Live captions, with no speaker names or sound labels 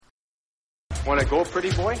Want to go,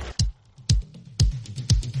 pretty boy?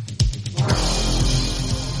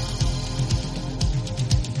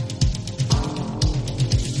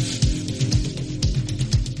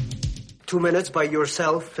 Two minutes by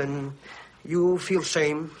yourself and you feel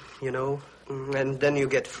shame, you know, and then you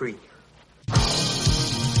get free.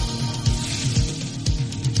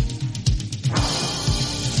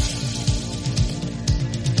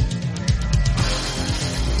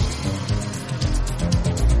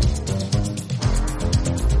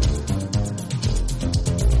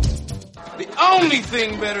 The only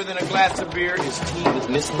thing better than a glass of beer is tea with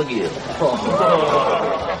Miss McGill.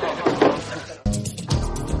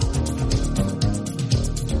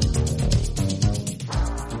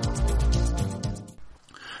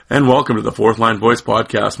 And welcome to the Fourth Line Voice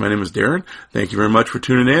Podcast. My name is Darren. Thank you very much for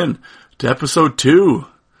tuning in to episode 2,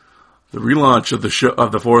 the relaunch of the show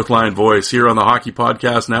of the Fourth Line Voice here on the Hockey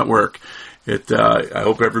Podcast Network. I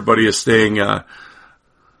hope everybody is staying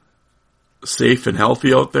safe and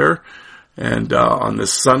healthy out there. And on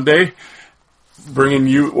this Sunday,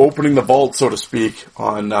 opening the vault, so to speak,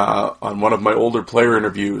 on one of my older player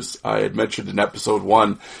interviews. I had mentioned in episode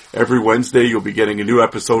 1, every Wednesday you'll be getting a new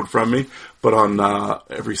episode from me, but on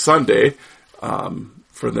every Sunday,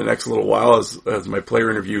 for the next little while, as my player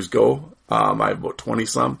interviews go, I have about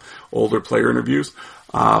 20-some older player interviews.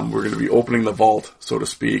 We're going to be opening the vault, so to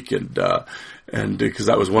speak, and because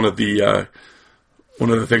that was one of the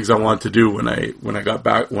things I wanted to do when I got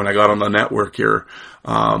on the network here.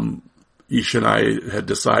 Ish and I had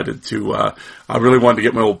decided to, I really wanted to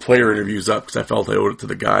get my old player interviews up because I felt I owed it to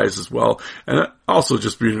the guys as well. And also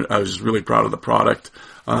I was just really proud of the product,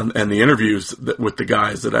 and the interviews with the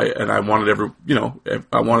guys I wanted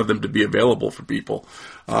I wanted them to be available for people.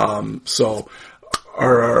 So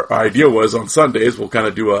our idea was on Sundays, we'll kind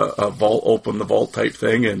of do a vault, open the vault type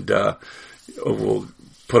thing, and, we'll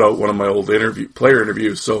put out one of my old player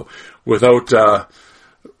interviews. So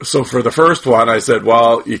so for the first one, I said,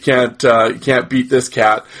 well, you can't beat this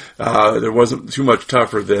cat. There wasn't too much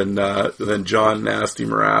tougher than John Nasty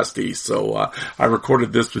Morasti. So, I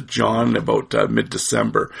recorded this with John about,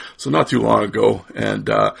 mid-December. So not too long ago. And,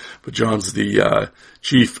 but John's the,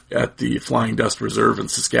 chief at the Flying Dust Reserve in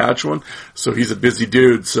Saskatchewan. So he's a busy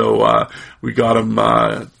dude. So, we got him,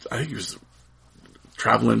 I think he was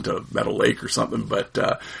traveling to Meadow Lake or something, but,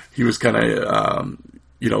 he was kind of,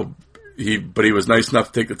 but he was nice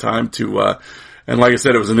enough to take the time to, and like I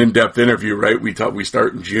said, it was an in-depth interview, right? We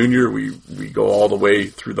start in junior, we go all the way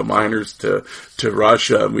through the minors to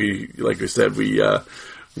Russia. Like I said, we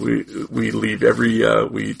leave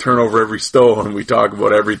we turn over every stone and we talk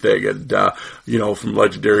about everything. And, from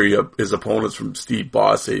legendary, his opponents from Steve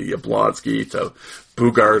Bosse, Yablonski to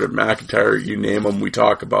Bugard and McIntyre, you name them, we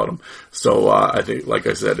talk about them. So, I think, like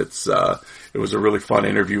I said, it was a really fun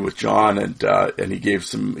interview with John, and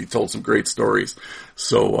he told some great stories.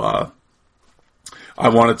 So, I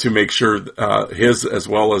wanted to make sure, his as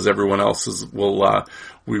well as everyone else's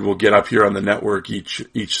we will get up here on the network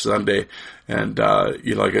each Sunday. And,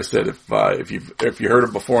 like I said, if you heard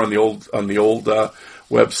it before on the old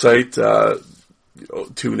website,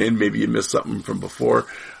 tune in, maybe you missed something from before.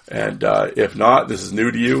 And, if not, this is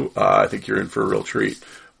new to you, I think you're in for a real treat.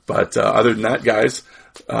 But, other than that, guys,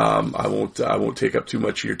 I won't take up too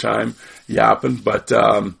much of your time yapping, but,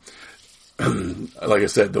 like I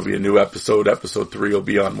said, there'll be a new episode. Episode 3 will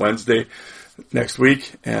be on Wednesday next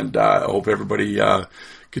week, and I hope everybody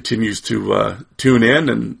continues to tune in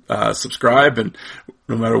and subscribe. And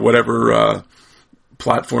no matter whatever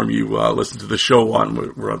platform you listen to the show on,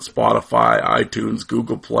 we're on Spotify, iTunes,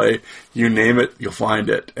 Google Play, you name it, you'll find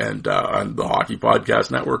it, and on the Hockey Podcast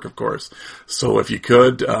Network, of course. So if you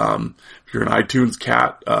could, if you're an iTunes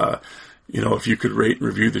cat, if you could rate and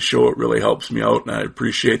review the show, it really helps me out, and I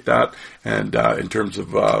appreciate that. And in terms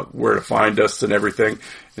of where to find us and everything,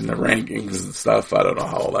 in the rankings and stuff, I don't know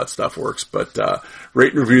how all that stuff works, but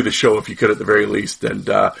rate and review the show if you could at the very least. And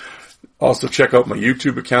also check out my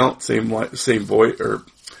YouTube account, same voice or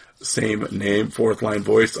same name, Fourth Line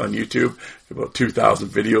Voice on YouTube. About 2,000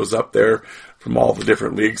 videos up there from all the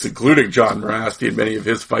different leagues, including John Morasti, and many of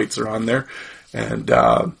his fights are on there. And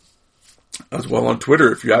as well on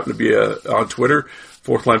Twitter. If you happen to be on Twitter,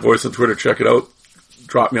 Fourth Line Voice on Twitter, check it out.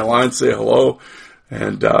 Drop me a line, say hello.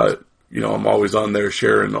 And, I'm always on there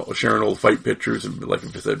sharing old fight pictures and, like I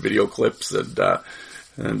said, video clips.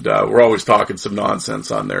 And we're always talking some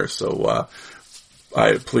nonsense on there. So,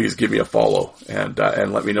 please give me a follow and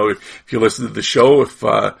let me know if you listen to the show, if,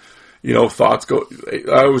 thoughts go,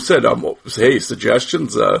 I always said, hey,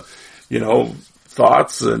 suggestions,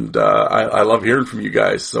 thoughts, and I love hearing from you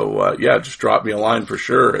guys. So just drop me a line for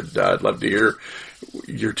sure, and I'd love to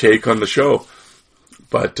your take on the show.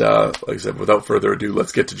 But like I said, without further ado,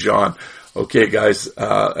 let's get to John. Okay, guys.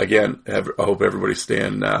 Again, I hope everybody's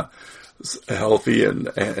staying healthy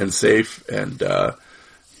and safe. And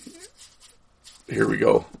here we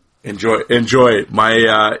go. Enjoy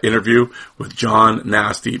my interview with John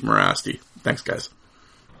Nasty Mirasty. Thanks, guys.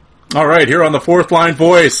 All right, here on the Fourth Line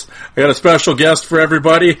Voice, I got a special guest for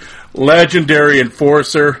everybody. Legendary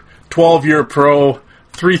enforcer, 12-year pro,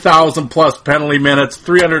 3,000 plus penalty minutes,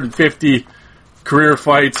 350 career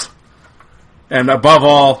fights, and above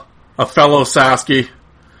all, a fellow Sasky.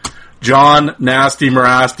 John Nasty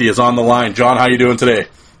Mirasty is on the line. John, how you doing today?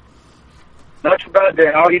 Not too bad,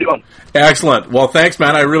 Dan. How are you doing? Excellent. Well, thanks,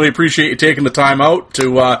 man. I really appreciate you taking the time out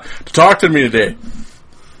to talk to me today.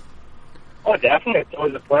 Oh, definitely. It's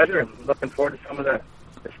always a pleasure. I'm looking forward to some of the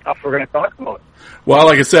stuff we're going to talk about. Well,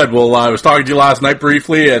 like I said, I was talking to you last night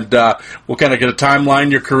briefly, and we'll kind of get a timeline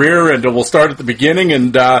in your career, and we'll start at the beginning,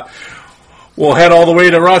 and we'll head all the way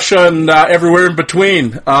to Russia and everywhere in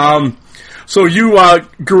between. So you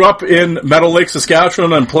grew up in Meadow Lake,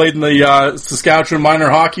 Saskatchewan, and played in the Saskatchewan minor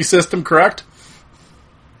hockey system, correct?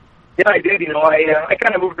 Yeah, I did. I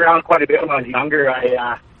kind of moved around quite a bit when I was younger.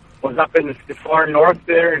 I was up in the far north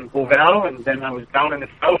there in Bovell, and then I was down in the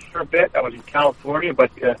south for a bit. I was in California,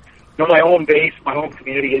 but my home base, my home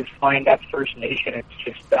community is Flying-Dutch First Nation. It's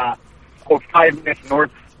just about 5 minutes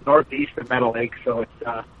northeast of Meadow Lake, so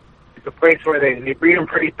it's a place where they breed them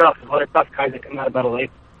pretty tough. There's a lot of tough guys that come out of Meadow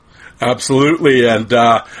Lake. Absolutely, and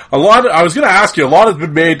I was going to ask you, a lot has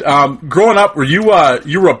been made. Growing up, you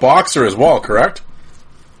were a boxer as well, correct?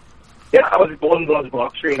 Yeah, I was a Golden Gloves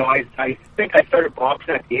boxer. I think I started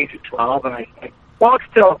boxing at the age of 12, and I boxed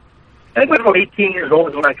till I think I was about 18 years old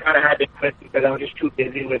is when I kind of had to quit because I was just too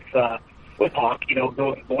busy with hockey.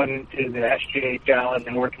 Going into the SJHL and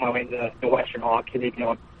then working my way into the Western Hockey League.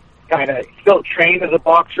 Kind of still trained as a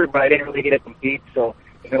boxer, but I didn't really get to compete. So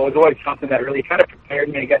it was always something that really kind of prepared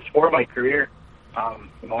me, I guess, for my career. I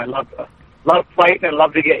love fighting and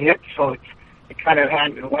love to get hit, so it kind of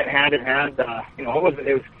went hand in hand. It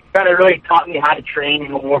was kind of really taught me how to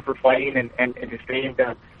train more for fighting and to train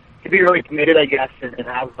to be really committed, I guess, and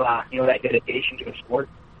have that dedication to the sport.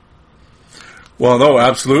 Well, no,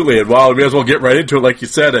 absolutely. And we may as well get right into it. Like you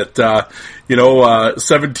said, at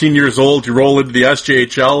 17 years old, you roll into the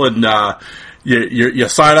SJHL and you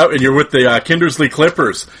sign up and you're with the Kindersley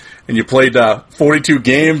Clippers, and you played 42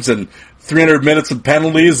 games and 300 minutes of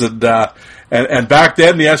penalties, and back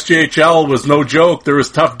then the SJHL was no joke. There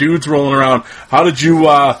was tough dudes rolling around. How did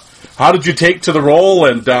you take to the role,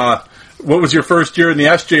 and what was your first year in the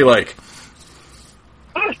SJ like?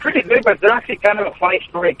 It was pretty good, but it's actually kind of a funny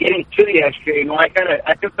story getting to the SJ.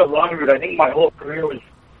 I took the long route. I think my whole career was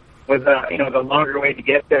the longer way to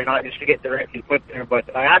get there, not just to get directly put there.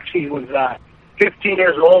 But I actually was 15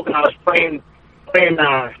 years old, and I was playing.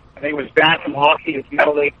 I think it was Bantam hockey with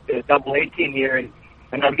Meadow Lake, the double 18 year,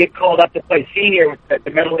 and I'd get called up to play senior with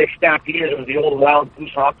the Meadow Lake Stampeders. It was the old Wild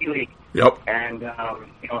Goose Hockey League. Yep. And I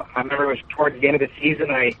remember it was towards the end of the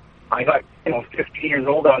season. I got 15 years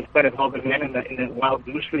old. I was playing with all the men in the Wild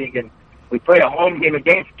Goose League, and we played a home game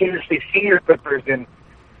against Kindersley Senior Clippers, and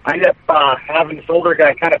I ended up having this older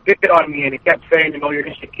guy kind of pick it on me, and he kept saying, you're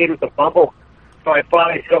just a kid with a bubble. So I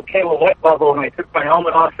finally said, okay, well, what bubble? And I took my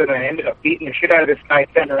helmet off, and I ended up beating the shit out of this guy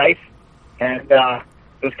at center ice. And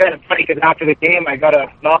it was kind of funny because after the game, I got a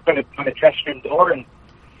knock on the dressing room door, and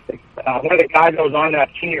one of the guys that was on that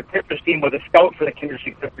senior Clippers team was a scout for the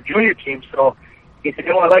Kindersley Clipper junior team. So he said,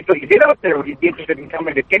 I like what you did out there. Would you be interested in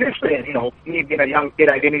coming to Kindersley? And, me being a young kid,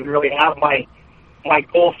 I didn't even really have my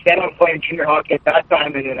goal set on playing junior hockey at that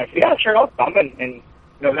time. And then I said, yeah, sure, I'll come. And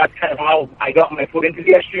that's kind of how I got my foot into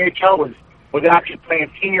the SJHL was actually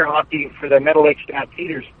playing senior hockey for the Meadow Lake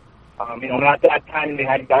Stampeders. At that time they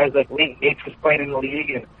had guys like Link Gates was playing in the league,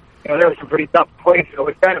 and there were some pretty tough plays. So it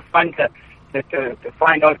was kind of fun to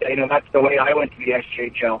find out that that's the way I went to the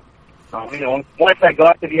SJHL. Once I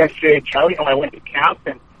got to the SJHL, I went to camp,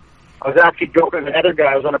 and I was actually joking with another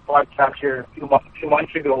guy. I was on a podcast here a few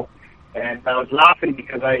months ago, and I was laughing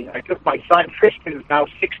because I took my son Tristan, who's now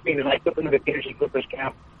 16, and I took him to the Kindersley Clippers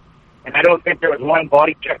camp. And I don't think there was one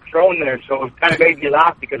body check thrown there, so it kind of made me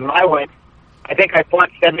laugh because when I went, I think I fought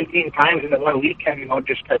 17 times in the one weekend,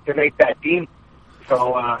 just to make that team.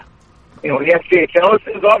 So, the SJHL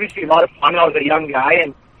was obviously a lot of fun. I was a young guy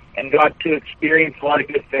and got to experience a lot of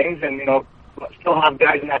good things, and, still have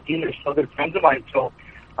guys in that team that are still good friends of mine. So,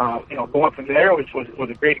 going from there was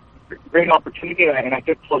a great opportunity, and I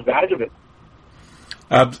took full advantage of it.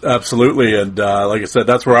 Absolutely, and like I said,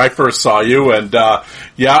 that's where I first saw you, and I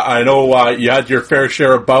know you had your fair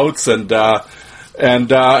share of bouts, and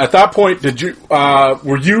And at that point, did you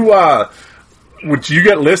would you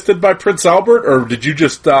get listed by Prince Albert, or did you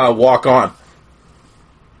just walk on?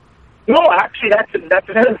 No, actually, that's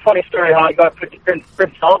another funny story how I got put to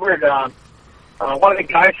Prince Albert. One of the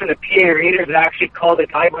guys from the PA Raiders actually called a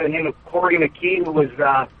guy by the name of Corey McKee, who was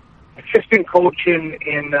assistant coach in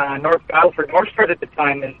North Battleford Northstar at the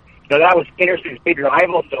time, and that was Kinnersley's big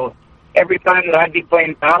rival. So every time that I'd be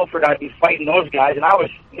playing Battleford, I'd be fighting those guys, and I was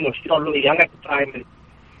still really young at the time, and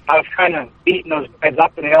I was kind of beating those guys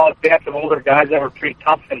up, and they had some older guys that were pretty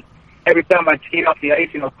tough, and every time I'd skate off the ice,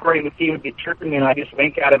 Corey McKee would be chirping me, and I'd just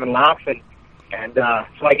wink at him and laugh, and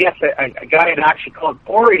so I guess a guy had actually called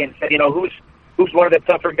Corey and said, who's one of the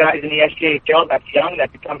tougher guys in the SJHL that's young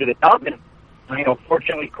that could come to the top, and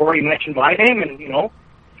fortunately Corey mentioned my name, and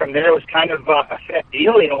from there it was kind of a set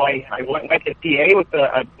deal. I went to PA with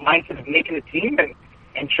a mindset of making the team,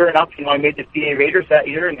 and sure enough, I made the PA Raiders that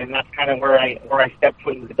year, and that's kind of where I stepped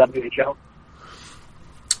foot into the WHL.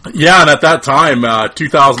 Yeah, and at that time,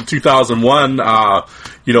 2000, 2001, the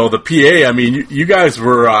PA, I mean, you guys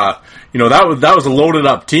were, that was a loaded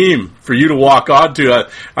up team for you to walk on to.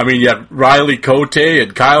 You had Riley Cote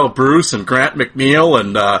and Kyle Bruce and Grant McNeil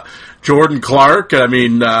and Jordan Clark. I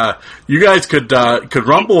mean, you guys could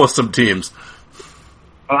rumble with some teams.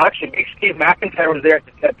 Well, actually, Big Steve McIntyre was there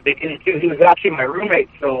at the beginning too. He was actually my roommate,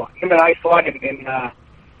 so him and I fought in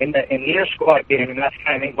the inter squad game, and that's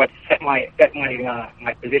kind of what set my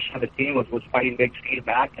position on the team was fighting Big Steve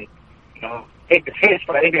back, and hate to say this,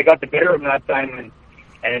 but I think I got the better of him that time,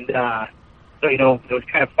 and so it was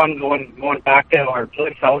kind of fun going back to our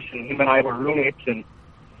place house, and him and I were roommates, and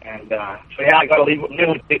so yeah, I got to live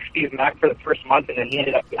with Big Steve Mack for the first month, and then he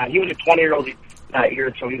ended up he was a 20-year-old that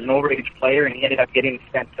year, so he was an overage player, and he ended up getting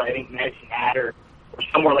sent to, I think, Medicine Hat or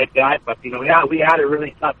somewhere like that. But we had a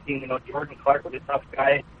really tough team. Jordan Clark was a tough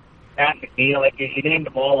guy. Matt McNeil, like you named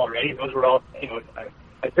them all already. Those were all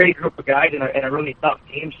a great group of guys and a really tough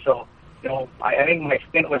team. So I think my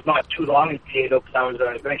stint was not too long in PA though, because I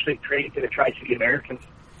was eventually traded to the Tri-City Americans.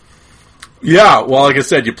 Yeah, well, like I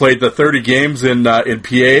said, you played the 30 games in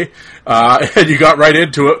PA, and you got right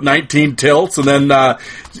into it, 19 tilts, and then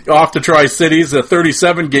off to Tri-Cities,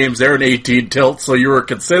 37 games there and 18 tilts, so you were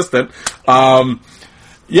consistent.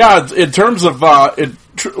 Yeah, in terms of,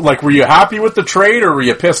 were you happy with the trade, or were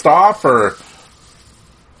you pissed off, or?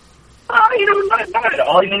 Not at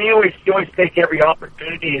all. You always take every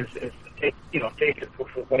opportunity is take it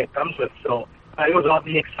when it comes with. So it was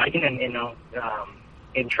obviously exciting, and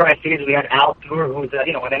in Tri-Cities we had Al Tour, who was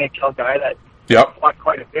an NHL guy that fought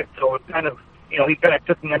quite a bit. So it kind of he kind of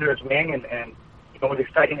took me under his wing, and it was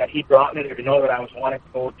exciting that he brought me there to know that I was wanting to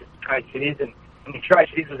go to Tri-Cities, and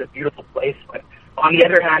Tri-Cities was a beautiful place, but on the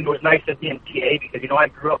other hand, it was nice to be in PA because, I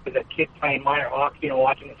grew up as a kid playing minor hockey,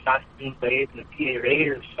 watching the Saskatoon Blades and the PA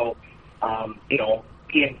Raiders. So, PA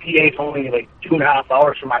is only like 2.5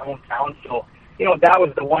 hours from my hometown. So, that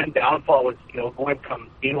was the one downfall was, going from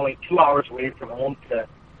being only 2 hours away from home to,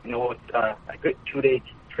 it's a good 2-day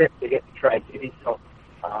trip to get to Tri-Cities. So,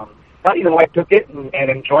 but, I took it and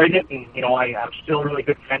enjoyed it. And, I'm still really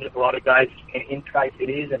good friends with a lot of guys in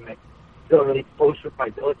Tri-Cities, and still really close with my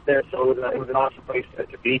billets there, so it was an awesome place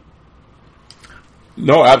to be.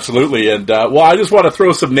 No, absolutely. And, I just want to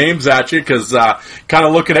throw some names at you because kind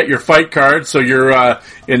of looking at your fight card, so you're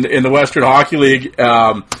in the Western Hockey League.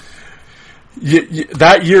 That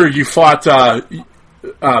year you fought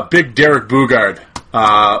big Derek Bugard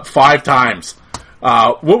 5 times.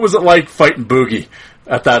 What was it like fighting Boogie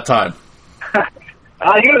at that time?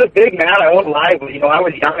 He was a big man, I won't lie, but, I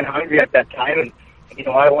was young and hungry at that time, and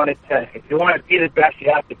I wanted to, if you want to be the best, you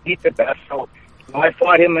have to beat the best. So, I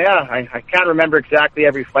fought him, I can't remember exactly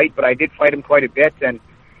every fight, but I did fight him quite a bit. And,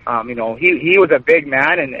 he was a big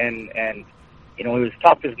man and he was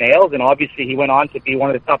tough as nails. And obviously he went on to be one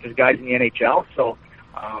of the toughest guys in the NHL. So,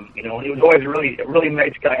 he was always a really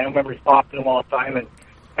nice guy. I remember talking to him all the time. And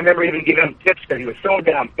I remember even giving him tips because he was so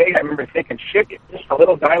damn big. I remember thinking, shit, just a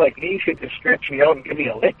little guy like me should just stretch me out and give me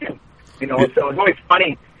a licking. So it was always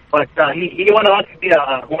funny. But he went on to be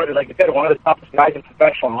one of the toughest guys in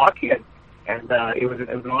professional hockey, and it was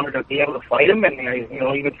an honor to be able to fight him. And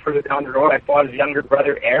even further down the road, I fought his younger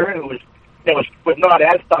brother Aaron, who was not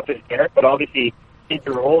as tough as Derek, but obviously did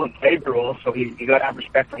the role and played the role, so you got to have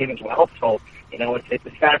respect for him as well. So it's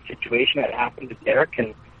a sad situation that happened to Derek,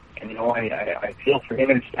 and I feel for him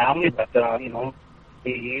and his family, but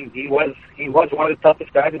he was one of the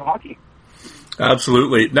toughest guys in hockey.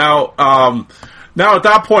 Absolutely. Now at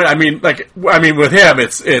that point, with him,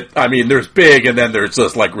 there's big and then there's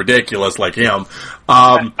just like ridiculous like him.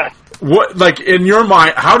 What, like, in your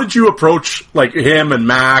mind, how did you approach, like, him and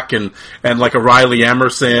Mac and like a Riley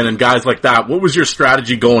Emerson and guys like that? What was your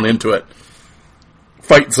strategy going into it?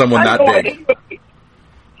 Fighting someone that big?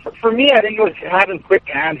 For me, I think it was having quick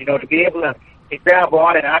hands, to be able to grab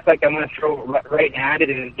on and act like I'm going to throw right-handed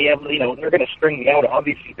and be able to, they're going to string me out,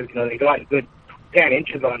 obviously, because, they got a good 10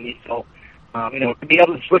 inches on me. So, to be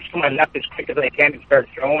able to switch to my left as quick as I can and start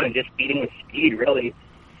throwing and just beating with speed, really,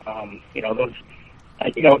 those...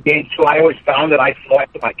 games too, I always found that I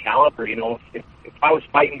fought to my caliber. If I was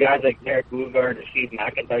fighting guys like Derek Bugard or Steve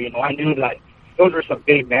McIntyre, I knew that those were some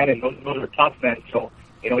big men and those were tough men. So,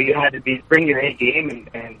 you had to bring your A game,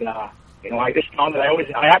 and I just found that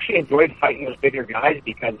I actually enjoyed fighting those bigger guys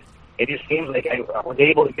because it just seems like I was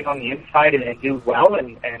able to get on the inside and do well,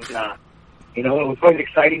 and it was always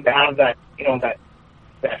exciting to have that,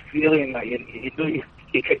 that feeling that you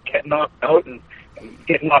could get knocked out and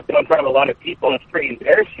get knocked out in front of a lot of people. It's pretty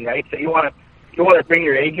embarrassing, right? So you want to bring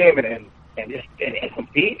your A game and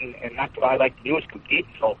compete, and that's what I like to do is compete.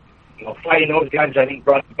 So fighting those guys, I think,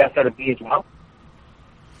 brought the best out of me as well.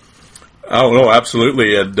 Oh no,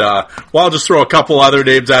 absolutely, and I'll just throw a couple other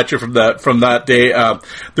names at you from that day.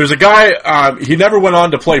 There's a guy. He never went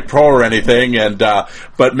on to play pro or anything,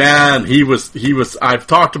 but man, he was. I've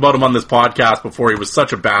talked about him on this podcast before. He was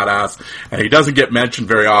such a badass, and he doesn't get mentioned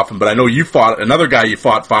very often. But I know another guy you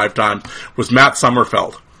fought 5 times was Matt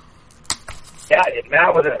Sommerfeld. Yeah,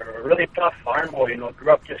 Matt was a really tough farm boy.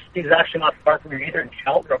 Grew up he's actually not far from here either in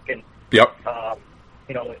Shelbrook, and yep.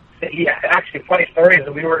 Yeah, actually, funny story is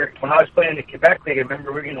that when I was playing in the Quebec League, I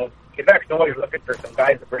remember, Quebec's always looking for some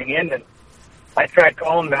guys to bring in, and I tried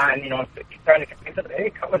calling Matt, and, trying to convince him,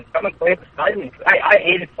 hey, come and play beside me. I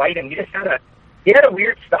hated fighting. He had a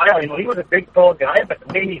weird style. He was a big, tall guy, but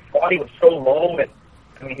the way he fought, he was so low, and,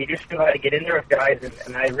 he just knew how to get in there with guys,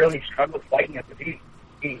 and I really struggled fighting him, because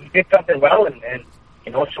he did something well, and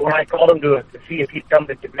so when I called him to see if he'd come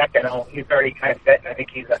to Quebec, I know he's already kind of set, and I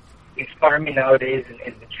think he's farming nowadays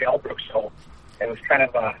in Shelbrook, so it was kind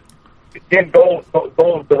of it didn't go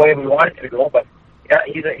the way we wanted it to go, but yeah,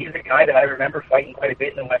 he's a guy that I remember fighting quite a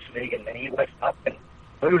bit in the West League, and then he was up, and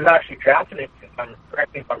he was actually drafted,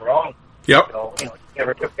 correct me if I'm wrong. Yep. So, he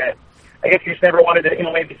never took that. I guess he just never wanted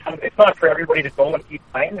to, maybe it's not for everybody to go and keep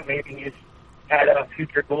playing, and maybe he just had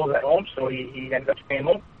future goals at home, so he ended up staying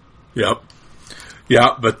home. Yep.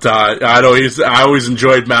 Yeah, but I know I always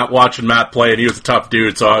enjoyed watching Matt play, and he was a tough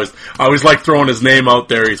dude. So I always liked throwing his name out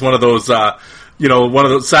there. He's one of those,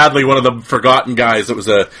 sadly one of the forgotten guys that was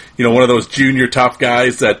one of those junior tough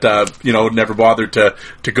guys that never bothered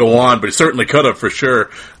to go on, but he certainly could have for sure.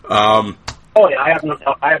 Oh yeah, I have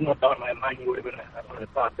no doubt in my mind he would have been one of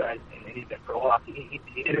the top guys in the pro hockey.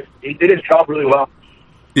 He did his job really well.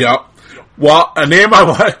 Yeah. Well, a name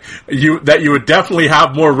that you would definitely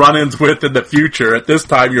have more run-ins with in the future. At this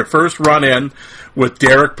time, your first run-in with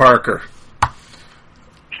Derek Parker.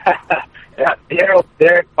 Yeah,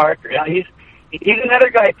 Derek Parker. Yeah, he's another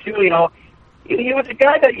guy too. He was a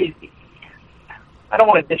guy that I don't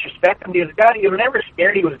want to disrespect him. He was a guy you were never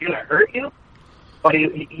scared he was going to hurt you, but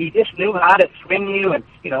he just knew how to swing you, and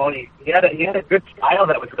he had a good style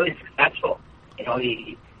that was really successful.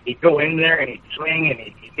 He'd go in there and he'd swing and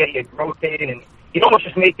he'd get you rotating, and he'd almost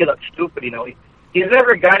just make you look stupid. He's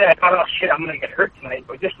never a guy that I thought, oh shit, I'm going to get hurt tonight,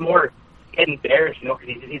 but just more get embarrassed,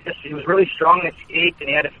 because he was really strong in his skates, and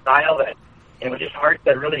he had a style that it was just hard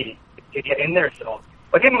to really to get in there. So,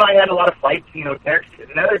 but him and I had a lot of fights. Derek's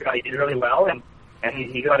another guy. He did really well, and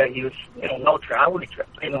he was well traveled. He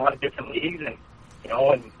played in a lot of different leagues, and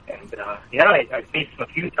I faced him a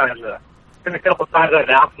few times. There's a couple of times I've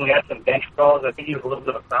asked him. We had some bench brawls. I think he was a little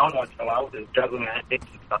bit of a clown once in a while with his juggling antics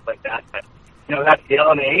and stuff like that. But that's the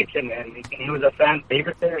LNH, and he was a fan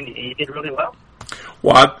favorite there, and he did really well.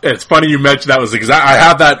 Well, it's funny you mentioned that. I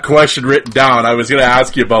have that question written down. I was going to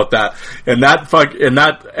ask you about that. In that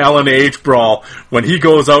LNH brawl, when he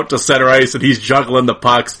goes out to center ice and he's juggling the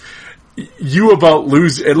pucks,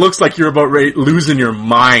 it looks like you're about losing your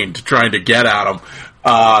mind trying to get at him.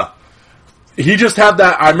 He just had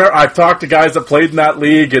that. I've talked to guys that played in that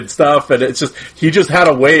league and stuff, and it's just he just had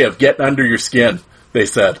a way of getting under your skin. They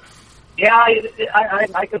said. Yeah,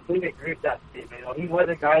 I completely agree with that statement. He was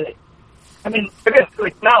a guy that. I mean,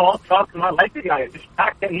 like now I'll talk to him. I like the guy. Just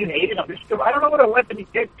back then, you hated him. I don't know what it was that he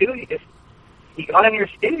did do. He got under your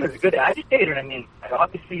skin. He was a good agitator. I mean,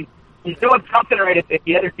 obviously he's doing something right if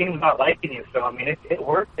the other team's not liking you. So I mean, it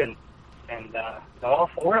worked, and all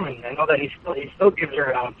for him. And I know that he still gives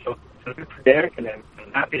her around. So good for Derek, and I'm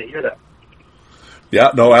happy to hear that. Yeah,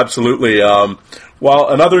 no, absolutely. Well,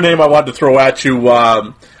 another name I wanted to throw at you,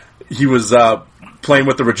 he was playing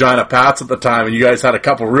with the Regina Pats at the time, and you guys had a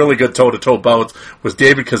couple really good toe-to-toe bouts, was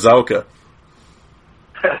David Kozauka.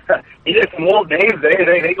 He did some old names.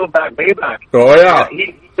 They go back way back. Oh, yeah.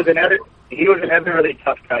 He was another really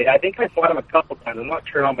tough guy. I think I fought him a couple times. I'm not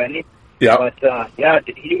sure how many. Yeah. But,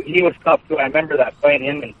 he was tough, too. I remember that, playing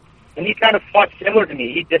him. And he kind of fought similar to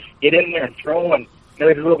me. He'd just get in there and throw, and he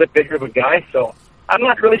was a little bit bigger of a guy. So I'm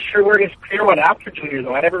not really sure where his career went after juniors,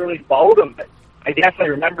 though. I never really followed him, but I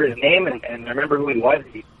definitely remember his name, and I remember who he was.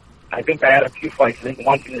 I think I had a few fights. I think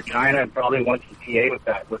once in Regina and probably once in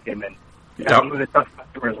PA with him. And he was a tough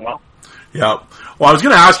customer as well. Yeah. Well, I was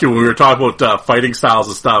going to ask you when we were talking about fighting styles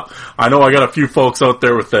and stuff. I know I got a few folks out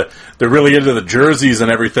there with they're really into the jerseys and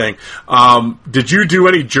everything. Did you do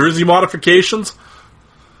any jersey modifications?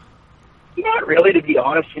 Not really, to be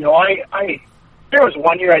honest. There was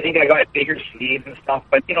one year I think I got bigger sleeves and stuff,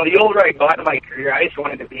 but the older I got in my career, I just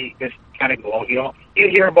wanted to be just kind of go. You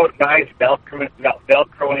hear about guys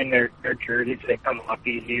velcroing their jerseys so they come up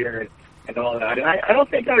easier and all that, and I don't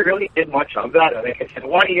think I really did much of that. Like I said,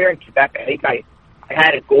 one year in Quebec, I think I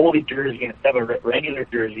had a goalie jersey instead of a regular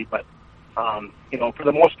jersey, but for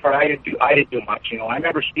the most part, I didn't do much. I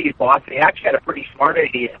remember Steve Boston. He actually had a pretty smart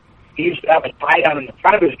idea. He used to have a tie down in the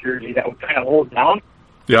front of his jersey that would kind of hold down.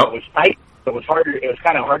 Yeah, it was tight. So it was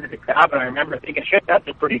kind of harder to grab, and I remember thinking, shit, that's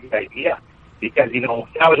a pretty good idea. Because,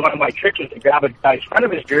 that was one of my tricks, was to grab a guy's front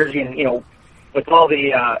of his jersey, and, with all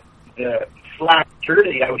the slack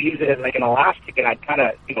jersey, I would use it as like an elastic, and I'd kind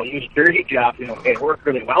of, use jersey jobs, it worked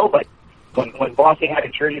really well, but when Bossy had a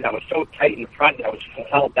jersey that was so tight in front that was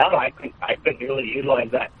held down, I couldn't really utilize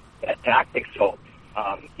that tactic. So,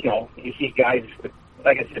 you see guys with,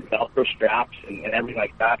 like I said, Velcro straps and everything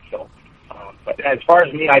like that, so... but as far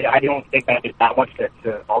as me, I don't think I did that much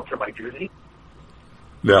to alter my jersey.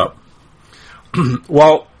 Yeah.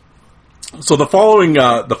 Well, so the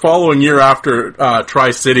following year after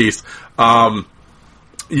Tri-Cities,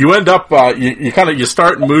 you end up you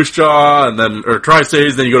start in Moose Jaw or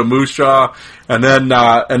Tri-Cities, then you go to Moose Jaw, and then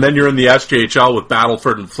you're in the SJHL with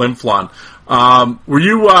Battleford and Flin Flon. Were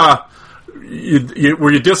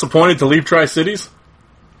you disappointed to leave Tri-Cities?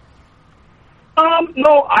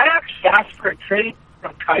 No, I actually asked for a trade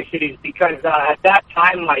from Tri-Cities because at that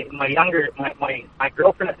time my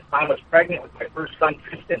girlfriend at the time was pregnant with my first son,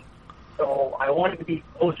 Tristan. So I wanted to be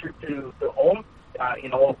closer to home.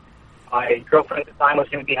 My girlfriend at the time was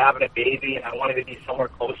going to be having a baby, and I wanted to be somewhere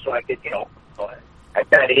close so I could, at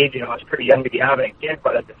that age, I was pretty young to be having a kid,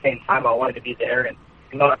 but at the same time I wanted to be there and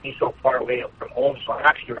not be so far away from home. So I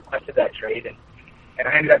actually requested that trade, and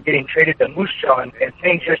I ended up getting traded to Moose Jaw, and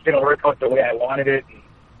things just didn't work out the way I wanted it. And,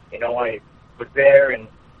 I was there, and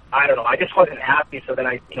I don't know, I just wasn't happy. So then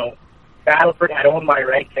Battleford had owned my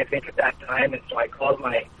rights, I think, at that time, and so I called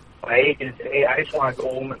my agent and said, hey, I just want to go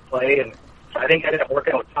home and play. And so I think I ended up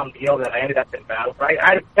working out some deal that I ended up in Battleford.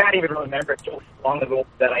 I can't even remember it so long ago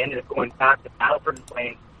that I ended up going back to Battleford and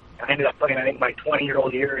playing. I ended up playing, I think, my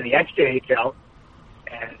 20-year-old year in the SJHL.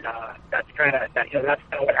 And that's kind of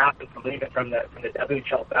what happened from leaving from the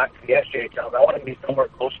WHL back to the SJHL. I wanted to be somewhere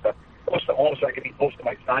close to home so I could be close to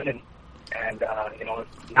my son, and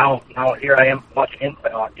now here I am watching him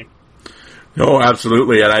play hockey. No,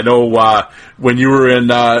 absolutely, and I know when you were in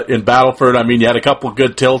Battleford, you had a couple of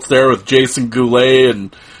good tilts there with Jason Goulet,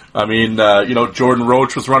 and Jordan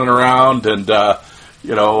Roach was running around, and I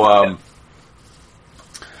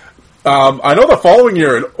know the following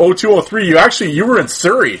year in 02-03, you were in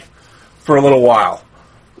Surrey for a little while.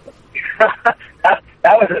 that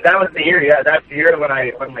was the year. Yeah, that's the year when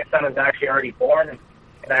my son was actually already born,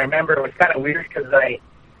 and I remember it was kind of weird because I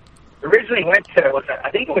originally went to I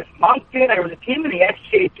think it was Moncton. There was a team in the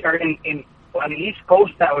SJHL on the East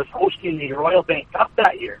Coast that was hosting the Royal Bank Cup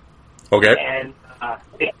that year. Okay. And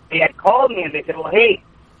they had called me and they said, well, hey,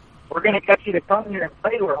 we're going to get you to come here and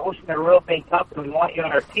play. We're hosting the Royal Bank Cup, and we want you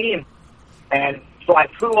on our team. And so I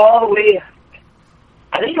flew all the way.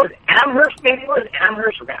 I think it was Amherst, maybe it was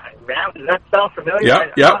Amherst. Does that sound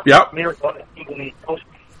familiar? Yeah. I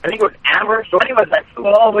think it was Amherst. So anyways, I flew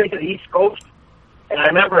all the way to the East Coast. And I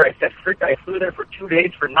remember I said, frick, I flew there for 2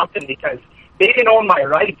 days for nothing because they didn't own my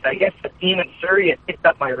rights. I guess the team in Surrey had picked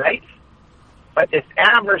up my rights. But this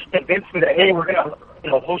Amherst convinced me that, hey, we're going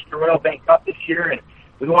to host the Royal Bank Cup this year, and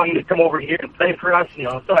we want you to come over here and play for us.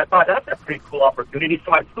 So I thought that's a pretty cool opportunity.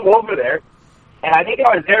 So I flew over there, and I think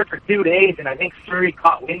I was there for 2 days, and I think Surrey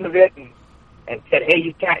caught wind of it and said, hey,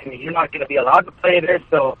 you're not going to be allowed to play there.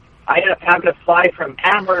 So I ended up having to fly from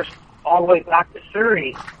Amherst all the way back to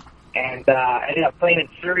Surrey, and I ended up playing in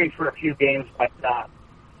Surrey for a few games. But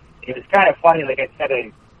it was kind of funny. Like I said,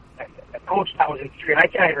 a coach that was in Surrey, and I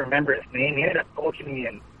can't even remember his name. He ended up coaching me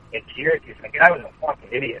in in Syracuse. The guy was a fucking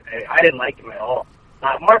idiot. I didn't like him at all.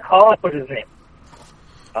 Mark Hollick was his name.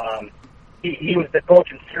 He was the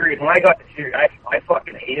coach in Surrey. When I got to Surrey, I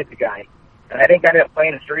fucking hated the guy. And I think I ended up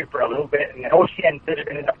playing in Surrey for a little bit. And OCN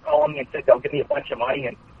ended up calling me and said they'll give me a bunch of money.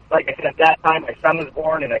 And like I said, at that time, my son was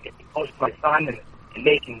born, and I could be close to my son and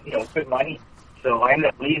making good money. So I ended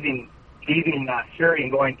up leaving Surrey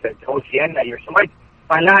and going to OCN that year. So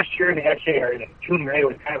my last year in the SJ or in junior A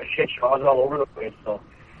was kind of a shit show. I was all over the place. So,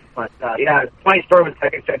 but yeah, funny story was,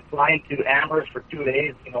 like I said, flying to Amherst for 2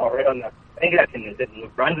 days. Right on the, I think that's in New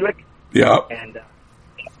Brunswick. Yeah. And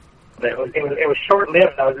but it was short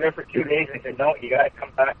lived. I was there for 2 days, and they said, no, you got to come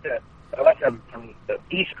back to. I went from the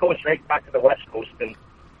East Coast right back to the West Coast, and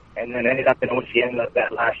then ended up in OCN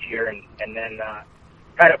that last year, and then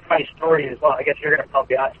kind of funny story as well. I guess you're going to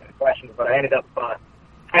probably ask me the questions, but I ended up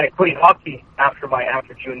kind of quitting hockey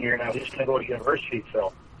after junior year, and I was just going to go to university.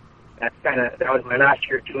 So that was my last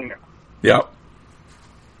year junior. Yeah.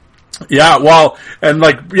 Yeah, well, and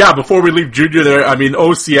before we leave junior there, I mean,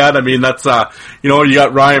 OCN, I mean, that's, you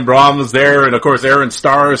got Ryan Brahms there, and of course Aaron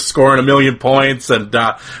Starr scoring 1 million points, and,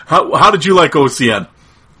 how did you like OCN?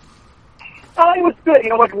 It was good.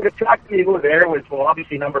 What attracted me to go there was, well,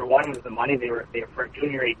 obviously number one was the money. They were for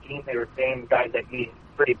junior 18. They were paying guys like me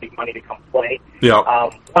pretty big money to come play. Yeah.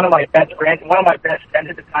 One of my best friends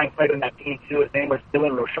at the time played on that team too. His name was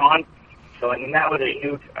Dylan Rochon. So I mean that was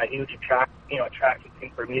a huge attractive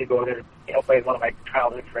thing for me to go there. Play with one of my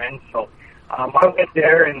childhood friends. So I went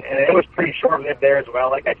there, and it was pretty short-lived there as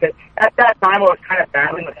well. Like I said, at that time I was kind of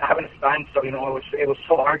battling with having a son. So it was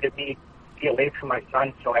so hard to be away from my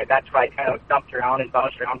son. So that's why I kind of dumped around and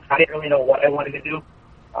bounced around. I didn't really know what I wanted to do.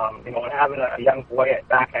 And having a young boy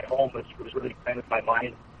back at home was really playing with my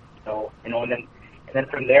mind. So and then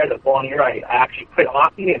from there, the following year, I actually quit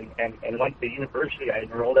hockey and went to university. I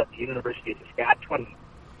enrolled at the University of Saskatchewan.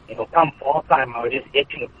 Come fall time, I was just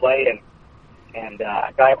itching to play, and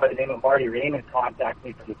a guy by the name of Marty Raymond contacted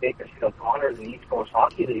me from the Bakersfield Condors in the East Coast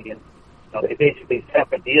Hockey League, and they basically set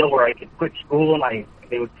up a deal where I could quit school and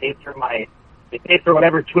they would pay for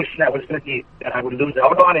whatever tuition that I would lose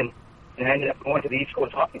out on, and I ended up going to the East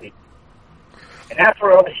Coast Hockey League, and that's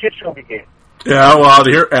where all the shit show began. Yeah, well,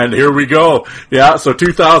 here we go. Yeah, so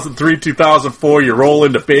 2003, 2004, you roll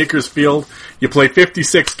into Bakersfield. You play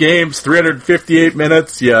 56 games, 358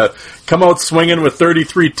 minutes. You come out swinging with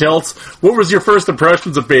 33 tilts. What was your first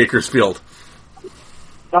impressions of Bakersfield?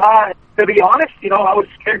 To be honest, I was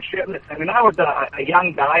scared shitless. I mean, I was a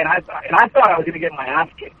young guy, and I thought I was going to get my ass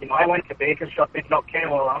kicked. I went to Bakersfield thinking, okay,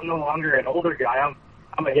 well, I'm no longer an older guy.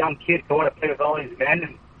 I'm a young kid going to play with all these men,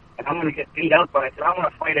 and I'm going to get beat up, but I said, I'm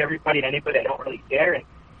going to fight everybody and anybody. I don't really care.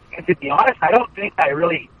 And to be honest, I don't think I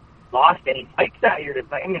really lost any fights that year.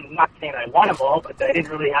 I mean, I'm not saying I won them all, but I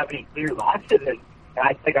didn't really have any clear losses. And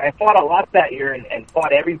I think I fought a lot that year and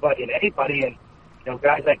fought everybody and anybody. And,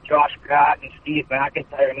 guys like Josh Pratt and Steve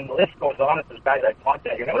McIntyre, I mean, the list goes on. It's those guys I fought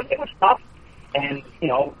that year. It was tough. And,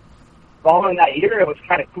 following that year, it was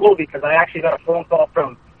kind of cool because I actually got a phone call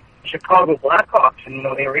from Chicago Blackhawks, and,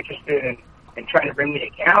 they were interested in trying to bring me to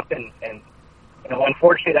camp, and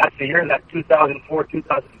unfortunately that's the year that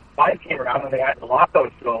 2004-2005 came around when they had the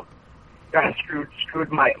lockout, so kind of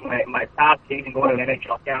screwed my path to even going to an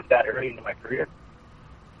NHL camp that early into my career.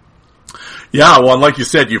 Yeah, well, like you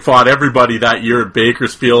said, you fought everybody that year at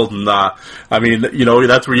Bakersfield, and I mean,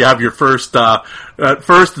 that's where you have your first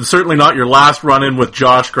and certainly not your last run-in with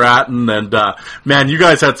Josh Gratton, and man, you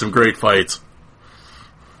guys had some great fights.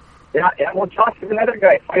 Yeah, well, Josh is another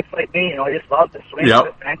guy who fights like me, he just loves to swing to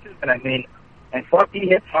the fences, and I mean, and fuck, he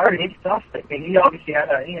hits hard and he's tough. I mean, he obviously had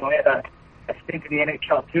a stint in the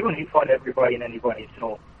NHL too, and he fought everybody and anybody,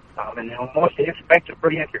 so, and most of his fights are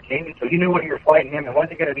pretty entertaining, so you knew when you were fighting him, it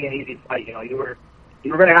wasn't going to be an easy fight, you were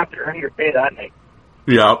going to have to earn your pay that night.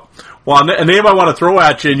 Yeah. Well, a name I want to throw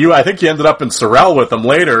at you, and I think you ended up in Sorel with him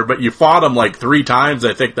later, but you fought him like 3 times,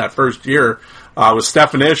 I think, that first year, was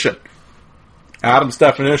Stefanishin. Adam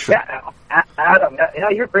Stefanishin. Yeah, Adam. Yeah,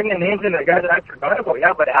 you're bringing names in, the guys that I forgot about.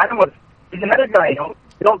 Yeah, but Adam he's another guy,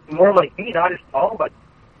 built more like me, not as tall, but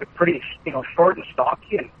pretty, short and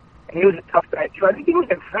stocky, and he was a tough guy too. I think he was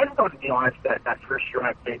in Fresno, to be honest, that first year when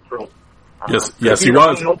I played pro. Yes, he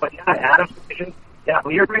was. But yeah, Adam Stefanishin. Yeah,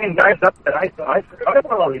 well, you're bringing guys up that I forgot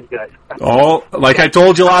about all these guys. Oh, like I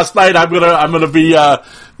told you last night, we're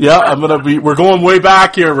going way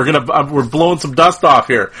back here. We're blowing some dust off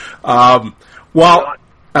here. Well,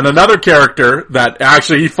 and another character that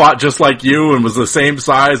actually he fought just like you and was the same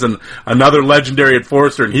size, and another legendary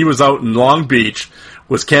enforcer, and he was out in Long Beach,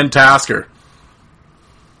 was Ken Tasker.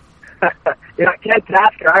 Yeah, Ken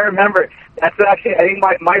Tasker, I remember. That's actually, I think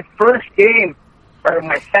my first game or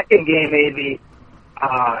my second game maybe,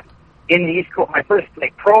 in the East Coast. My first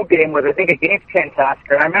pro game was I think against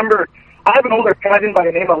Kankakee. I remember I have an older cousin by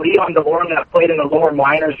the name of Leon DeLorme that played in the lower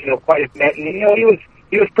minors, quite a bit. And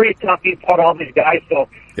he was pretty tough. He fought all these guys. So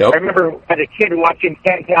I remember as a kid watching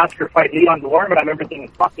Kankakee fight Leon DeLorme, and I remember thinking,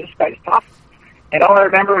 "Fuck, this guy's tough." And all I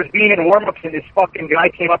remember was being in warm-ups, and this fucking guy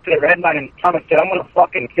came up to the red line and Thomas said, "I'm gonna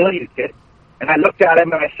fucking kill you, kid." And I looked at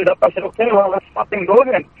him and I stood up. I said, "Okay, well, let's fucking go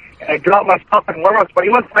then." And I dropped my stuff in warm-ups, but he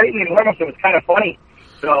wasn't fighting me in warm-ups. It was kind of funny.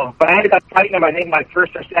 So, but I ended up fighting him, I think, my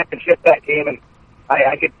first or second shift that game, and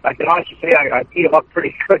I could honestly say I beat him up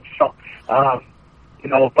pretty good. So,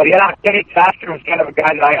 but yeah, Kenny Tasker was kind of a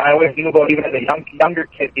guy that I always knew about even as a younger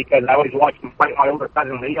kid because I always watched him fight my older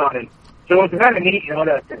cousin Leon, and so it was kind of neat,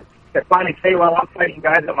 to finally say, well, I'm fighting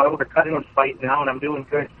guys that my older cousin was fighting now, and I'm doing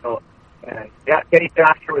good. So, yeah, Kenny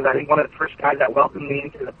Tasker was, I think, one of the first guys that welcomed me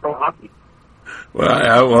into the pro hockey.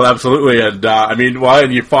 Well, absolutely, and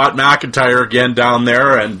and you fought McIntyre again down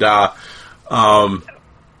there, and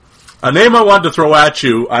a name I wanted to throw at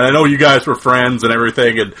you, and I know you guys were friends and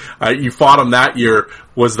everything, and you fought him that year,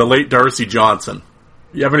 was the late Darcy Johnson.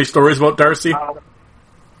 You have any stories about Darcy?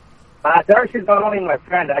 Darcy's not only my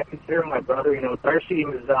friend, I consider him my brother. Darcy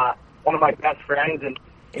was one of my best friends, and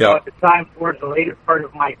at the time, towards the later part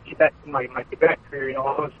of my Quebec career,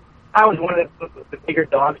 I was one of the bigger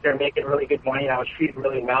dogs there, making really good money, and I was treated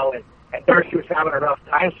really well, and Darcy was having a rough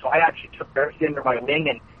time, so I actually took Darcy under my wing,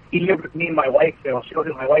 and he lived with me and my wife. She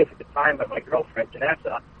wasn't my wife at the time, but my girlfriend,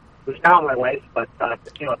 Janessa, who's now my wife. But,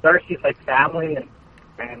 Darcy's like family, and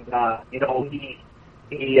I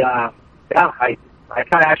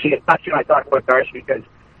kind of actually get touched when I talk about Darcy because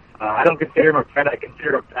I don't consider him a friend, I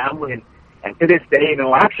consider him family, and to this day,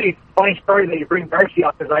 actually, funny story that you bring Darcy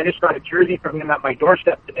up is I just got a jersey from him at my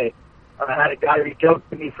doorstep today. I had a guy reach out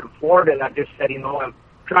to me from Florida, and I just said, I'm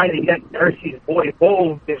trying to get Darcy's boy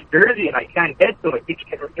Bo this jersey, and I can't get to it. He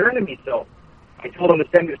can't return to me, so I told him to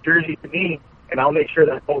send this jersey to me, and I'll make sure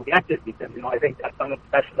that Bo gets it because, I think that's something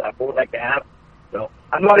special that Bo like to have. So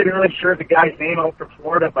I'm not even really sure the guy's name out from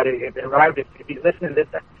Florida, but it arrived. If you listen to this,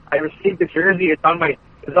 I received the jersey. It's on my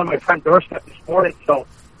front doorstep this morning, so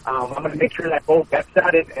I'm going to make sure that Bo gets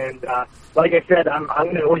at it. And like I said, I'm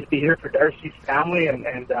going to always be here for Darcy's family, and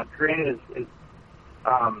Corinne is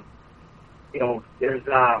there's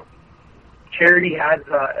Charity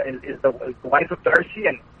is the wife of Darcy,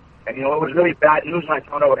 and it was really bad news when I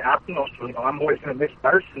found out what happened. So I'm always going to miss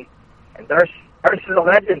Darcy, and Darcy's a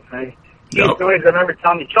legend. He always remember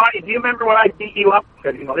telling me, Johnny, do you remember when I beat you up?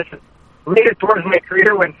 Because this is later towards my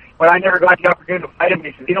career when I never got the opportunity to fight him.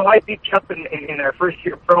 He says, I beat you up in our first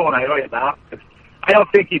year pro, and I always laughed because I don't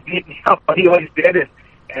think he beat me up, but he always did it.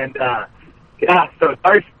 And so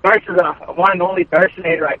Darcy is a one and only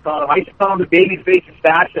Darcinator, I call him. I used to call him the baby face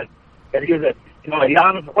assassin. And he was a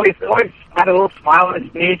young, always had a little smile on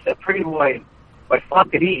his face, a pretty boy. But fuck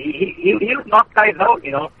it, he would knock guys out,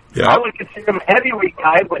 Yeah. I would consider him a heavyweight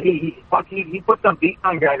guy, but he put some beats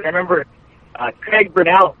on guys. I remember Craig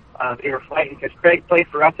Brunel, they were fighting because Craig played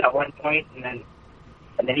for us at one point, and then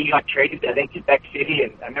he got traded to, I think, Quebec City,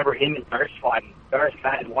 and I remember him and Darce fought, and Darce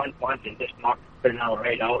had one punch and just knocked Brunel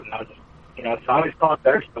right out, and I was just, so I always call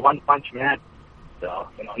Darce the one punch man. So,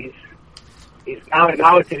 he's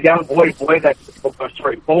now it's his young boy that's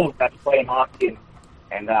playing hockey,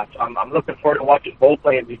 and so I'm looking forward to watching Bo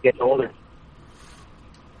play as he gets older.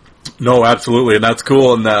 No, absolutely, and that's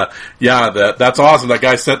cool, and that's awesome. That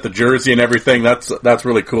guy sent the jersey and everything. That's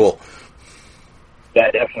really cool.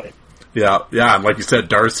 Yeah, definitely. Yeah, and like you said,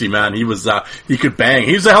 Darcy, man, he was he could bang.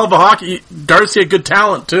 He was a hell of a hockey. Darcy had good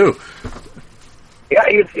talent too. Yeah,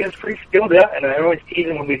 he was pretty skilled, and I always tease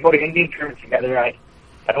him when we go to Indian tournaments together. I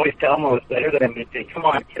always tell him I was better than him. He'd say, "Come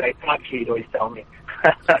on, kid, I taught you." He'd always tell me.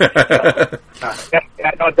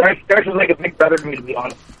 Darcy was like a big brother to me, to be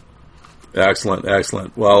honest. Excellent.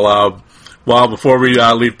 Well, before we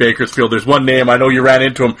leave Bakersfield, there's one name. I know you ran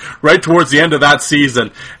into him right towards the end of that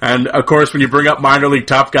season. And, of course, when you bring up minor league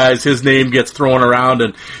tough guys, his name gets thrown around,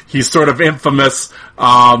 and he's sort of infamous,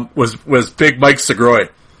 was Big Mike Segroy.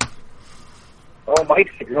 Oh, Mike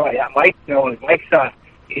Segroy. Yeah, Mike's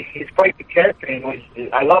he's quite the character.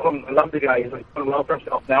 I love him. I love the guy. He's doing well for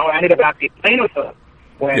himself now. I ended up actually playing with him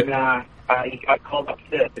when he got called up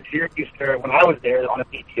to Syracuse there when I was there on a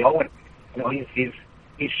PTO, and he's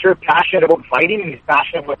sure passionate about fighting, and he's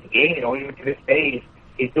passionate about the game. Even to this day,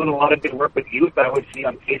 he's doing a lot of good work with youth that I would see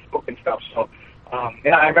on Facebook and stuff. So, I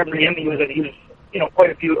remember him. He was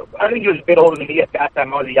quite a few. I think he was a bit older than me at that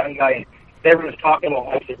time. I was a young guy, and everyone was talking about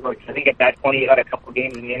Mike Segroy. I think at that point he had a couple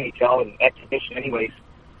games in the NHL and exhibition, anyways.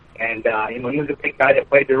 And he was a big guy that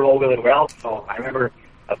played the role really well. So I remember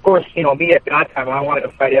of course, me at that time, I wanted to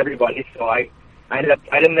fight everybody, so I ended up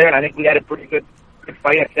fighting there, and I think we had a pretty good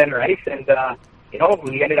fight at center ice, and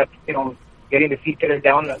we ended up getting to see each other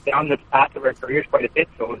down the path of our careers quite a bit.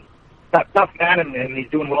 So it's a tough man, and he's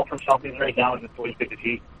doing well for himself even right now, and it's always good to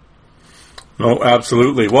see. No,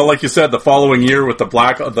 absolutely. Well, like you said, the following year with the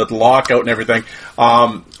lockout and everything,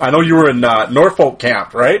 I know you were in Norfolk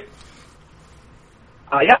camp, right?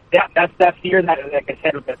 Yeah, that's the year that, like I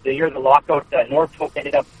said, the year of the lockout, Norfolk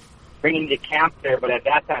ended up bringing the camp there, but at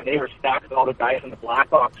that time they were stacked with all the guys in the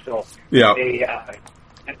Blackhawks, so they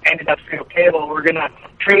ended up saying, okay, well, we're going to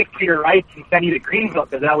trade for your rights and send you to Greenville,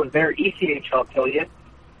 because that was their ECHL affiliate.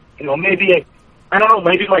 Maybe I don't know,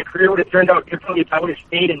 maybe my career would have turned out differently if I would have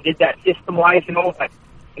stayed and did that system-wise, but,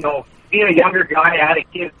 being a younger guy, I had a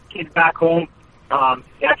kid back home,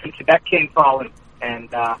 actually Quebec came calling, and,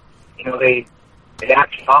 they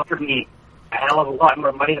actually offered me a hell of a lot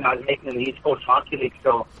more money than I was making in the East Coast Hockey League,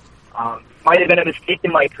 so might have been a mistake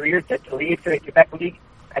in my career to leave to the Quebec League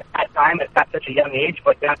at that time, at such a young age,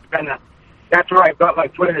 but that's where I got my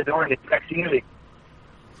foot in the door in the Quebec Senior League.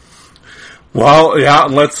 Well, yeah,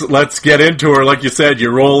 let's get into her. Like you said,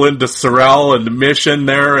 you roll into Sorel and Mission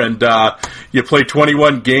there, and you play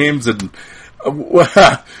 21 games. And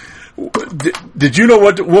did you know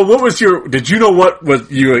what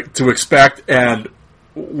you to expect, and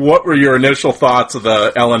what were your initial thoughts of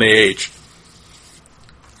the LNAH?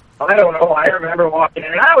 I don't know. I remember walking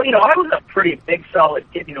in, and I was a pretty big, solid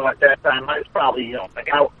kid. At that time, I was probably,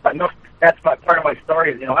 that's part of my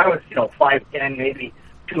story. I was, 5'10", maybe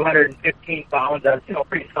 215 pounds. I was,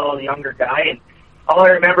 pretty solid younger guy. And all I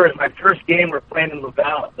remember is my first game, we're playing in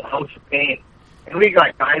Laval at the House of Pain. And we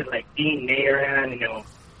got guys like Dean Nairn,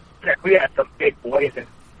 we had some big boys.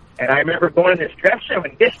 And I remember going in this dressing room,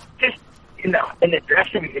 and just in the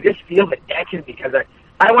dressing room, you could just feel the tension, because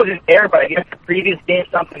I wasn't there, but I guess the previous game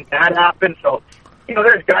something bad happened. So,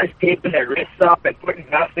 there's guys taping their wrists up and putting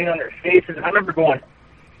nothing on their faces. And I remember going,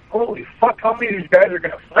 holy fuck, how many of these guys are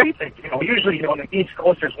going to fight? Like, usually, in the East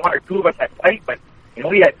Coast, there's one or two of us that fight, but,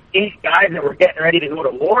 we had 8 guys that were getting ready to go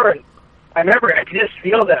to war. And I remember I could just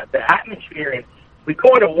feel the atmosphere. And we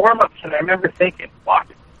go into warm-ups, and I remember thinking, fuck,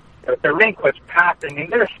 the rink was packed. I mean,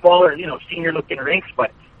 they're smaller, senior-looking rinks,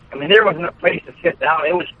 but, there wasn't a place to sit down.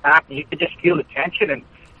 It was packed, and you could just feel the tension. And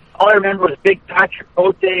all I remember was Big Patrick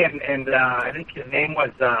Cote, and I think his name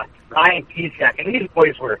was Ryan Pizak. And these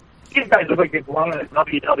guys looked like they belonged in the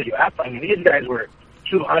WWF. These guys were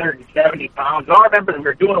 270 pounds. And all I remember, we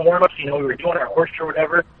were doing warm-ups, we were doing our horse show or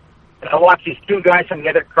whatever. And I watched these 2 guys from the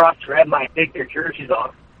other cross the red line take their jerseys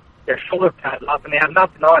off, their shoulder pads off, and they have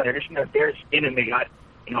nothing on. They're just in their bare skin, and they got,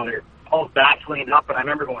 their whole backs leaned up. And I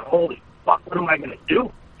remember going, holy fuck, what am I going to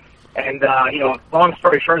do? And, long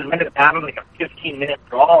story short, we ended up having like a 15-minute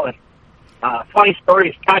brawl. And funny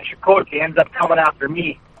story is Patrick Cote ends up coming after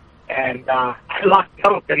me. And I locked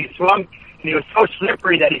out because he swung, and he was so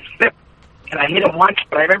slippery that he slipped. And I hit him once,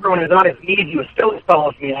 but I remember when he was on his knees, he was still as tall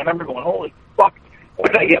as me. And I remember going, holy fuck,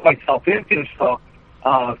 what did I get myself into? So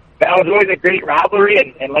that was always a great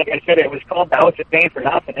rivalry. And like I said, it was called the House of Pain for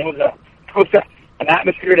nothing. It was an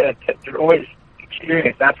atmosphere to always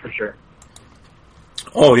experience, that's for sure.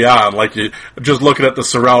 Oh yeah, like you just looking at the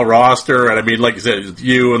Sorel roster, and like you said,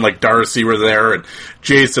 you and like Darcy were there, and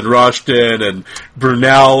Jason Rushton, and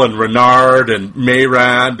Brunel, and Renard, and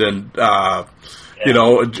Mayrand, and Jack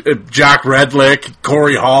Redlick,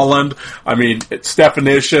 Corey Holland.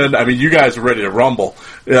 Stephanishin. You guys were ready to rumble.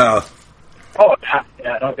 Yeah. Oh yeah,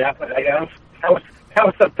 no, definitely. That was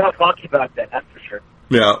some tough hockey back then, that's for sure.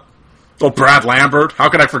 Yeah. Oh, Brad Lambert. How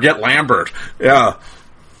could I forget Lambert? Yeah.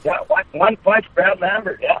 Yeah, one punch, Brad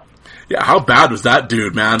Lambert, yeah. Yeah, how bad was that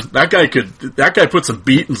dude, man? That guy put some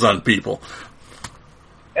beatings on people.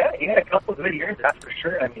 Yeah, he had a couple of good years, that's for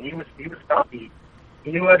sure. He was tough. He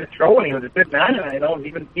knew how to throw, and he was a good man. And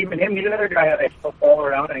even him, he's another guy that I still follow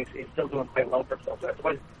around, and he's still doing quite well for himself. So it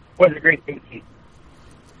was a great thing to see.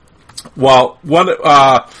 Well,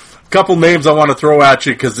 couple names I want to throw at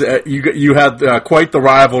you, because you had quite the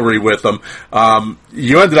rivalry with them.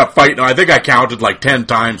 You ended up fighting, I think I counted like 10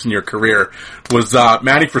 times in your career, was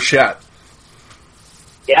Manny Frechette.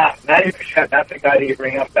 Yeah, Manny Frechette, that's a guy that you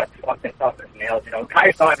bring up that's fucking tough as nails.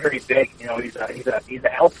 Guy's not very big. He's a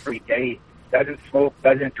health freak. He doesn't smoke,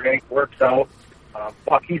 doesn't drink, works out.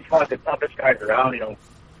 He's fought the toughest guys around.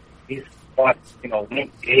 He's fought,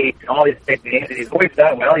 Link Gates and all these big names, and he's always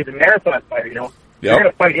done well. He's a marathon fighter, You're going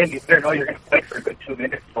to fight him, you better know you're going to fight for a good 2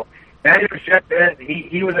 minutes. So, Manny Frechette,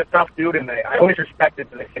 he was a tough dude, and I always respected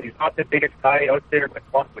him. I said, he's not the biggest guy out there, but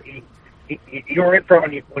you were in for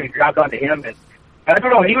him when you grabbed onto him. And I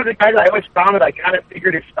don't know. He was a guy that I always found that I kind of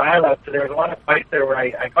figured his style out. So there was a lot of fights there where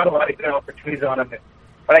I got a lot of good opportunities on him.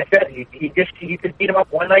 But I said you could beat him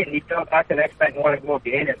up one night and he fell back the next night and wanted to go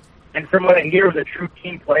again. And from what I hear, was a true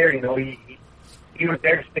team player. You know, he was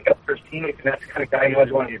there to stick up for his teammates, and that's the kind of guy he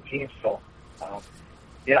was on your team. So,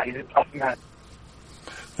 yeah, he's a tough man.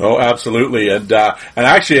 Oh, absolutely, and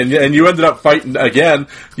actually, and you ended up fighting again.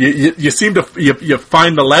 You seem to you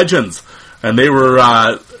find the legends, and they were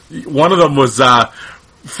one of them was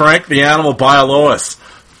Frank the Animal Bialowas.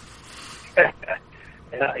 Yeah,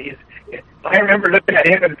 I remember looking at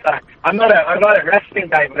him and I'm not a wrestling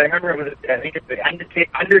guy, but I remember it was I think it's the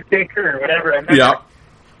Undertaker or whatever. I remember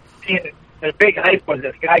seeing the big hype was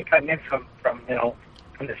this guy coming in from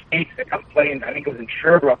the States to come play in, I think it was in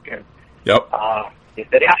Sherbrooke, and he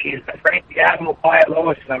said, yeah, he's Frank the Animal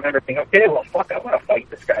Bialowas, and I remember thinking, okay, well, fuck, I want to fight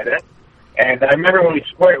this guy then. And I remember when we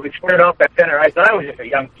squared off at center ice. I was just a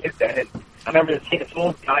young kid then, and I remember seeing this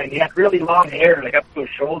old guy, and he had really long hair, like up to his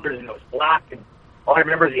shoulders, and it was black, and all I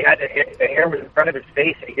remember is he had the hair was in front of his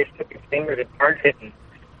face, and he just took his fingers and parted it, and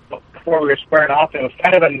before we were squaring off, and it was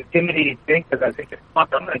kind of an intimidating thing, because I was thinking,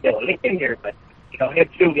 fuck, I'm going to get a lick in here, but, you know, him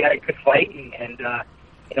too, he had a good fight, and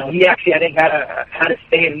you know, he actually, I think, had a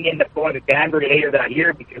say, and he ended up going to Danbury later that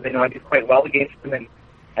year, because, you know, I did quite well against him, and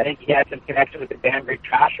I think he had some connection with the Danbury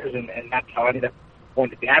Trashers, and that's how I ended up going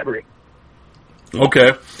to Danbury.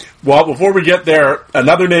 Okay. Well, before we get there,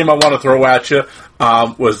 another name I want to throw at you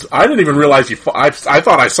was, I didn't even realize you fought, I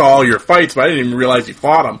thought I saw all your fights, but I didn't even realize you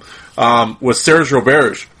fought him, was Serge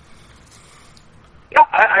Roberge. Yeah,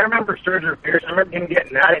 I remember Serge Roberge. I remember him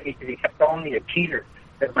getting mad at me because he kept calling me a cheater.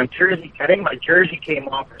 Because my jersey came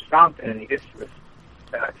off or something, and he just was,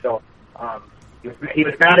 he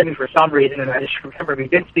was mad at me for some reason, and I just remember he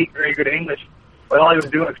didn't speak very good English, but all he was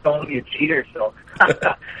doing was calling me a cheater, so.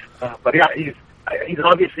 But yeah, he's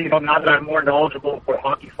obviously, you know, now that I'm more knowledgeable for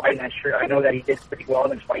hockey fighting, I know that he did pretty well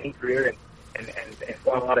in his fighting career and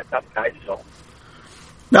fought a lot of tough guys, so.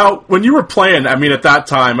 Now, when you were playing, I mean, at that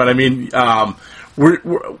time, and I mean,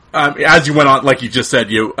 as you went on, like you just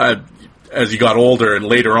said, as you got older and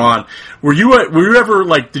later on, were you ever,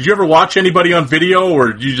 like, did you ever watch anybody on video,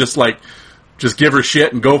 or did you just give her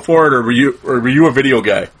shit and go for it, or were you a video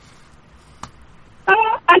guy?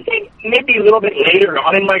 I think maybe a little bit later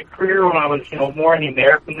on in my career when I was, you know, more in the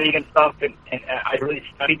American League and stuff, and I really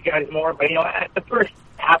studied guys more. But, you know, at the first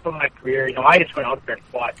half of my career, you know, I just went out there and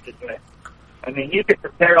fought. I mean, you could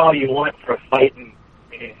prepare all you want for a fight, and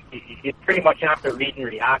you pretty much have to read and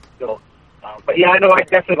react. So, but yeah, I know I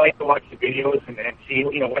definitely like to watch the videos and see,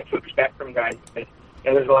 you know, what to expect from guys. But,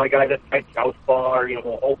 you know, there's a lot of guys that fight southpaw, or, you know,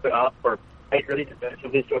 will open up or fight really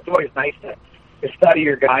defensively. So it's always nice to study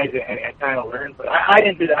your guys and kind of learn. But I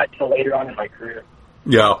didn't do that until later on in my career.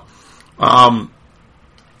 Yeah.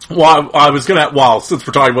 Well, I was gonna. Since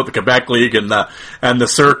we're talking about the Quebec League and the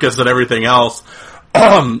circus and everything else,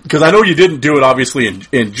 because I know you didn't do it obviously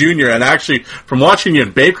in junior, and actually from watching you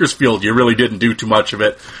in Bakersfield, you really didn't do too much of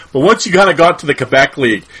it. But once you kind of got to the Quebec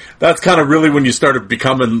League, that's kind of really when you started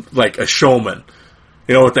becoming like a showman.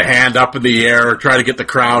 You know, with the hand up in the air, or try to get the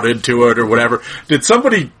crowd into it or whatever. Did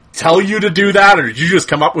somebody tell you to do that, or did you just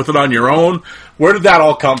come up with it on your own? Where did that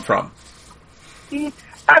all come from?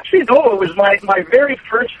 Actually, no, it was my very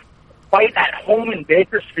first fight at home in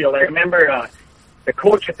Bakersfield. I remember the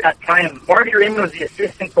coach at that time, Marty Raymond, was the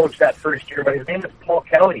assistant coach that first year, but his name was Paul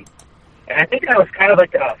Kelly. And I think I was kind of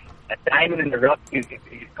like a diamond in the rough, you could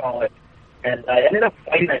call it. And I ended up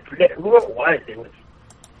fighting, I forget who it was.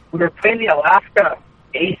 We were playing the Alaska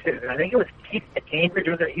Aces, and I think it was Keith at Cambridge.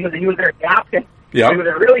 He was their captain. Yeah. He was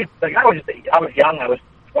a really, like, I was young. I was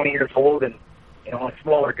 20 years old, and, you know, a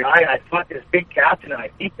smaller guy. And I fought this big captain, and I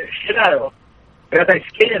beat the shit out of him. But as I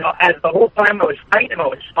skated, as the whole time I was fighting him, I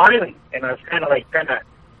was smiling, and I was kind of,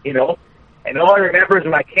 you know. And all I remember is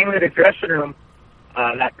when I came into the dressing room,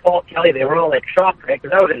 that Paul Kelly, they were all like shocked, right?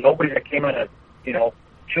 Because I was a nobody that came out of, you know,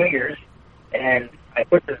 juniors, and I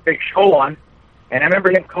put this big show on. And I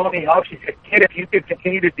remember him calling me out. He said, "Kid, if you could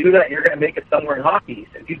continue to do that, you're going to make it somewhere in hockey." He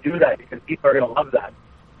said, "You do that because people are going to love that."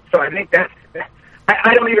 So I think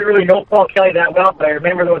I don't even really know Paul Kelly that well, but I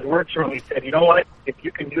remember those words from him. He said, "You know what? If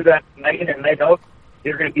you can do that night in and night out,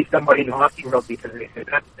 you're going to be somebody in the hockey world," because he said,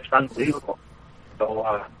 "That's just unbelievable." So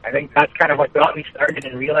I think that's kind of what got me started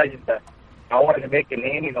in realizing that I wanted to make a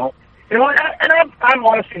name, you know. And I'm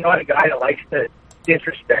honestly not a guy that likes to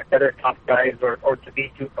disrespect other tough guys or to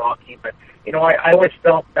be too cocky, but, you know, I always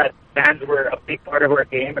felt that fans were a big part of our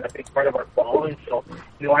game and a big part of our following. So,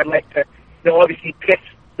 you know, I'd like to, you know, obviously piss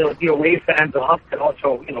the away fans off, but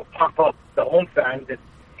also, you know, pump up the home fans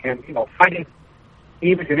and you know, fighting,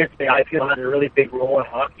 even if they, I feel, has a really big role in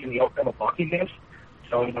hockey, in the outcome of hockey games.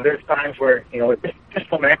 So, there's times where,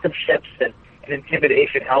 just momentum shifts and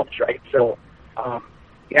intimidation helps, right? So, I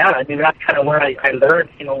mean, that's kind of where I learned,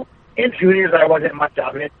 in juniors I wasn't much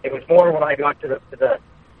of it. It was more when I got to the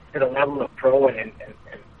level of pro and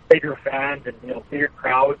bigger fans and, bigger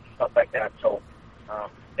crowds and stuff like that. So,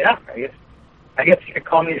 I guess you could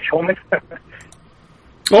call me a showman.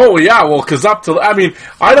 Oh, yeah, well, because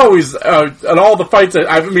I'd always, at all the fights,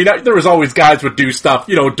 there was always guys would do stuff,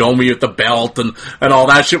 Domi with the belt and all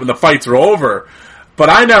that shit when the fights were over. But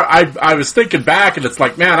I was thinking back, and it's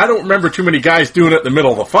like, man, I don't remember too many guys doing it in the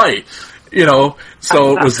middle of the fight, so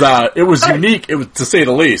it was unique, to say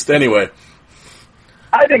the least, anyway.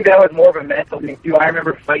 I think that was more of a mental thing, too. I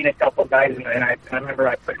remember fighting a couple guys, and I remember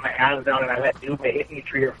I put my hands down, and I let Dube hit me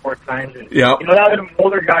 3 or 4 times. And, yeah. Now that I'm an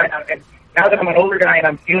older guy, and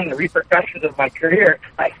I'm feeling the repercussions of my career,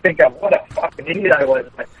 I think of what a fucking idiot I was.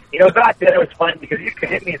 But, back then it was fun because you could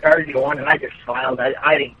hit me as hard as you want, and I just smiled.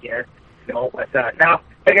 I didn't care, But now,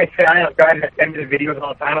 like I said, I have guys that send me the videos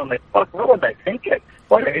all the time. I'm like, fuck, what was I thinking?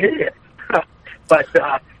 What an idiot. But,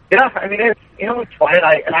 I mean, it's fun.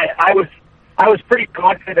 I was pretty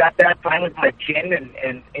confident at that time with my chin,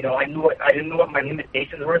 and I didn't know what my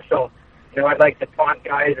limitations were, so I'd like to taunt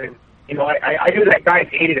guys, and I knew that guys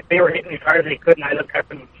hated it. If they were hitting as hard as they could, and I looked at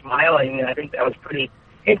them and smile. I mean, I think that was pretty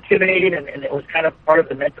intimidating, and it was kind of part of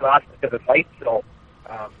the mental aspect of the fight. So,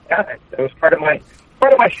 it was part of my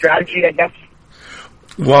strategy, I guess.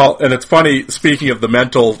 Well, and it's funny. Speaking of the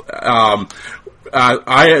mental, I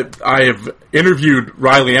have interviewed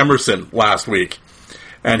Riley Emerson last week.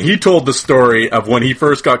 And he told the story of when he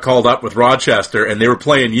first got called up with Rochester, and they were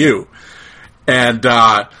playing you. And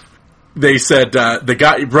they said the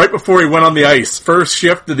guy right before he went on the ice, first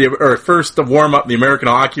warm up in the American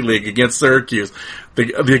Hockey League against Syracuse,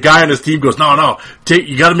 the guy on his team goes, no,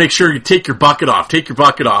 you got to make sure you take your bucket off. Take your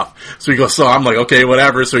bucket off. So he goes, so I'm like, okay,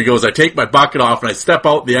 whatever. So he goes, I take my bucket off and I step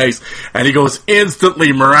out the ice, and he goes,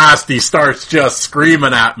 instantly Morasti starts just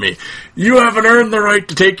screaming at me, you haven't earned the right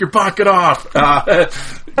to take your bucket off, and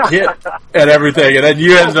everything. And then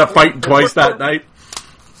you ended up fighting twice that night.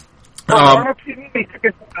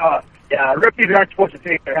 Rookies aren't supposed to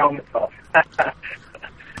take their helmets off.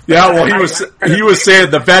 Yeah, well, he was saying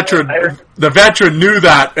the veteran knew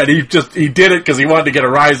that, and he did it because he wanted to get a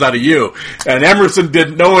rise out of you. And Emerson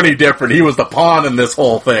didn't know any different. He was the pawn in this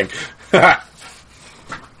whole thing. Well,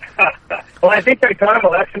 I think I taught him a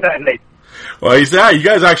lesson that night. Well, you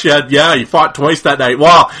guys actually you fought twice that night.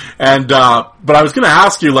 Well, and, but I was going to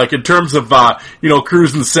ask you, like, in terms of,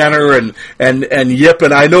 cruising center and Yip,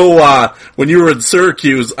 and I know, when you were in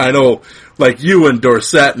Syracuse, I know, like, you and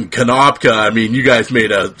Dorsett and Konopka, I mean, you guys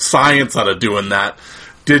made a science out of doing that.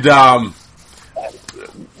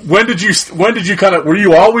 When did you kind of, were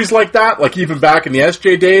you always like that? Like, even back in the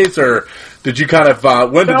SJ days, or did you kind of,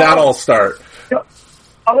 when did that all start?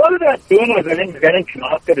 A lot of that doing was, I think, vetting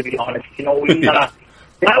Konopka, to be honest. That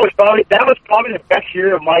was probably the best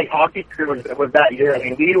year of my hockey career was that year. I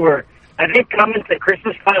mean, I think coming to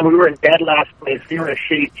Christmas time, we were in dead last place. We were a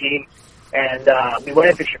shitty team. And we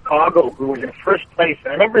went into Chicago, who was in first place.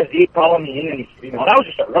 And I remember Zeke calling me in, and he said, and I was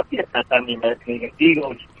just a rookie at that time in the American League. And he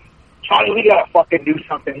goes, Johnny, we got to fucking do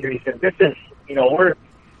something here. He said, this is, we're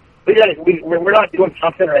not doing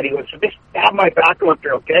something right. He goes, so just have my back up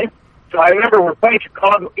there, okay? So I remember we're playing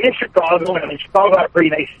Chicago, and Chicago had a pretty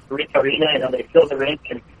nice arena, and they filled the rink,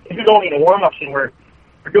 and this is only in warm-ups, and we're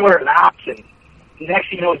doing our laps, and next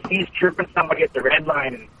thing you know, he's chirping somebody at the red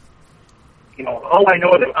line, and, all I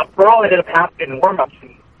know is that brawl ended up happening in warm-ups,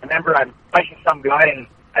 and I remember I'm fighting some guy, and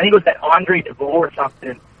I think it was that Andre DeVoe or something,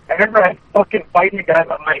 and I remember I'm fucking fighting the guy,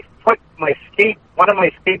 but one of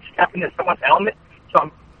my skates stepped into someone's helmet, so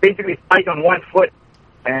I'm basically fighting on one foot,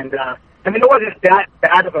 and, it wasn't that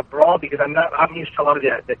bad of a brawl because I'm used to a lot of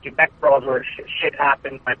the Quebec brawls where shit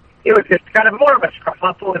happened, but it was just kind of more of a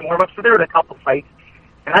scuffle and warm-up, so there were a couple fights.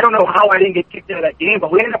 And I don't know how I didn't get kicked out of that game,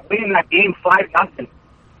 but we ended up winning that game 5-0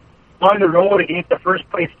 on the road against the first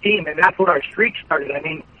place team, and that's where our streak started. I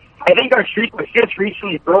mean, I think our streak was just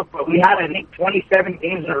recently broke, but we had, 27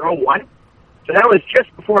 games in a row won. So that was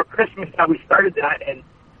just before Christmas that we started that, and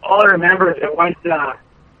all I remember is it once,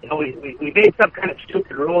 we made some kind of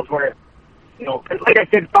stupid rules where, because like I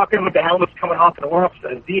said, talking with the helmets coming off in the warm-ups,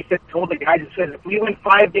 Z told the guys, he said, if we win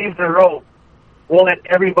 5 games in a row, we'll let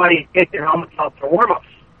everybody take their helmets off for warm-ups.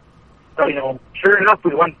 So, sure enough,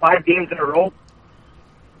 we won 5 games in a row.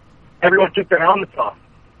 Everyone took their helmets off.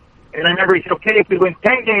 And I remember he said, okay, if we win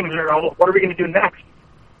 10 games in a row, what are we going to do next?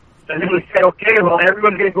 And then we said, okay, well,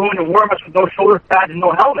 everyone's going to go into warm-ups with no shoulder pads and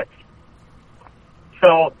no helmets.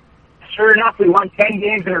 So, sure enough, we won 10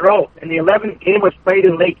 games in a row. And the 11th game was played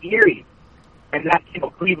in Lake Erie. and that's,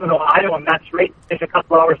 Cleveland, Ohio, and that's right just a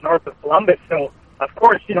couple hours north of Columbus. So, of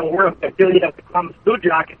course, we're an affiliate of the Columbus Blue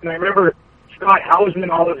Jackets, and I remember Scott Housen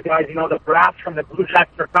and all those guys, the brass from the Blue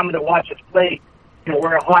Jackets are coming to watch us play.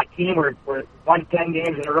 We're a hot team. We're won 10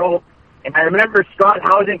 games in a row. And I remember Scott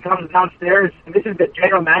Housen comes downstairs, and this is the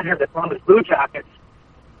general manager of the Columbus Blue Jackets,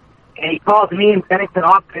 and he calls me and Bennington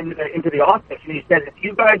off into the office, and he says, if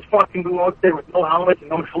you guys fucking go out there with no helmets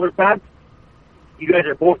and no shoulder pads, you guys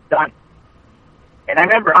are both done. And I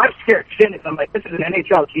remember I was scared shitless. I'm like, this is an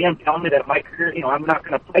NHL GM telling me that my career, I'm not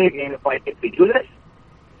going to play a game if we do this.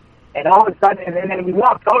 And all of a sudden, and then we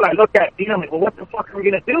walked out, I looked at Dean, I'm like, well, what the fuck are we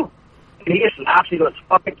going to do? And he just laughs. He goes,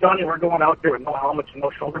 fucking Johnny, we're going out there with no helmets and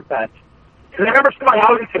no shoulder pads. Because I remember Scott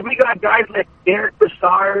Housen said, we got guys like Derek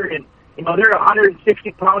Brassard, and, they're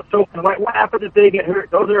 160 pounds soaking wet. What happens if they get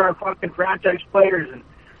hurt? Those are our fucking franchise players. And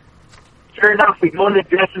sure enough, we go in the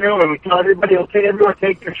dressing room and we tell everybody, okay, everyone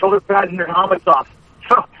take their shoulder pads and their helmets off.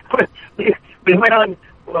 So we went on,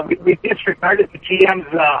 we disregarded the GM's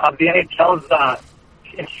of the NHL's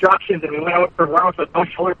instructions, and we went out for rounds with no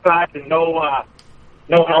shoulder pads and no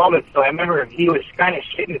helmets. So I remember he was kind of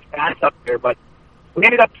shitting his pants up there, but we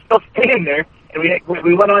ended up still staying there, and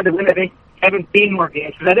we went on to win, I think, 17 more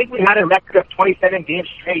games. Because I think we had a record of 27 games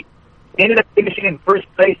straight. We ended up finishing in first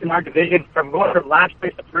place in our division from going from last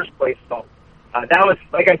place to first place. So that was,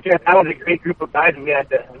 like I said, that was a great group of guys. We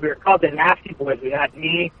were called the Nasty Boys. We had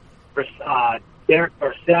me, Derek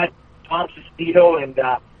Barcette, Tom Sestito, and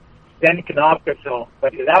Ben Konopka. So,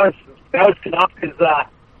 but that was Konopka's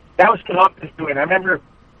doing. I remember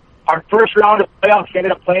our first round of playoffs, we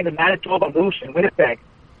ended up playing the Manitoba Moose in Winnipeg.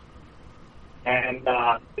 And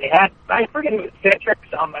they had, I forget who it was, Cedric,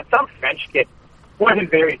 some French kid.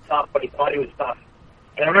 Wasn't very tough, but he thought he was tough.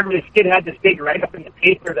 And I remember this kid had this big write-up in the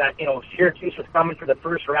paper that, Syracuse was coming for the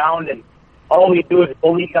first round, and all we do is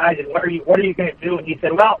bully guys, and what are you going to do? And he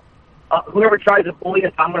said, well, whoever tries to bully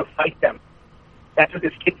us, I'm going to fight them. That's what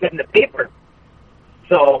this kid said in the paper.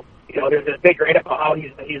 So, there's this big write-up about how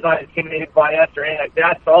he's not intimidated by us or anything like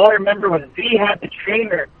that. So all I remember was V had the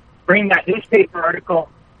trainer bring that newspaper article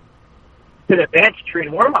to the bench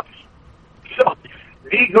during warm-ups. So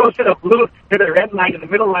V goes to the red line in the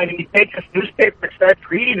middle line, and he takes this newspaper and starts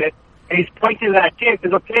reading it, and he's pointing to that kid and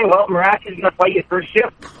says, okay, well, Marash is going to fight you first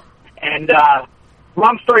shift. And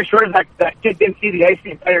long story short is that kid didn't see the ice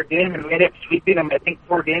the entire game, and we ended up sweeping him, I think,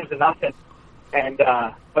 4 games to nothing. And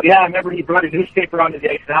but yeah, I remember he brought a newspaper onto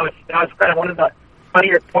the ice. That was kind of one of the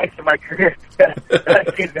funnier points of my career.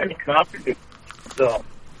 That kid very confident. So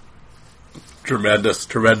tremendous.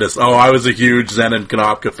 Oh, I was a huge Zenon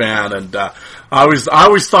Konopka fan, and I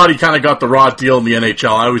always thought he kind of got the raw deal in the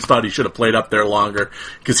NHL. I always thought he should have played up there longer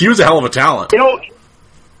because he was a hell of a talent.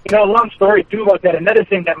 Long story too about that. Another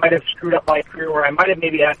thing that might have screwed up my career, where I might have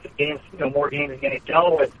maybe had some games, more games in the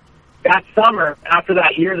NHL, was that summer after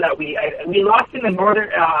that year that we lost in the northern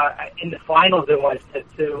in the finals. It was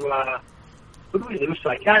to who did we lose to?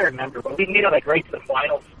 I can't remember, but we made it right to the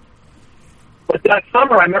finals. But that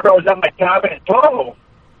summer, I remember I was at my cabin in Toronto,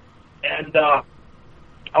 and I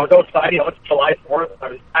was outside. It's July 4th.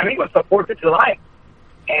 I think it was the 4th of July,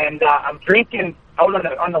 and I'm drinking out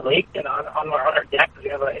on the lake and on our deck because we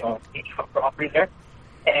have a beachfront property there.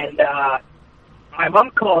 And my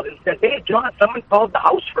mom called and said, "Hey, John, someone called the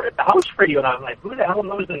house for you." And I was like, "Who the hell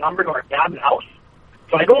knows the number to our cabin house?"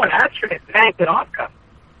 So I go and answer it. It's Dan Konopka.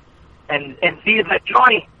 And he's like,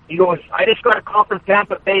 "Johnny," he goes, "I just got a call from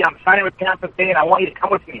Tampa Bay. I'm signing with Tampa Bay, and I want you to come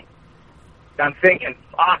with me." And I'm thinking,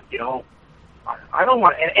 fuck, I don't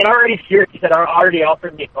want. And already Syracuse had already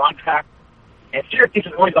offered me a contract, and Syracuse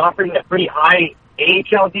was always offering me a pretty high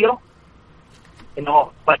AHL deal.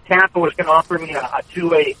 But Tampa was going to offer me a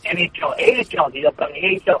two-way AHL deal, but on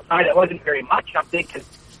the AHL side, it wasn't very much. I'm thinking,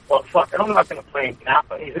 well, fuck, I'm not going to play in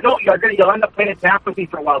Tampa. He said, no, you'll end up playing in Tampa with me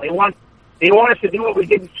for a while. They want us to do what we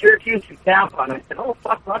did in Syracuse and Tampa. And I said, oh,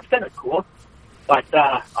 fuck, well, that's kind of cool. But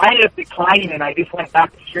I ended up declining, and I just went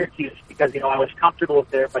back to Syracuse because, I was comfortable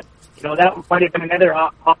there. But, that might have been another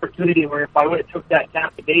opportunity where if I would have took that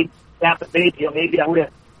Tampa Bay deal, maybe I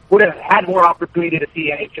would have had more opportunity to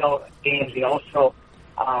see NHL games, So,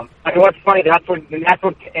 I know what's funny,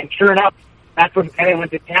 and sure enough, that's when Penny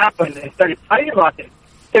went to Tampa and started fighting about it.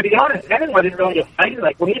 To be honest, Penny wasn't really a fighter.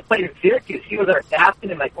 Like, when he played in Syracuse, he was our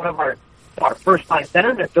captain and, one of our first-line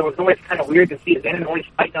centermen, so it was always kind of weird to see his enemy always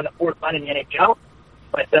fighting on the fourth line in the NHL.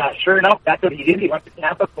 But sure enough, that's what he did. He went to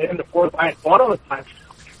Tampa, played on the fourth line, and fought all the time.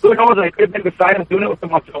 Who knows? I could have been beside him doing it with him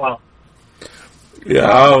once in a while.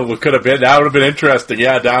 Yeah, it could have been. That would have been interesting.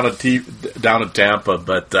 Yeah, down in Tampa.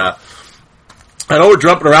 But I know we're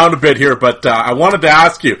jumping around a bit here, but I wanted to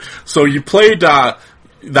ask you. So you played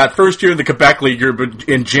that first year in the Quebec League, you're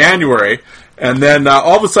in January, and then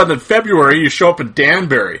all of a sudden in February you show up in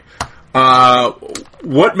Danbury.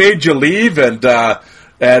 What made you leave? And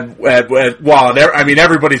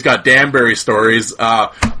everybody's got Danbury stories.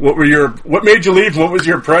 What made you leave? What was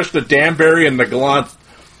your impression of Danbury and the Gallants?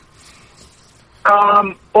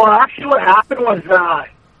 Well, actually, what happened was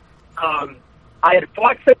I had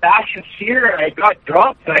fought Sebastian Sear, and I got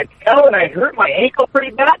dropped, and I fell, and I hurt my ankle pretty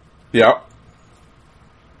bad. Yeah.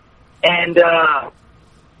 And I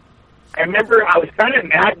remember I was kind of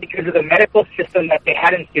mad because of the medical system that they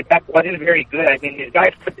had in Quebec wasn't very good. I mean, these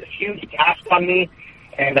guys put this huge cast on me,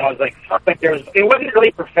 and I was like, fuck, like it wasn't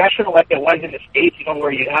really professional like it was in the States, you know,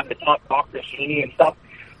 where you have the top doctors see me and stuff.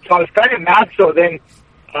 So I was kind of mad. So then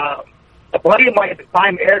a buddy of mine at the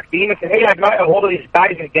time, Eric Beeman, said, hey, I got a hold of these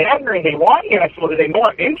guys in Denver, and they want you. And I said, well, do they know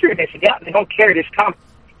I'm injured? And they said, yeah, they don't care, just come.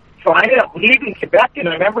 So I ended up leaving Quebec, and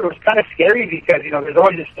I remember it was kind of scary because, you know, there's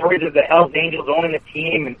always the stories of the Hells Angels owning the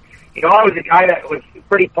team, and, you know, I was a guy that was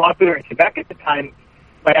pretty popular in Quebec at the time,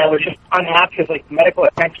 but I was just unhappy with, like, the medical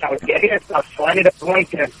attention I was getting and stuff, so I ended up going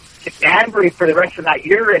to Danbury for the rest of that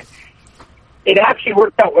year, and it actually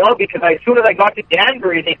worked out well because as soon as I got to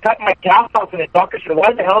Danbury, they cut my cast off, and the doctor said,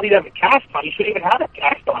 why the hell do you have a cast on? You shouldn't even have a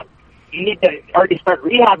cast on. You need to already start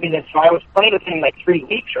rehabbing this. So I was playing with him like 3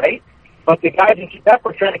 weeks, right? But the guys in Quebec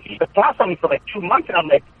were trying to keep a cast on me for like 2 months, and I'm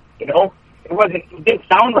like, you know, it didn't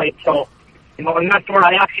sound right. So, you know, and that's where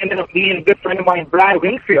I actually ended up meeting a good friend of mine, Brad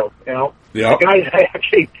Wingfield, you know. Yeah. The guy,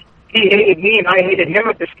 he hated me, and I hated him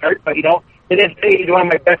at the start, but, you know, to this day, he's one of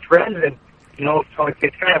my best friends, and, you know, so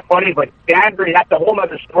it's kind of funny, but Danbury, that's a whole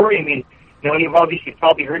other story. I mean, you know, you've obviously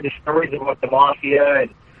probably heard the stories about the Mafia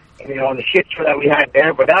and you know, and the shit show that we had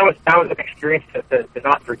there, but that was an experience to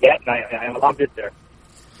not forget, and I loved it there.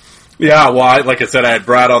 Yeah, well, like I said, I had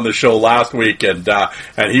Brad on the show last week, and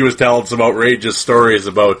he was telling some outrageous stories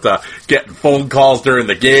about getting phone calls during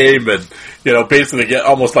the game, and you know, basically get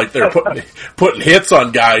almost like they're putting hits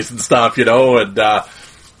on guys and stuff, you know. And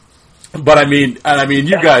but I mean,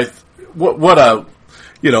 you guys, what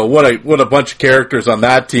a bunch of characters on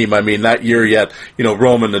that team. I mean, that year you had, you know,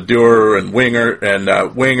 Roman Nadur and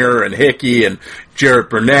Winger and Hickey and Jarrett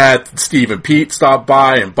Burnett and Stephen Pete stopped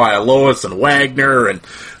by, and Bialowas and Wagner, and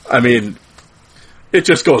I mean, it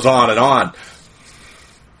just goes on and on.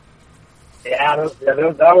 Yeah,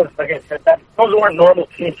 that was, like I said, those weren't normal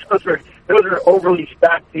teams. Those were overly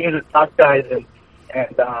stacked teams with tough guys, and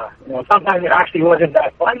you know, sometimes it actually wasn't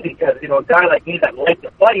that fun because, you know, a guy like me that liked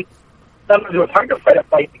to fight, sometimes it was hard to fight a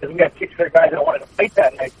fight because we had 6 other guys that wanted to fight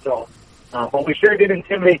that night. So, but we sure did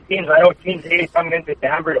intimidate teams. I know teams hated coming into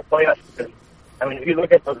Denver to play us because, I mean, if you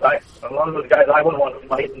look at those guys, a lot of those guys I wouldn't want to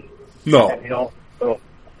fight. And, you know, so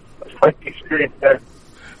it was quite the experience there.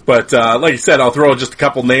 But like you said, I'll throw just a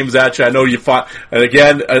couple names at you. I know you fought, and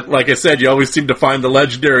again, like I said, you always seem to find the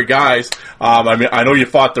legendary guys. I mean, I know you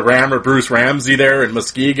fought the Rammer, Bruce Ramsey, there in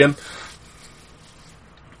Muskegon.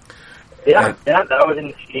 Yeah, that was in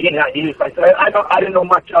Muskegon. Yeah, he was like, I didn't know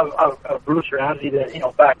much of Bruce Ramsey, you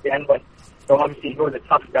know, back then, but so obviously he was a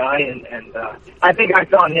tough guy, and I think I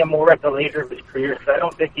saw him more at the later of his career because I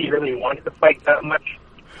don't think he really wanted to fight that much.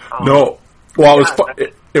 No. Well,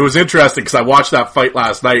 it was interesting because I watched that fight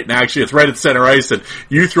last night, and actually it's right at center ice, and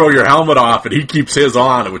you throw your helmet off, and he keeps his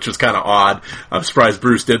on, which is kind of odd. I'm surprised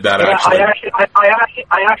Bruce did that, actually. I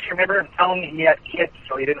actually remember him telling me he had kids,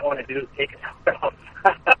 so he didn't want to take his helmet off.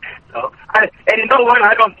 And you know what?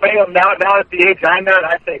 I don't blame him now. Now at the age I'm at,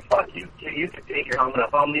 I say, fuck you, kid, you can take your helmet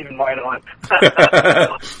off. I'm leaving mine on.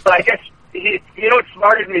 So I guess you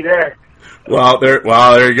outsmarted me there. Well,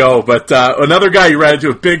 there you go. But another guy you ran into,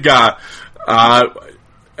 a big guy,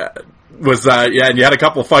 was and you had a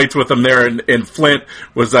couple of fights with him there in Flint,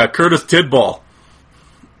 was Curtis Tidball.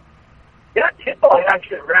 Yeah, Tidball. I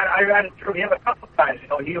ran through him a couple of times. You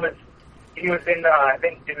know, he was in I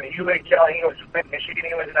think in the UHL. He was in Michigan.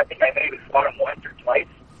 He was in, I think I maybe fought him once or twice,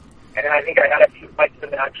 and then I think I had a few fights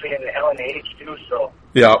with him actually in the LNH too. So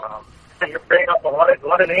yeah, you're bringing up a lot of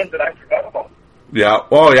names that I forgot about. Yeah.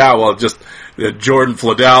 Oh, yeah. Well, just Jordan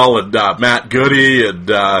Fladell and Matt Goody and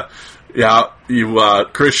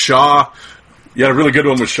Chris Shaw. You had a really good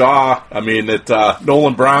one with Shaw. I mean,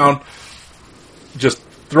 Nolan Brown. Just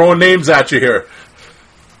throwing names at you here.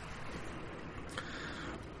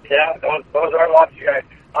 Yeah, those are lots of guys.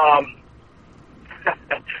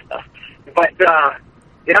 But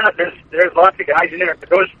there's lots of guys in there. But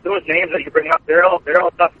those names that you bring up, they're all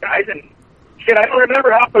tough guys, and shit, I don't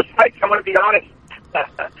remember half those fights. I'm gonna be honest.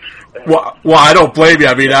 Well, I don't blame you.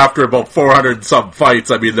 I mean, after about 400 and some fights,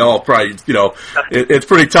 I mean, they'll all probably, you know, it's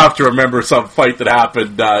pretty tough to remember some fight that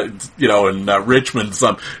happened, you know, in Richmond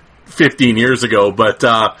some 15 years ago, but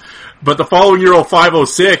the following year,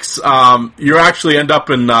 05-06, you actually end up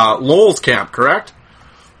in Lowell's camp, correct?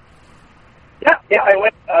 Yeah, I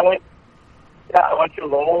went to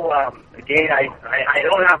Lowell. Again, I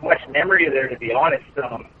don't have much memory there, to be honest.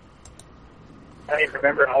 I don't even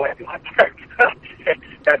remember how I got there.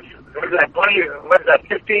 Was that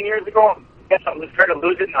 15 years ago? I guess I'm starting to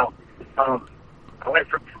lose it now. I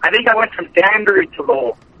think I went from Danbury to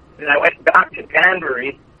Lowell, and I went back to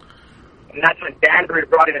Danbury, and that's when Danbury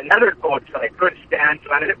brought in another coach that I couldn't stand,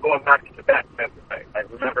 so I ended up going back to Quebec, if I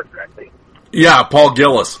remember correctly. Yeah, Paul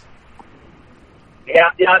Gillis.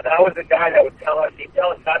 Yeah, that was the guy that would he'd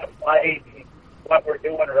tell us how to fight, and what we're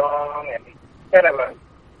doing wrong, and kind of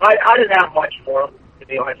I didn't have much for him, to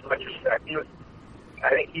be honest, much respect. I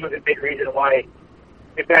think he was a big reason why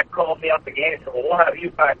Quebec called me up again and said, well, we'll have you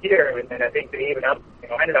back here, and then I think they even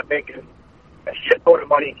ended up making a shitload of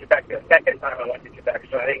money in Quebec the second time I went to Quebec,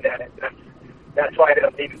 so I think that's why I ended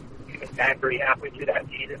up leaving Danbury halfway through that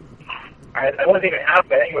season. I wasn't even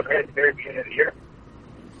halfway, I think it was right at the very beginning of the year.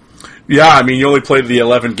 Yeah, I mean, you only played the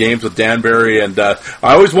 11 games with Danbury, and I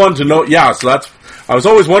always wanted to know. Yeah, so I was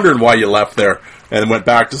always wondering why you left there and went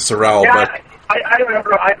back to Sorel. Yeah, but I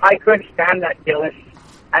remember I couldn't stand that Gillis.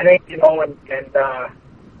 I think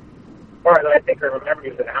or I think I remember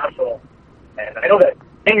he was an asshole, and I know that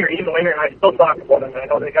Winger and I still talk about him. And I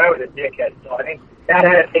know the guy was a dickhead, so I think that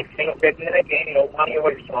had a big thing with it. And then again, money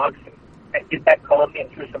always talks, and that called me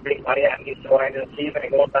and threw some big money at me, so I ended up leaving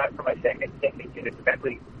and going back for my second stint in the Quebec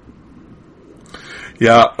League.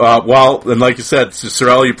 Yeah, well, and like you said,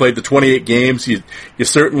 Sorel, you played the 28 games. You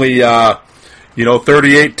certainly,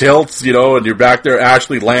 38 tilts, and you're back there,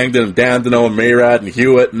 Ashley Langdon and Dandino and Mayrad and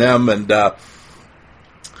Hewitt and them. And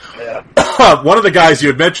one of the guys, you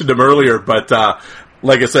had mentioned him earlier, but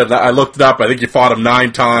like I said, I looked it up. I think you fought him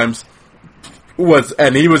 9 times.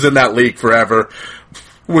 And he was in that league forever.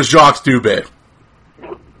 Was Jacques Dubé.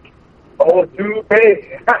 Oh,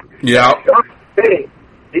 Dubé. Yeah. Jacques Dubé.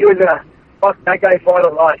 He was that guy fought a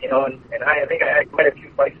lot, and I think I had quite a few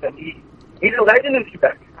fights. And he's a legend in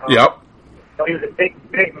Quebec. Yep. So he was a big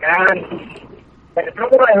man. And from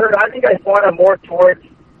what I heard, I think I fought him more towards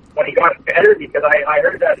when he got better, because I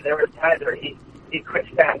heard that there were times where he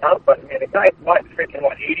couldn't stand up. But, the guy fought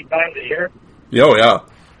 80 times a year. Oh, yeah.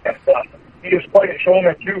 And he was quite a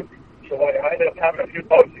showman, too. So I ended up having a few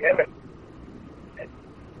bouts with him. And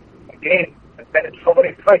again, it's been so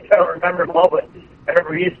many fights I don't remember them all, but I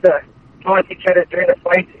remember we used to taunt each other during the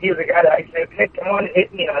fights. He was the guy that I said, hey, come on,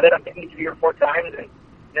 hit me. And I let him hit me 3 or 4 times, and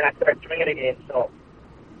then I started swinging again. So,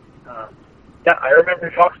 I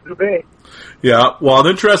remember Jacques Dubé. Yeah, well, an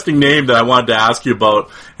interesting name that I wanted to ask you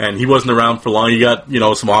about, and he wasn't around for long. He got,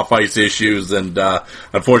 some off-ice issues, and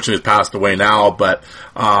unfortunately has passed away now, but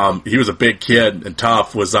he was a big kid and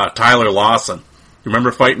tough, was Tyler Lawson. You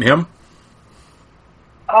remember fighting him?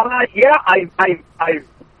 Yeah, I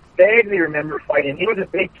vaguely remember fighting. He was a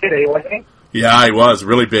big kid, wasn't he? Yeah, he was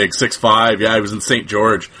really big, 6'5". Yeah, he was in St.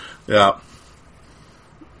 George. Yeah.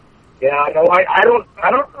 Yeah, no, I don't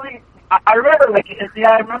really. I remember,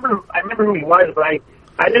 I remember who he was, but I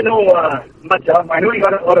didn't know much of him. I knew he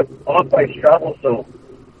got a lot of off-ice trouble, so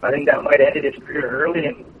I think that might have ended his career early.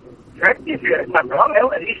 And correct me if I'm wrong,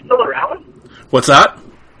 is he still around? What's that?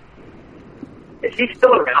 Is he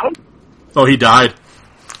still around? Oh, he died.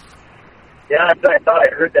 Yeah, I thought I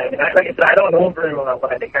heard that. And like I said, I don't know him very well,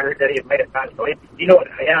 but I think I heard that he might have passed away.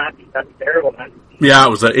 Yeah, that's terrible, man. Yeah, it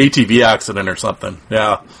was an ATV accident or something.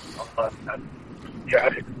 Yeah. That's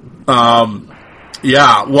tragic.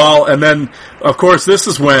 Yeah, well, and then, of course, this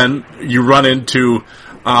is when you run into,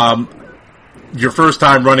 your first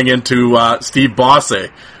time running into, Steve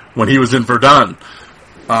Bosse when he was in Verdun.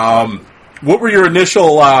 What were your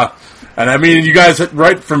initial, and I mean, you guys,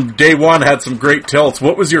 right from day one, had some great tilts.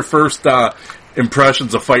 What was your first,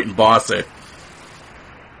 impressions of fighting Bosse?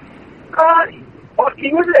 Well,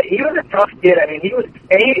 he was a tough kid. I mean, he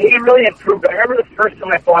really improved. I remember the first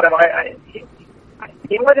time I fought him,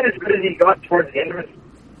 he wasn't as good as he got towards the end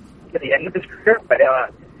of his career, but I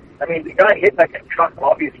mean, the guy hit like a truck.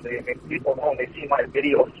 Obviously, I mean, people know when they see my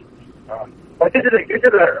videos. But this is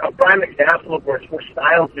a prime example of where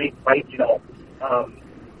styles make fights.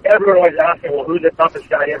 Everyone always asks me, well, who's the toughest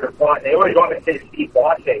guy I ever fought? And they always want to say Steve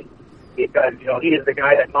Bosse because he is the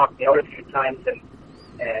guy that knocked me out a few times.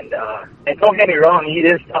 And don't get me wrong, he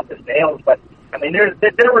is tough as nails, but. I mean, there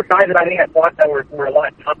were guys that I think I fought that were a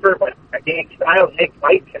lot tougher, but again, styles make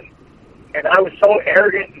fights, and I was so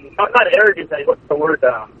arrogant. Not arrogant. What's the word?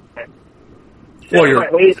 My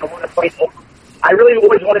ways. I want to fight. I really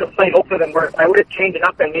always wanted to fight open, where if I would have changed it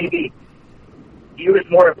up and maybe used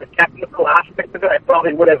more of the technical aspect of it, I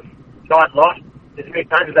probably would have God lost as many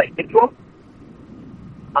times as I did to him.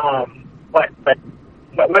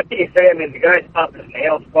 But what can you say? I mean, the guy's tough as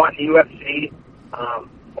nails, fought in the UFC,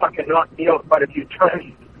 fucking knocked me out quite a few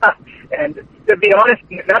times. And to be honest,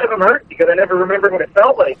 none of them hurt because I never remember what it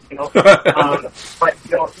felt like, you know. But,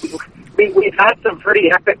 you know, we've had some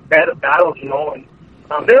pretty epic battles, you know. And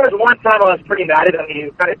there was one time I was pretty mad at him. He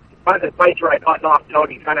kind of, one of the fights where I got knocked out,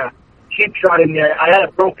 he kind of cheap shot in there. I had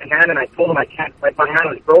a broken hand, and I told him I can't, like, my hand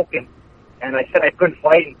was broken. And I said I couldn't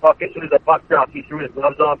fight, and fuck, as soon as the puck dropped, he threw his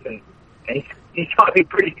gloves off, and he shot me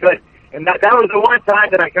pretty good. And that was the one time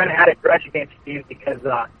that I kind of had a grudge against Steve because,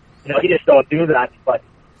 you know, he just don't do that. But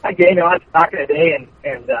again, you know, I was back in the day,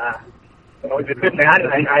 and you know, he's a good man,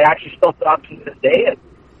 and I actually still talk to him to this day.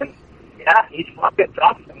 And yeah, he's fucking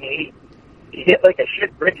tough. I mean, he hit like a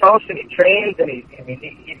shit brick house, and he trains, and he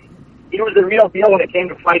was the real deal when it came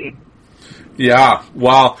to fighting. Yeah,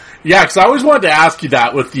 well, yeah, because I always wanted to ask you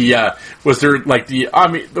that with the, was there, like,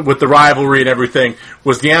 with the rivalry and everything,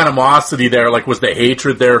 was the animosity there, like, was the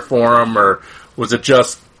hatred there for him, or was it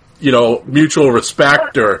just, you know, mutual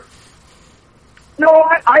respect, or? No,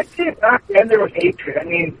 I'd say back then there was hatred. I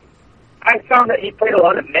mean, I found that he played a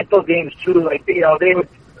lot of mental games, too, like, you know,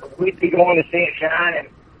 we'd be going to St. John,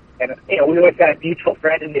 and, you know, we always had a mutual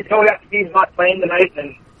friend, and they told us Steve's not playing tonight,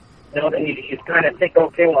 and, you know, then you just kind of think,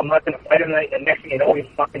 okay, well, I'm not going to fight him tonight, and next thing you know, he's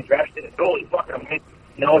fucking dressed in his holy fucking him.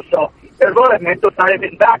 You know, so there's a lot of mental side of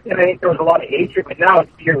it. And back then, I think there was a lot of hatred, but now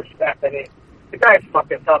it's pure respect. I mean, the guy's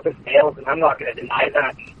fucking tough as nails, and I'm not going to deny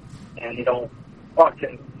that. And, you know,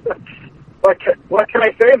 fucking, what can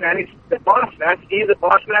I say, man? He's the boss, man. Steve's the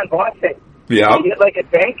boss man, boss thing. Yeah. He hit like a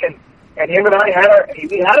tank, and him and I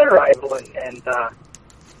had a rival, and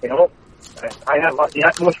you know, I have the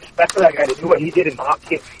utmost respect for that guy to do what he did in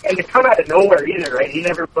hockey, and to come out of nowhere either, right? He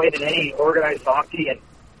never played in any organized hockey, and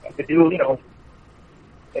to do, you know,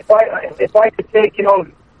 if I could take, you know,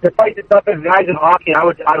 to fight the toughest guys in hockey, I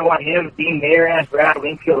would want him, Dean Mayer, and Brad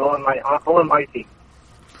Wingfield all in my team.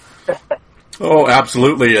 Oh,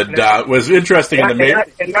 absolutely, and it was interesting in the main.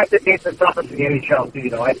 And that's the case of toughest in the NHL too. You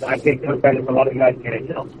know, I think those guys are a lot of guys in the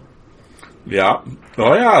NHL. Yeah.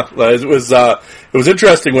 Oh, yeah. It was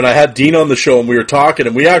interesting when I had Dean on the show and we were talking,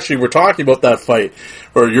 and we actually were talking about that fight,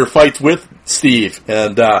 or your fights with Steve,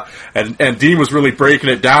 and Dean was really breaking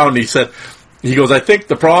it down. He goes, I think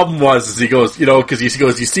the problem was, he goes, you know, because he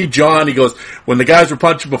goes, you see John, he goes, when the guys were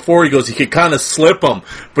punching before, he goes, he could kind of slip them,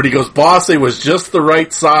 but he goes, Bosse was just the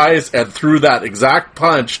right size and threw that exact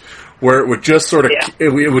punch where it would just sort of, it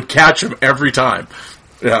would catch him every time.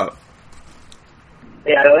 Yeah.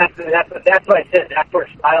 Yeah, that's what I said. That's where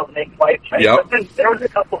styles make fights. Right? Yep. But there was a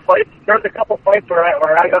couple fights.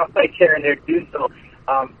 Where I got a fight here and there too. So,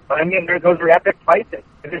 but I mean, those were epic fights. And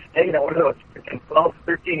to this day, you know, what are those 12,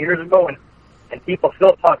 13 years ago, and people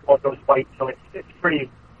still talk about those fights. So it's pretty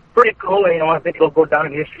cool. And, you know, I think it'll go down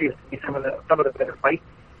in history as some of the better fights.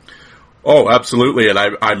 Oh, absolutely, and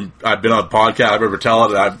I've been on podcast. I remember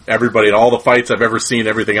telling everybody in all the fights I've ever seen,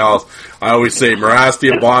 everything else. I always say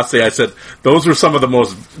Morasti and Bosse. I said those were some of the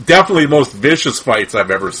most vicious fights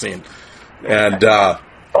I've ever seen. And oh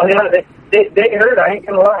yeah, they hurt. I ain't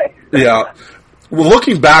gonna lie. Yeah. Well,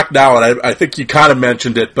 looking back now, and I think you kind of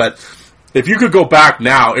mentioned it, but if you could go back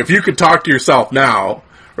now, if you could talk to yourself now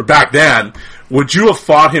or back then, would you have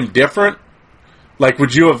fought him different? Like,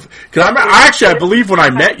 would you have? Because I believe when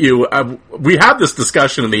I met you, we had this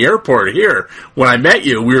discussion in the airport here. When I met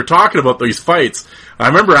you, we were talking about these fights. I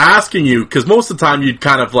remember asking you, because most of the time you'd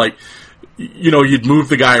kind of like, you know, you'd move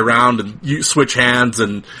the guy around and you switch hands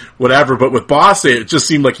and whatever. But with Bosse, it just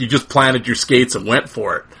seemed like you just planted your skates and went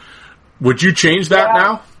for it. Would you change that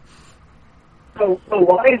now? So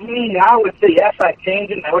why is me now would say yes, I'd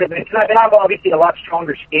change it. And I would have been, because I'm obviously a lot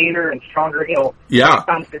stronger skater and stronger, you know,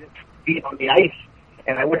 confident feet on the ice.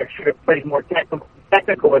 And I should have played more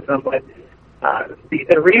technical with them, but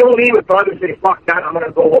the real me would probably say, "Fuck that! I'm going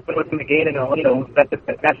to go open with him again, and you know, let the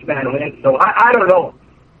best man win." So I don't know.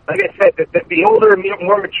 Like I said, the older,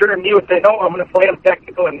 more mature me would say, "No, I'm going to play him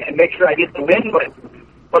technical and make sure I get the win."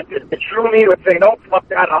 But the true me would say, "No, fuck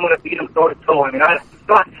that! I'm going to beat him toe to toe." I mean, I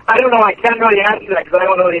don't know. I can't really answer that because I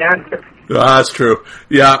don't know the answer. That's true.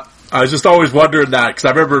 Yeah. I was just always wondering that, because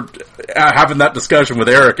I remember having that discussion with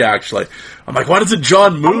Eric, actually. I'm like, why doesn't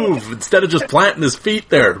John move instead of just planting his feet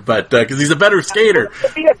there? But, because he's a better skater.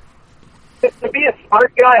 To be a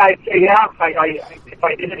smart guy, I'd say, yeah, if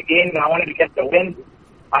I did it again and I wanted to get the win,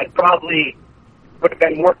 I probably would have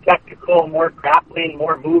been more technical, more grappling,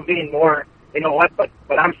 more moving, more, you know what, but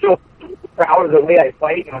I'm so proud of the way I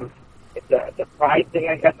fight, and it's a pride thing,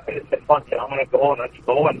 I guess. I just said, fuck it, I'm going to go and let's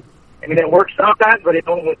go, and I mean, it works sometimes, but it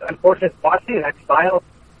don't. Unfortunately, Bosse, that style,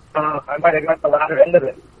 I might have got the latter end of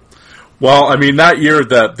it. Well, I mean, that year,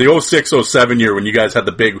 the 06-07 year, when you guys had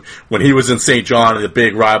when he was in St. John and the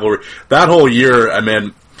big rivalry, that whole year, I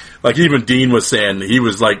mean, like even Dean was saying, he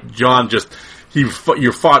was like, John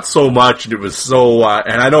you fought so much, and it was so,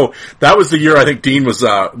 and I know that was the year I think Dean was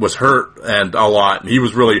hurt and a lot, and he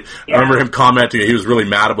was really, I remember him commenting, he was really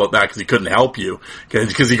mad about that because he couldn't help you,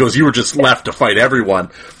 because he goes, you were just left to fight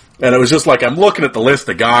everyone. And it was just like, I'm looking at the list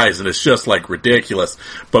of guys, and it's just like ridiculous.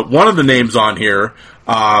 But one of the names on here,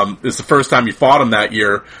 is the first time you fought him that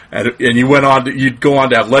year, and you'd go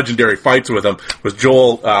on to have legendary fights with him, was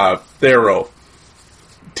Joel, Theroux.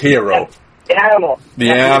 The animal.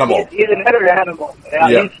 The animal. He's another animal.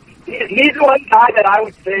 Yeah. He's the one guy that I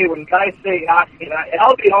would say, when guys say, and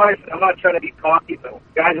I'll be honest, I'm not trying to be cocky, but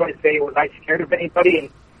guys always say, was I scared of anybody?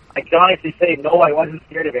 And I can honestly say, no, I wasn't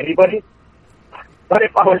scared of anybody. But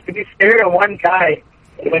if I was to be scared of one guy,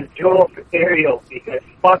 it was Joel Theroux, because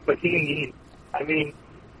fuck what he needs. I mean,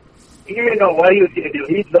 you didn't know what he was going to do.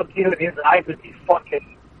 He'd look at you and his eyes would be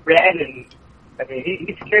fucking red, and I mean,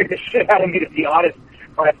 he scared the shit out of me, to be honest.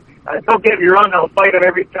 But don't get me wrong, I'll fight him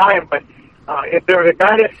every time. But if there was a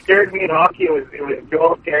guy that scared me in hockey, it was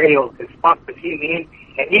Joel Theroux, because fuck was he mean,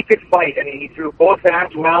 and he could fight. I mean, he threw both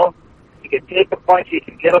hands well. He could take a punch. He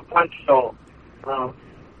could get a punch. So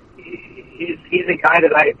he's a guy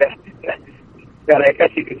that I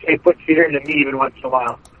guess you could say puts fear into me even once in a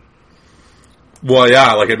while. Well,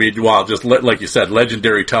 yeah, like, I mean, just like you said,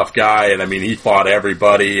 legendary tough guy, and I mean, he fought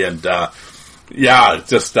everybody, and, yeah,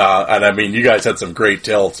 just, and I mean, you guys had some great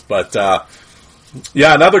tilts, but,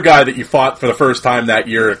 yeah, another guy that you fought for the first time that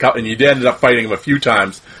year, and you ended up fighting him a few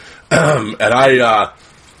times, and Brad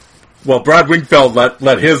Wingfield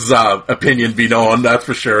let his, opinion be known, that's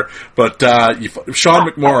for sure, but, Sean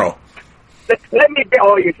McMorrow. Let me guess.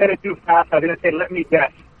 Oh, you said it too fast. I was going to say, let me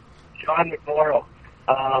guess. Sean McMorrow.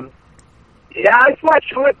 Yeah, I fought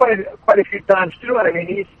Sean quite a few times too. I mean,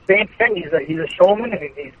 he's the same thing. He's a showman, and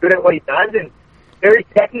he's good at what he does, and very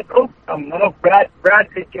technical. I know Brad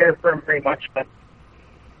didn't care for him very much, but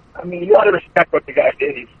I mean, you got to respect what the guy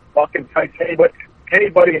did. He's fucking fights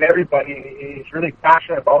anybody and everybody. And he's really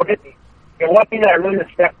passionate about it. And one thing that I really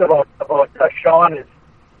respect about Sean is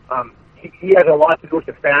he has a lot to do with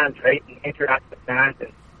the fans, right? He interacts with fans,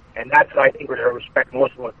 and that's what I think I respect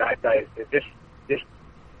most about that guy is just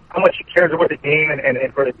how much he cares about the game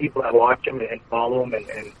and for the people that watch him and follow him,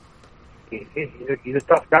 and he's a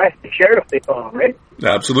tough guy. The sheriff, they call him, right?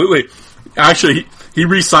 Absolutely. Actually, he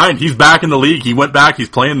re-signed. He's back in the league. He went back. He's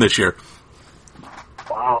playing this year.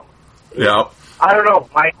 Wow. Yeah. I don't know.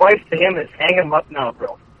 My advice to him is hang him up now,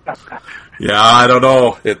 bro. Yeah, I don't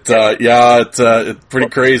know. It's pretty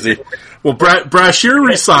crazy. Well, Brashear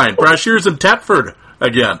re-signed. Brashear's in Tetford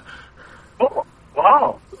again. Oh,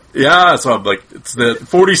 wow. Yeah, so I'm like, it's the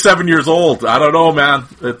 47 years old. I don't know, man.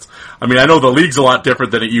 I mean, I know the league's a lot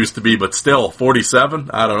different than it used to be, but still,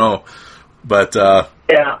 47? I don't know. But, yeah,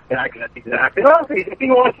 exactly. Well, if he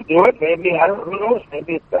wants to do it, maybe, who knows,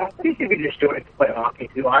 maybe he could be just doing it to play hockey,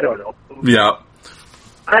 too. I don't know. Yeah.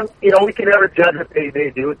 We can never judge what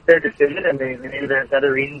they do. It's their decision, and maybe there's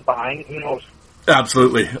other reasons behind it. Who knows?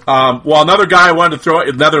 Absolutely. Well, another guy I wanted to throw,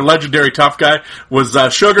 another legendary tough guy, was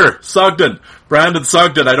Sugar Sugden. Brandon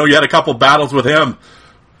Sugden. I know you had a couple battles with him.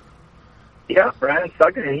 Yeah, Brandon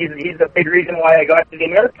Sugden, and he's a big reason why I got to the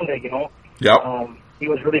American League, Yep. He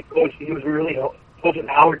was really close. He was really close with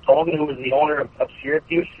Howard Tolman, who was the owner of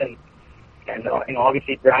Syracuse, and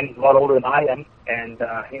obviously Brandon's a lot older than I am, and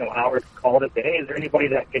Howard called it, hey, is there anybody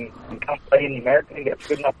that can come play in the American League that's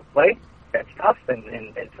good enough to play? That's tough,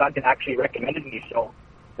 and Sugden actually recommended me, so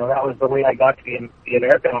that was the way I got to the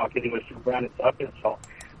American hockey league was through Brandon Sugden. So,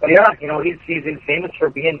 but yeah, he's famous for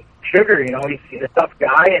being Sugar. He's a tough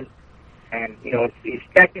guy, and he's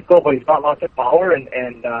technical, but he's got lots of power,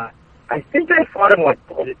 and I think I fought him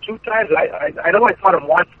two times. I know I fought him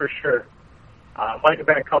once for sure. Might have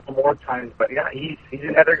been a couple more times, but yeah, he's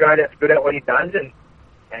another guy that's good at what he does, and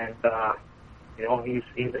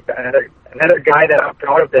he's another guy that I'm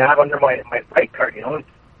proud of to have under my fight card. He's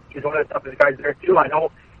one of the toughest guys there too. I know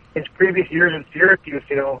his previous years in Syracuse,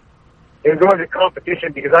 they were going to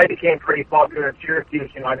competition because I became pretty popular in Syracuse.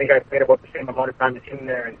 I think I played about the same amount of time as him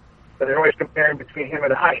there, and so they're always comparing between him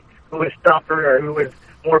and I, who was tougher or who was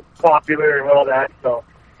more popular and all that. So,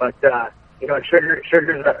 but Sugar's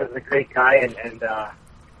a great guy, and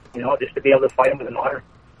just to be able to fight him was an honor.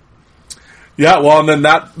 Yeah, well, and then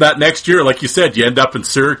that next year, like you said, you end up in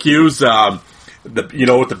Syracuse, with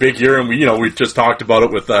the big year, and we just talked about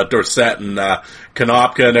it with Dorsett and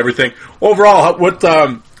Konopka and everything. Overall, what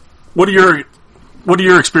are your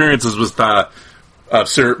experiences with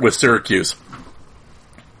Syracuse?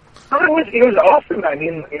 It was awesome. I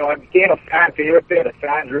mean, I became a fan favorite there. The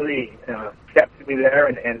fans really accepted me there,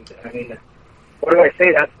 and I mean, what do I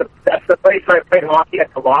say? That's the place where I played hockey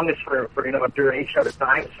at the longest for a duration of the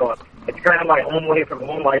time. So it's kind of my home away from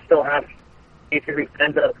home. I still have basically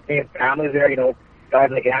friends that have the family there. Guys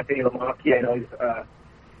like Anthony Lamacki. I know he's a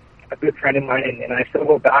good friend of mine, and I still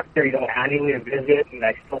go back there, annually and visit, and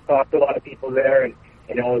I still talk to a lot of people there. And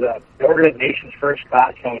the organization's first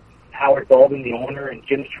class. Howard Golden, the owner, and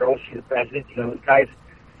Jim Stroh, the president. Those guys,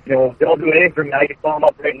 they'll do anything for me. I can call them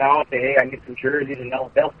up right now and say, hey, I need some jerseys, and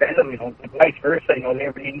they'll send them. And vice versa. They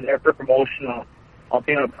ever need there for promotion, I'll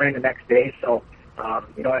be on a plane the next day. So, I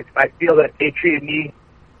feel that they treated me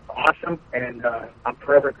awesome, and I'm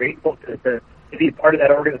forever grateful to be part of that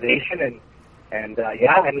organization. And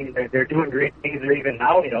yeah, I mean, they're doing great things there even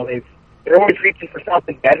now. They're always reaching for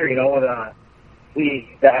something better.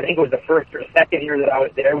 I think it was the first or second year that I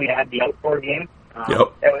was there, we had the outdoor game.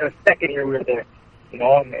 Yep. That was the second year we were there.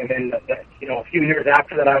 And then a few years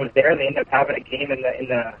after that I was there, they ended up having a game in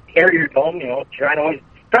the Carrier Dome. Trying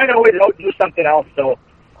to always outdo something else. So,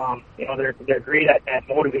 they're great at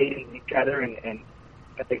motivating each other, and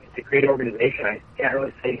I think it's a great organization. I can't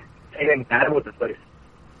really say anything bad about the place.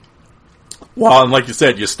 Well, and like you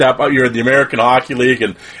said, you step out, you're in the American Hockey League,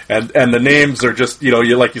 and the names are just,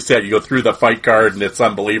 like you said, you go through the fight card, and it's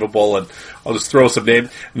unbelievable, and I'll just throw some names.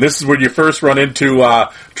 And this is where you first run into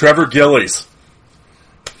Trevor Gillies.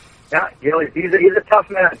 Yeah, Gillies, he's a tough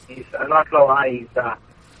man. I'm not going to lie,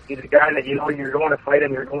 he's a guy that, you're going to fight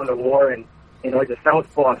him, you're going to war, and, he's a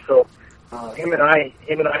southpaw. So, him and I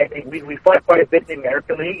think we fought quite a bit in the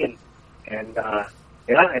American League, and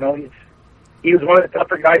yeah, I know he was one of the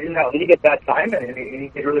tougher guys in that league at that time, and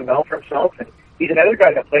he did really well for himself. And he's another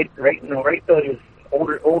guy that played right till he was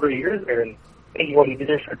older years there. And I think he did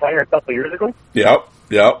just retire a couple of years ago. Yep.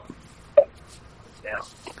 Yeah.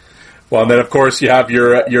 Well, and then of course you have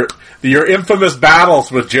your infamous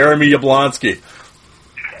battles with Jeremy Yablonski.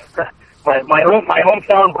 my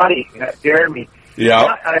hometown buddy, Jeremy.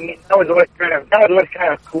 Yeah. I mean, that was always kind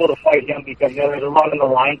of cool to fight him because, there's a lot on the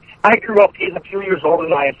line. I grew up, he's a few years older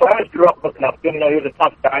than I am, so I always grew up looking up to him. He was a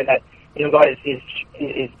tough guy that, got his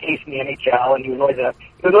case in the NHL, and he was always a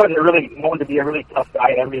really known to be a really tough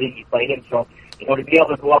guy in everything he played in. So, to be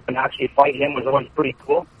able to go up and actually fight him was always pretty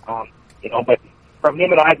cool. But from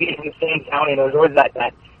him and I being from the same town, there's always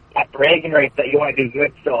that bragging rights that you want to do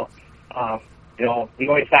good. So, we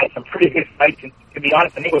always had some pretty good fights, and to be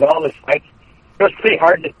honest, I think with all those fights, it was pretty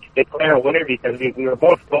hard to declare a winner because we were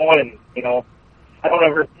both going, and, I don't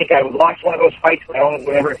ever think I lost one of those fights, but I don't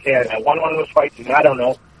ever say I won one of those fights, and I don't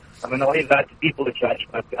know. I'm going to leave that to people to judge.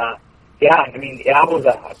 But, yeah, I mean, Abel's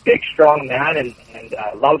a big, strong man and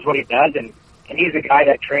loves what he does, and he's a guy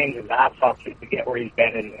that trains his ass off to get where he's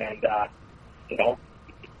been, and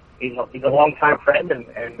he's a long-time friend,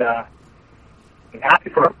 and I'm happy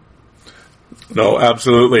for him. No,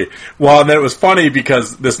 absolutely. Well, and then it was funny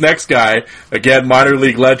because this next guy, again, minor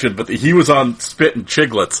league legend, but he was on Spit and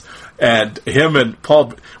Chicklets, and him and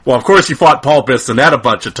Paul, well, of course he fought Paul Bissonnette a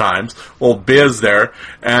bunch of times, old Biz there,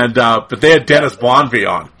 and, but they had Dennis Bonvie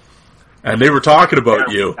on, and they were talking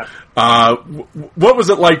about you. What was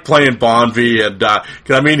it like playing Bonvie? And, 'cause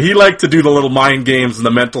I mean, he liked to do the little mind games and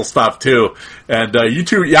the mental stuff too. And,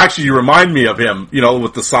 you remind me of him,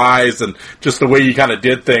 with the size and just the way you kind of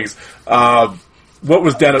did things. What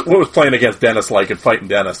was playing against Dennis like and fighting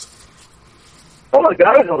Dennis? Oh, the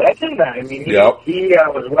guy was a legend, man. I mean, he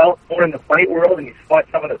was well known in the fight world, and he's fought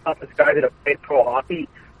some of the toughest guys that have played pro hockey.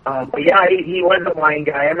 But yeah, he was a mind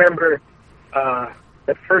guy. I remember,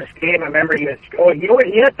 the first game, he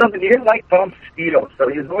had something, he didn't like Tom Sestito, so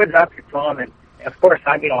he was always after Tom, and of course,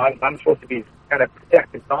 I'm supposed to be kind of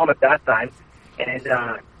protecting Tom at that time, and,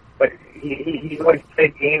 but he always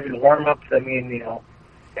played games and warm-ups, and,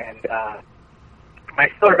 I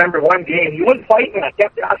still remember one game, he wouldn't fight me, I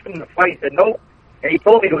kept asking him to fight, he said, no, and he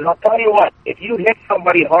told me, I'll tell you what, if you hit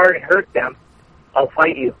somebody hard and hurt them, I'll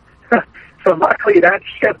fight you. So luckily that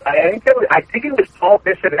ship, I think it was Paul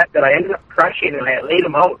Bissonnette that I ended up crushing, and I laid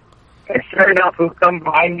him out. And sure enough, who come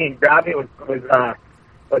behind me and grabbed me was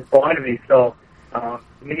Bonvie. So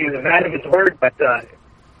he was a man of his word, but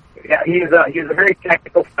yeah, he was a very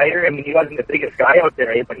technical fighter. I mean, he wasn't the biggest guy out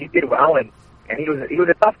there, but he did well, and he was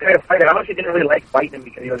a tough guy to fight. I honestly didn't really like fighting him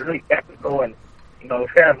because he was really technical, and it was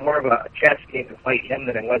kind of more of a chess game to fight him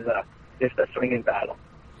than it was just a swinging battle.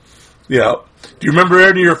 Yeah. Do you remember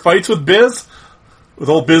any of your fights with Biz? With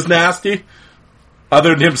old Biz Nasty?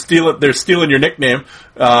 Other than him stealing your nickname.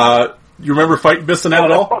 You remember fighting Bissonnette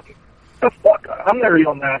at all? Fuck, I'm the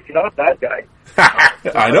real Nasty, not that guy.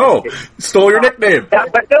 I know. Stole your nickname. Yeah,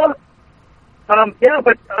 but no, Yeah,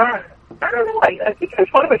 but I don't know. I think I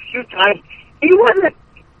saw him a few times. He wasn't.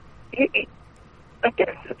 I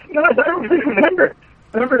guess, to be honest, I don't really remember.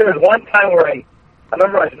 I remember there was one time where I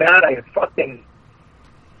remember I was mad. I fucking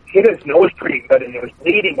hit his nose pretty good, and it was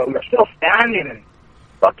bleeding, but we were still standing, and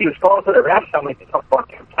he was calling for the refs. I'm like, it's a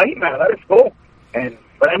fucking fight, man. Let us go.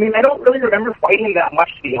 But I mean, I don't really remember fighting that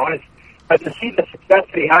much, to be honest. But to see the success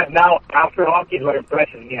that he has now after hockey is what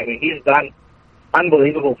impresses me. I mean, he's done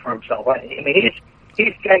unbelievable for himself. I mean,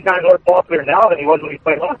 he's 10 times more popular now than he was when he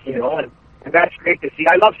played hockey, you know, and that's great to see.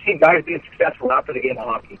 I love seeing guys being successful after the game of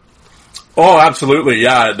hockey. Oh, absolutely,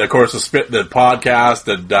 yeah. And of course, the podcast,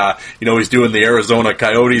 and he's doing the Arizona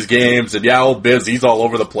Coyotes games, and old Biz, he's all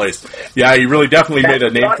over the place. Yeah, he really definitely made a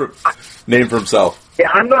name for himself.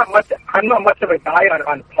 Yeah, I'm not much of a guy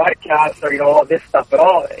on podcasts or all this stuff, but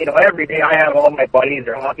every day I have all my buddies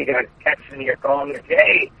or hockey guys texting me or calling me and say,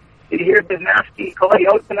 hey, did you hear Biznowski call you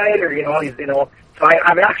out tonight? Or so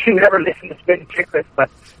I've actually never listened to Spittin' Chicklets, but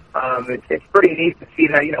it's pretty neat to see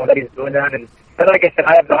that that he's doing that. And like I said,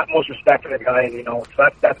 I have the utmost respect for the guy, and so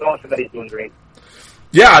that's awesome that he's doing great.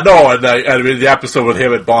 Yeah, no, and the episode with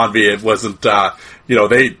him at Bonby, it wasn't,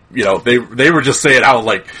 they were just saying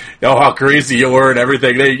how crazy you were and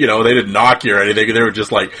everything. They didn't knock you or anything. They were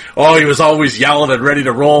just like, oh, he was always yelling and ready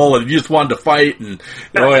to roll, and he just wanted to fight, and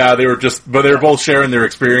they were but they were both sharing their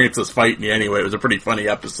experiences fighting you anyway. It was a pretty funny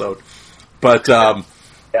episode. But, the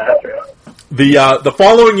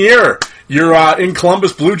following year, you're in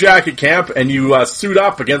Columbus Blue Jacket camp, and you suit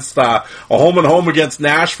up against a home against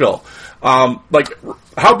Nashville.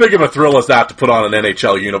 How big of a thrill is that to put on an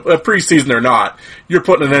NHL uniform, preseason or not? You're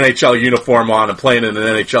putting an NHL uniform on and playing in an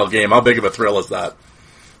NHL game. How big of a thrill is that?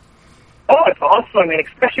 Oh, it's awesome. I mean,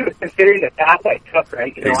 especially with considering the path I took,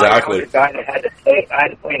 right? Exactly. I was a guy that had to play. I had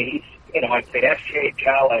to play in East. I played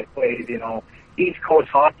SJHL. I played, East Coast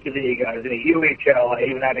Hockey League. I was in the UHL. I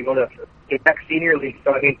even had to go to Quebec Senior League.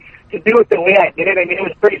 So I mean, to do it the way I did it, I mean, it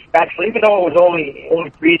was pretty special. Even though it was only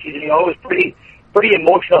preseason, it was pretty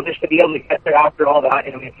emotional just to be able to get there after all that.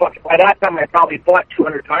 And I mean, by that time I probably fought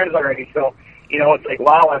 200 times already. So it's like,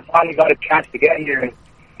 wow, I finally got a chance to get here, and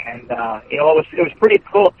it was pretty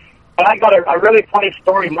cool. But I got a really funny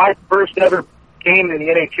story. My first ever game in the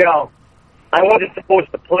NHL, I wasn't supposed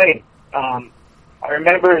to play. I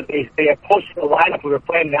remember they had posted the lineup. We were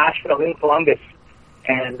playing Nashville in Columbus,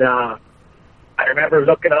 and I remember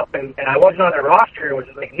looking up, and I wasn't on the roster. It was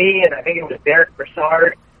like me, and I think it was Derek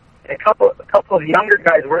Brassard, and a couple of the younger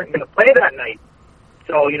guys weren't going to play that night.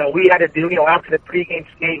 So, we had to do, after the pregame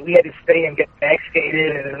skate, we had to stay and get back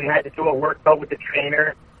skated, and then we had to do a workout with the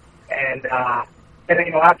trainer. And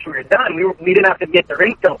then, after we were done, we didn't have to get the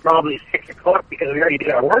rink till probably 6 o'clock because we already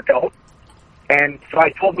did our workout. And so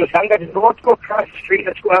I told those young guys, let's go across the street,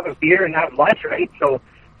 let's go have a beer and have lunch, right? So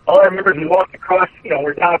all I remember is we walked across,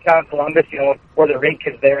 we're downtown Columbus, where the rink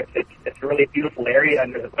is there. It's a really beautiful area,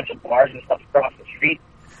 and there's a bunch of bars and stuff across the street.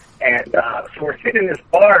 And so we're sitting in this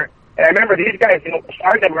bar, and I remember these guys,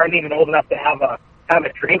 Bouchard, they weren't even old enough to have a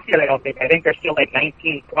drink yet, I don't think. I think they're still like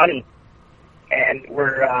 19, 20. And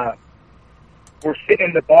we're sitting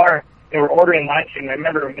in the bar, and we're ordering lunch, and I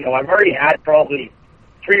remember, I've already had probably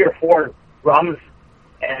 3 or 4 rums,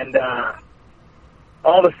 and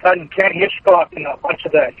all of a sudden Ken Hitchcock and a bunch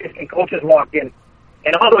of the assistant coaches walk in,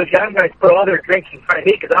 and all those young guys put all their drinks in front of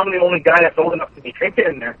me because I'm the only guy that's old enough to be drinking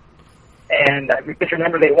in there. And I just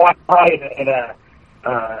remember they walked by, and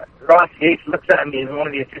Ross Yates looks at me, one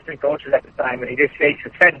of the assistant coaches at the time, and he just shakes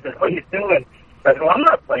his head and says, "What are you doing?" I said, "Well, I'm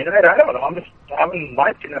not playing tonight. I don't know. I'm just having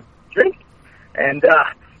lunch and a drink." And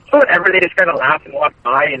so whatever, they just kind of laughed and walked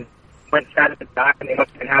by and went and sat at the back, and they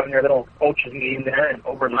must have been having their little coaches meeting there and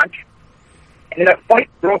over lunch. And then a fight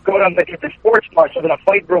broke out on it's a sports bar, so then a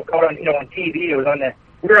fight broke out on on TV. It was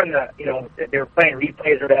we were on the they were playing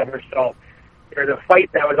replays or whatever. So there was a fight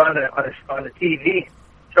that was on the TV.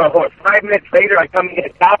 So about 5 minutes later, I come and get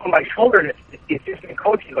a tap on my shoulder, and it's the assistant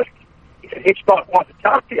coach. He said, "Hitchcock wants to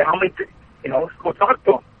talk to you. How many? Let's go talk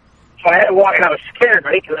to him." So I had to walk, and I was scared,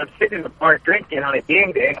 right? Because I'm sitting in the bar drinking on a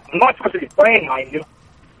game day. I'm not supposed to be playing, mind you.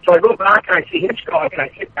 So I go back and I see Hitchcock, and I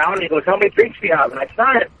sit down, and he goes, "How many drinks do you have?" And I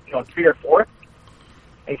started, 3 or 4.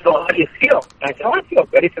 And he said, "How do you feel?" And I said, "I feel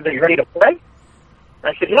good." He said, "Are you ready to play?" And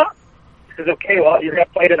I said, "Yeah." He says, "Okay, well, you're going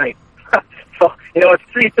to play tonight." So, it's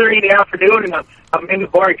 3:30 in the afternoon, and I'm in the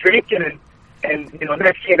bar drinking, and next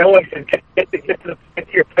thing you know, I said, get to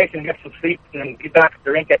your place and get some sleep, and then be back at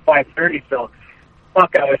the rink at 5:30. So,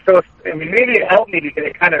 fuck, I was so, maybe it helped me because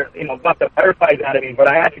it kind of, got the butterflies out of me, but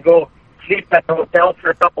I had to go sleep at the hotel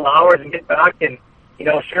for a couple hours and get back, and,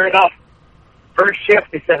 sure enough, first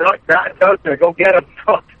shift, they said, "Oh, Grattan's out there, go get him."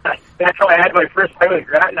 So that's how I had my first fight with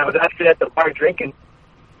Grattan. I was actually at the bar drinking.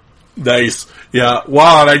 Nice. Yeah.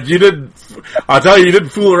 Wow. I'll tell you, you didn't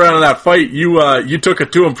fool around in that fight. You took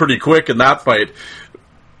it to him pretty quick in that fight.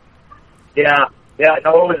 Yeah. No,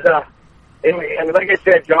 it was. Anyway, I mean, like I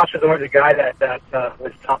said, Josh was always a guy that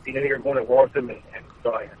was tough. You know, you were going towards him, and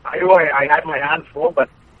so I knew I had my hands full, but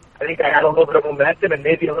I think I had a little bit of momentum and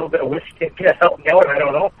maybe a little bit of whiskey to help me out. I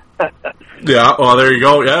don't know. Yeah. Well, there you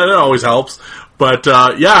go. Yeah, that always helps. But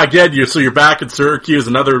yeah, again, you're back in Syracuse,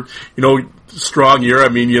 another strong year. I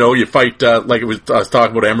mean, you fight like I was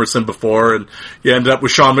talking about Emerson before, and you ended up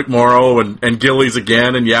with Sean McMorrow and Gillies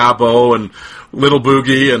again, and Yabo and Little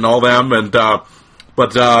Boogie and all them, and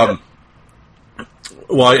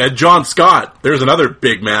well, and John Scott, there's another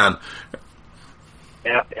big man.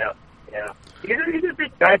 Yeah. He's a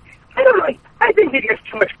big guy. I don't know. I think he gets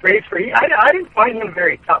too much praise for it. I didn't find him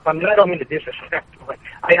very tough. I mean, I don't mean to disrespect him, but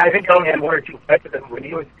I think I only had one or two fights with him when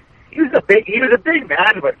he was a big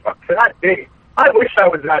man, but fuck, for that big, I wish I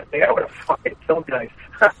was that big. I would have fucking killed guys.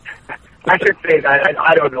 I should say that.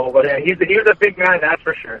 I don't know, but he was a big man, that's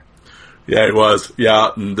for sure. Yeah, he was.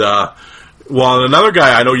 Yeah, and well, another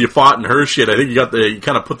guy I know you fought in Hershey, I think you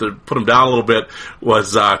kind of put him down a little bit,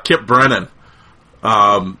 was Kip Brennan.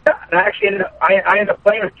 Yeah, and I ended up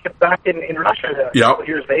playing with Kip back in Russia a couple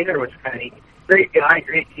years later. It was kind of great guy,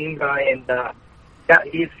 great team guy, and yeah,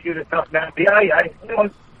 he was a tough man. But yeah,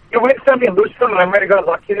 you win some, you lose some, and I might have got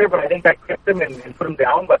lucky there, but I think I clipped him and put him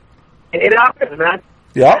down. But it happens, man.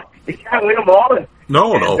 Yeah, you can't win them all.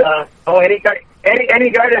 No. Any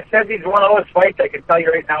guy that says he's won all his fights, I can tell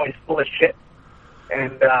you right now, he's full of shit.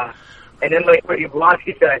 And then like what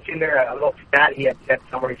Yablonski said, I seen there a little stat he had said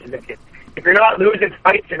somewhere. He said, if you're not losing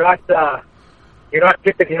fights, you're not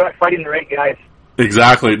fighting the right guys.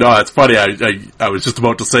 Exactly. No, that's funny. I was just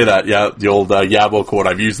about to say that. Yeah, the old Yabo quote.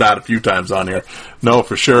 I've used that a few times on here. No,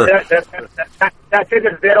 for sure. That's it.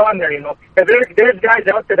 It's dead on there, There's guys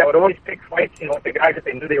out there that would always pick fights, the guys that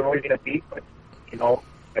they knew they were always going to beat.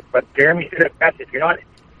 But Jeremy said it best. If you're not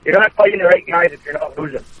fighting the right guys, if you're not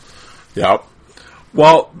losing. Yeah.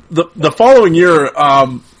 Well, the following year,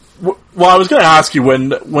 well, I was going to ask you when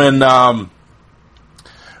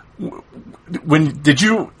did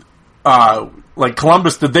you like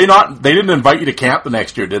Columbus? They didn't invite you to camp the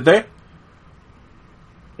next year, did they?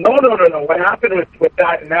 No. What happened with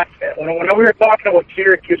that, and that's when we were talking about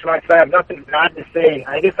Syracuse, when I said I have nothing bad to say,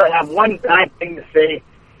 I guess I have one bad thing to say,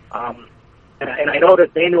 and I know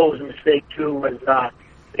that they know it was a mistake too. Was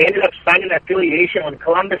they ended up signing an affiliation when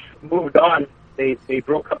Columbus moved on? They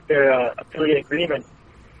broke up their affiliate agreement.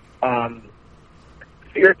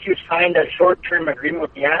 Syracuse signed a short-term agreement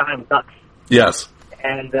with the Anaheim Ducks. Yes.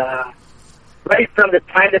 And right from the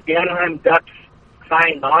time that the Anaheim Ducks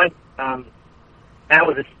signed on, that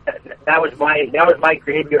was my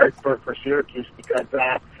graveyard for Syracuse, because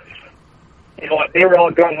they were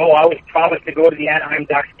all going, I was promised to go to the Anaheim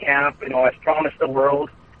Ducks camp, I was promised the world,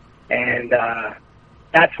 and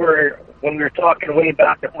that's where, when we were talking way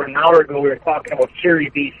back before an hour ago, we were talking about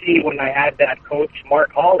Surrey, BC, when I had that coach,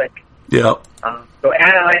 Mark Hollick. Yeah. So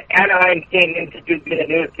Anaheim came in to get a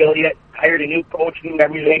new affiliate, hired a new coach, knew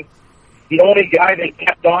everything. The only guy they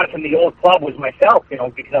kept on from the old club was myself,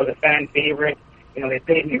 because I was a fan favorite. They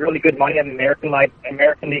paid me really good money on the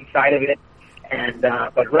American League side of it. And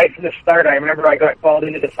but right from the start, I remember I got called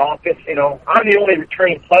into this office. I'm the only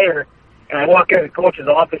returning player, and I walk into the coach's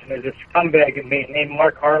office, and there's this scumbag named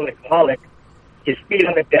Mark Hollick. His feet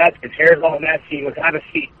on the desk, his hair's all messy. He goes, "Have a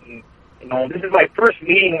seat." And, this is my first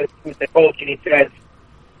meeting with the coach, and he says,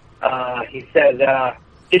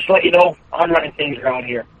 just to let you know, I'm running things around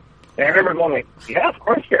here. And I remember going like, yeah, of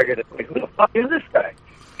course you're good. Like, who the fuck is this guy?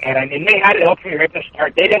 And I mean, they had it out for me right from the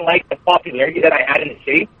start. They didn't like the popularity that I had in the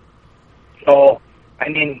city. So, I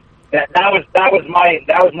mean, that was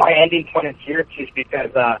my ending point in Syracuse,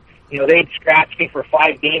 because they'd scratch me for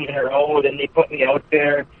 5 games in a row, then they put me out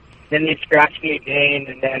there, then they'd scratch me again,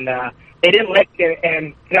 and then they didn't like it.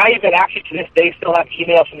 And I even actually to this day still have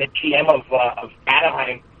emails from the GM of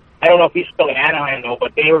Anaheim. I don't know if he's still in Anaheim though,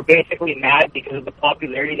 but they were basically mad because of the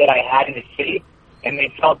popularity that I had in the city, and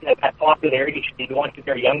they felt that popularity should be going to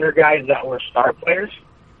their younger guys that were star players.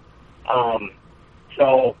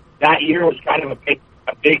 So that year was kind of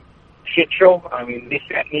a big shit show. I mean, they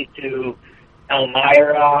sent me to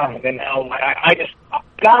Elmira, and then I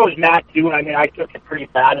was mad too. I mean, I took it pretty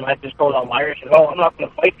bad, and I just told Elmira, I said, "Well, I'm not going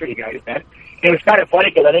to fight for you guys, man." And it was kind of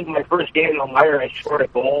funny, because I think my first game in Elmira, I scored a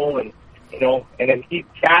goal, and then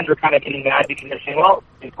fans were kind of getting mad because they're saying, "Well,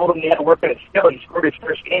 they told him he had to work on his skill. He scored his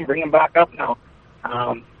first game. Bring him back up now."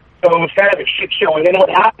 So it was kind of a shit show. And then what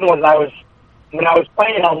happened was when I was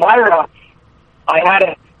playing in Elmira,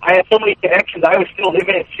 I had so many connections. I was still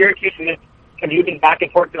living in Syracuse and just commuting back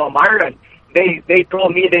and forth to Elmira. And they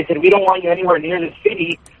told me, they said, we don't want you anywhere near the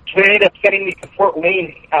city. So they ended up sending me to Fort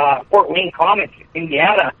Wayne Commons,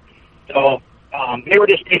 Indiana. So they were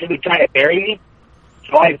just basically trying to bury me.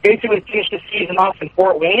 So I basically finished the season off in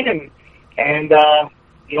Fort Wayne, and the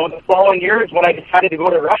following year is when I decided to go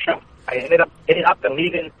to Russia. I ended up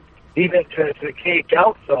leaving to the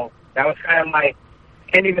KHL. So that was kind of my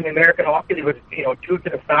ending in American hockey. It was due to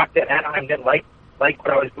the fact that Anaheim didn't like what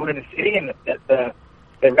I was doing in the city and the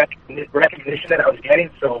recognition that I was getting.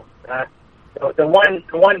 So the one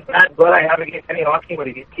bad blood I have against any hockey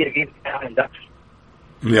would be against the Anaheim Ducks.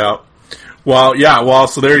 Yeah. Well, yeah. Well,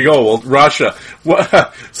 so there you go. Well, Russia.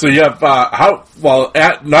 So you have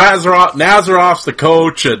Nazarov's the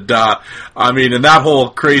coach, and and that whole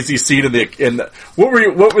crazy scene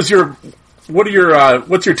what's your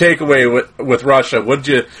takeaway with Russia? What'd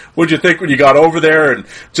you think when you got over there, and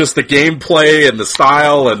just the gameplay and the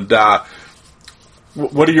style, and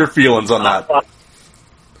what are your feelings on that?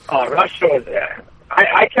 Russia was.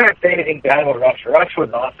 I can't say anything bad about Russia. Russia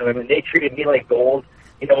was awesome. I mean, they treated me like gold.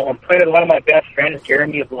 I'm playing with one of my best friends,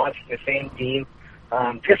 Jeremy, of launched the same team.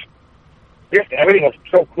 Just everything was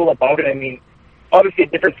so cool about it. I mean, obviously a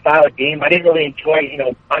different style of game. I didn't really enjoy,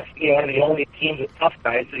 us being one of the only teams with tough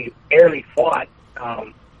guys, so you barely fought.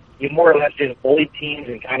 You more or less just bullied teams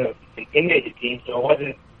and kind of intimidated teams, so it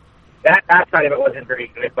wasn't, that side of it wasn't very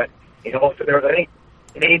good. But, so there was, I think,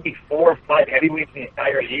 maybe 4 or 5 heavyweights in the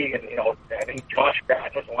entire league, and, I think Josh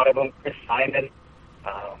Gratton was one of them, Chris Simon.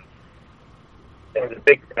 There was a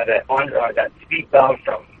big, that Steve Bell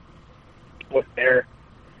was there.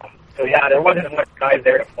 So, yeah, there wasn't much guys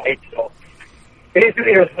there to fight. So,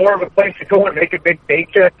 basically, it was more of a place to go and make a big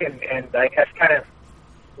paycheck and I guess kind of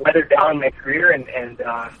weather down my career and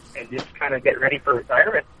just kind of get ready for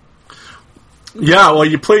retirement. Yeah, well,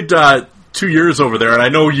 you played 2 years over there, and I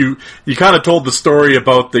know you kind of told the story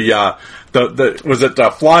about the was it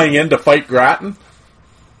flying in to fight Gratton?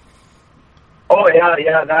 Oh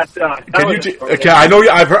yeah, that's. Okay, I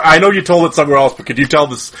know you told it somewhere else, but could you tell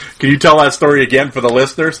that story again for the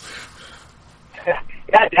listeners? Yeah,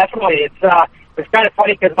 definitely. It's kind of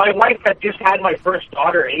funny because my wife had just had my first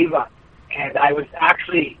daughter, Ava, and I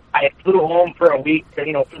flew home for a week, for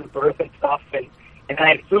the birth and stuff, and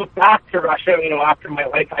I flew back to Russia, after my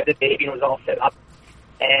wife had the baby and was all set up,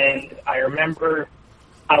 and I remember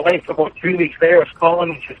my wife about 3 weeks later was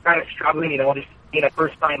calling me. She was kind of struggling, just being a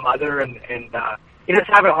first-time mother and just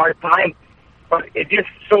having a hard time. But it just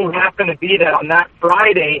so happened to be that on that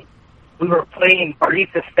Friday, we were playing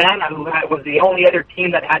Barisa Stana, who was the only other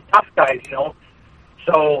team that had tough guys,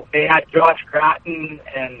 So they had Josh Gratton,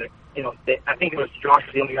 and, I think it was Josh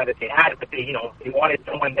was the only guy that they had, but they wanted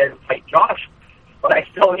someone there to fight Josh. But I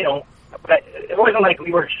still, but it wasn't like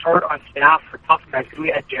we were short on staff for tough guys, because we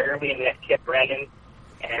had Jeremy and we had Kip Brennan.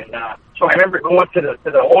 And so I remember going to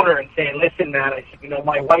the owner and saying, "Listen, man," I said,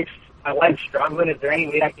 my wife's struggling. Is there any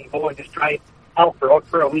way I can go and just try help her out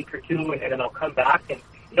for a week or two, and then I'll come back? And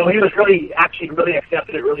he was really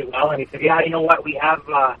accepted it really well. And he said, "Yeah, you know what? We have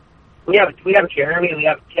Jeremy and we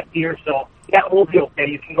have Kip here, so yeah, we'll be okay.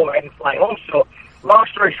 You can go ahead and fly home." So long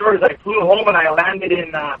story short is I flew home and I landed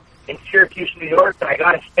in Syracuse, New York, and I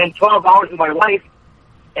got to spend 12 hours with my wife.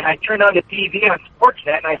 And I turned on the TV on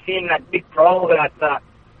Sportsnet, and I seen that big brawl that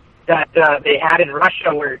they had in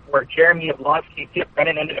Russia where Jeremy Yablonsky and Kip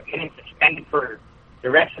Brennan ended up getting suspended for the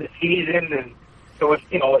rest of the season. And so it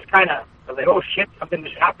was kind of, I was like, oh shit, something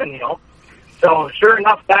just happened, So sure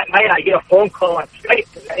enough, that night I get a phone call on Skype.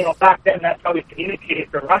 Back then that's how we communicated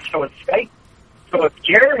from Russia with Skype. So it's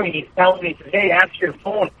Jeremy, he's telling me, he says, "Hey, answer your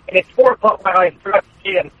phone." And it's 4 o'clock, I forgot to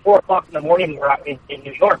say it, 4 o'clock in the morning we're out in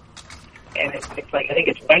New York. And it's like, I think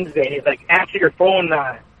it's Wednesday, and he's like, "Answer your phone,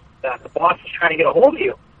 the boss is trying to get a hold of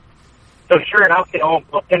you." So sure enough, 10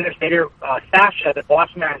 minutes later, Sasha, the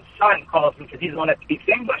boss man's son, calls me because he's the one that speaks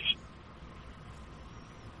English.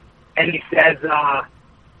 And he says, what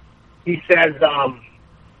did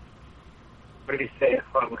he say?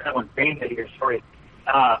 I'm kind of on brain dead here, sorry.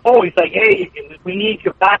 He's like, "Hey, we need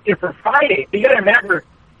you back there for Friday." But you got to remember,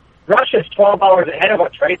 Russia's 12 hours ahead of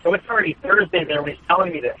us, right? So it's already Thursday there when he's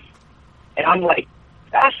telling me this. And I'm like,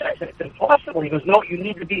 "Sasha," I said, "it's impossible." He goes, "No, you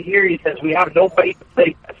need to be here." He says, "We have nobody to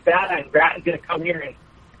play Stana, and Gratton's going to come here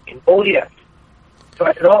and bully us." So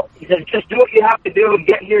I said, "Oh," he said, "just do what you have to do and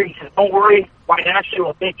get here." He says, "Don't worry, financially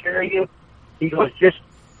we'll take care of you." He goes, just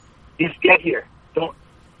get here. Don't.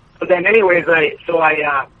 So then anyways, it's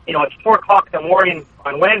 4 o'clock in the morning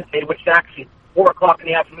on Wednesday, which is actually 4 o'clock in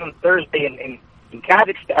the afternoon Thursday in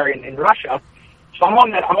Kazakhstan, in Russia. So I'm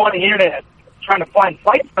on the internet at trying to find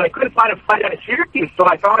flights, but I couldn't find a flight out of Syracuse, so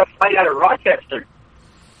I found a flight out of Rochester.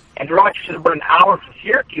 And Rochester is about an hour from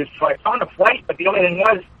Syracuse, so I found a flight, but the only thing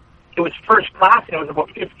was, it was first class, and it was about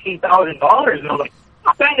 $15,000, and I was like,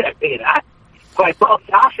 I'm not going to pay that. So I called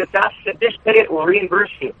Sasha. Sasha said, just pay it, we'll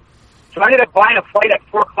reimburse you. So I ended up buying a flight at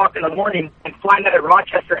 4 o'clock in the morning and flying out of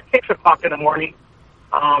Rochester at 6 o'clock in the morning.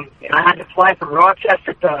 And I had to fly from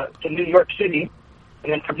Rochester to New York City.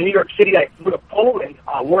 And then from New York City, I flew to Poland,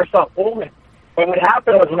 Warsaw, Poland. But what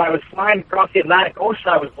happened was when I was flying across the Atlantic Ocean,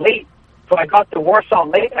 I was late. So I got to Warsaw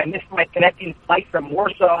late. I missed my connecting flight from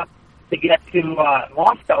Warsaw to get to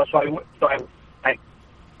Moscow. So I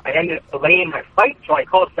ended up delaying my flight. So I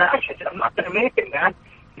called Sasha. I said, I'm not going to make it, man.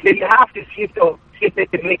 He said, you have to see if they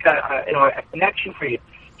can make a connection for you.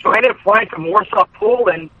 So I ended up flying from Warsaw,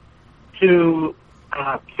 Poland to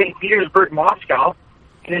St. Petersburg, Moscow.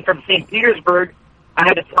 And then from St. Petersburg, I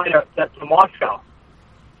had to fly to Moscow.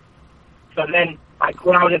 So then,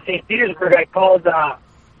 when I was in St. Petersburg, I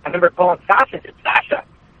remember calling Sasha. I said, Sasha,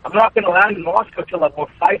 I'm not going to land in Moscow till about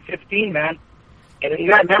 5:15, man. And you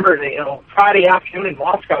got to remember, Friday afternoon in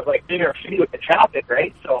Moscow is like New York City with the traffic,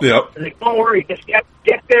 right? So yep. I was like, don't worry, just get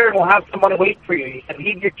there and we'll have someone wait for you. He said,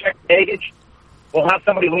 leave your checked baggage. We'll have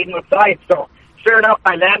somebody waiting outside. So sure enough,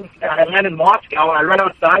 I land in Moscow and I run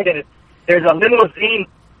outside and there's a limousine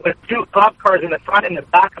with 2 cop cars in the front and the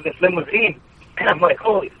back of this limousine. And I'm like,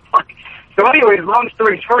 holy fuck. So anyways, long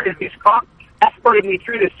story short is these cops escorted me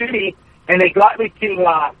through the city and they got me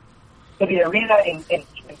to the arena in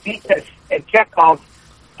Vitebsk and Chekhov.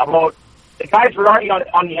 About the guys were already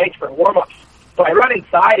on the ice for warm-ups. So I run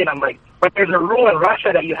inside and I'm like, but there's a rule in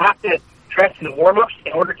Russia that you have to dress in warm-ups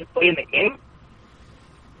in order to play in the game.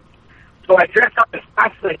 So I dress up as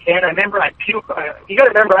fast as I can. I remember I puke. You got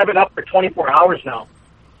to remember, I've been up for 24 hours now.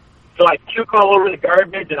 So I puke all over the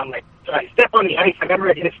garbage, and I'm like, so I step on the ice. I remember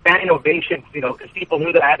I did a standing ovation, because people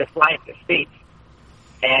knew that I had to fly into the States.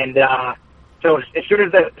 And so as soon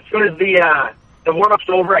as the warm-up's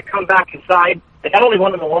over, I come back inside. I had only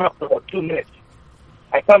one of the warm-ups for about 2 minutes.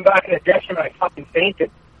 I come back in the dressing room, and I fucking fainted.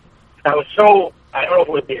 I was so, I don't know if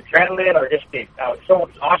it was the adrenaline or just I was so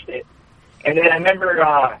exhausted. And then I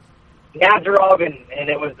remember Nazarov and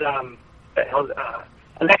it was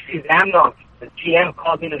Alexei Zamnov, the GM,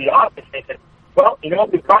 called me into the office. They said, well, you know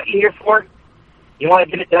what we brought you here for? You want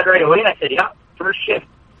to get it done right away? And I said, yeah, first shift.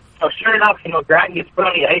 So sure enough, Grattan gets put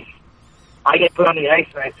on the ice. I get put on the ice,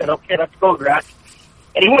 and I said, okay, let's go, Grattan.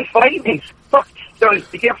 And he wouldn't fight me. Fuck. So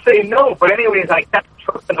he kept saying no. But anyways, I kept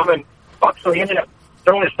trusting him, and fuck, so he ended up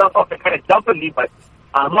throwing his stuff up and kind of dumping me. But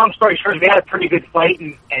long story short, we had a pretty good fight,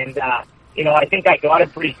 and I think I got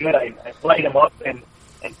it pretty good. I light him up and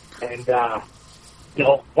went off.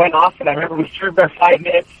 And I remember we served our 5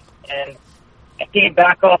 minutes, and I came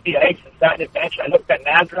back off the ice and sat on the bench. I looked at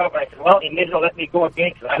Nazarov, and I said, well, he may as well let me go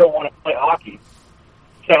again because I don't want to play hockey.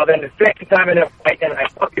 So then the second time I ended up fighting,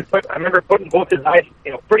 I remember putting both his eyes,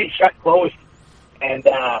 pretty shut closed. And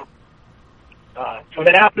so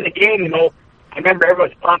then after the game, I remember everyone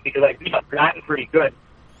was pumped because I beat up Grattan pretty good.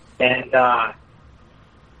 And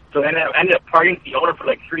so then I ended up partying with the owner for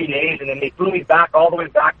like 3 days, and then they flew me back all the way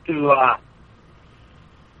back to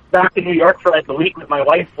New York for like a week with my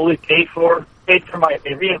wife, fully paid for they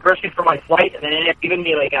reimbursed me for my flight, and then they ended up giving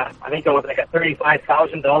me I think it was like a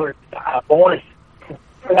 $35,000 bonus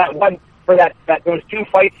for those 2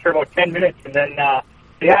 fights for about 10 minutes, and then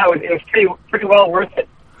it was pretty well worth it.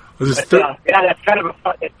 That's kind of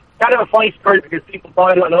a funny story because people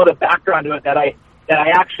probably don't know the background to it that I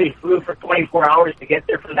actually flew for 24 hours to get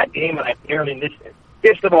there for that game, and I barely missed it.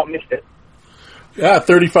 Just about missed it. Yeah,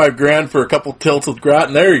 $35,000 for a couple tilts with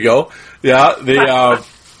Grattan. There you go. Yeah,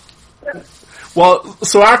 well,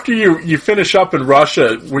 so after you finish up in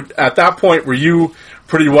Russia, at that point, were you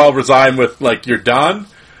pretty well resigned with you're done,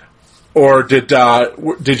 or did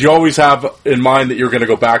you always have in mind that you were going to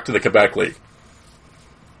go back to the Quebec League?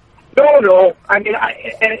 No. I mean, I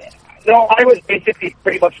was basically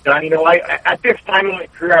pretty much done. At this time in my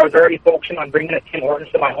career, I was already focusing on bringing a Tim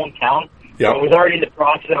Hortons to my hometown. Yeah. So I was already in the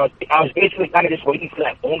process. I was basically kind of just waiting for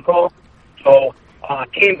that phone call. So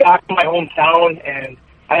came back to my hometown, and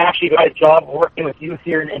I actually got a job working with youth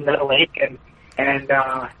here in Meadow Lake, and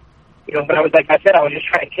but I was like I said, I was just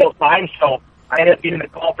trying to kill time. So I ended up getting a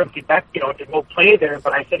call from Quebec, to go play there.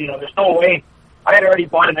 But I said, there's no way. I had already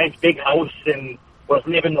bought a nice big house and was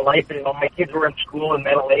living the life, and my kids were in school in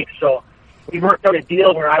Meadow Lake, so we worked out a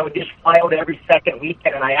deal where I would just fly out every second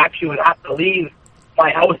weekend, and I actually would have to leave my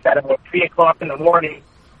house at about 3 o'clock in the morning,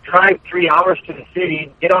 drive 3 hours to the city,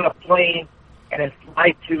 get on a plane, and then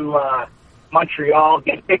fly to Montreal,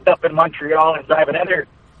 get picked up in Montreal, and drive another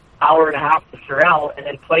hour and a half to Sorel, and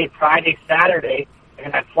then play Friday, Saturday,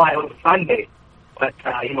 and I'd fly home Sunday. But,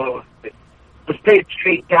 you know, it was paid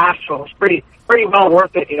straight cash, so it was pretty well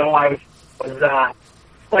worth it. You know, I was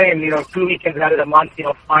playing, you know, 2 weekends out of the month, you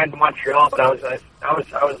know, flying to Montreal, but I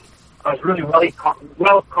was really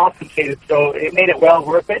well compensated, so it made it well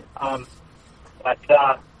worth it. But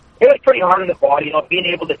it was pretty hard on the body, you know, being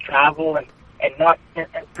able to travel and not and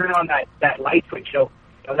turn on that light switch. So,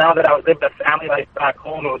 you know, now that I was living a family life back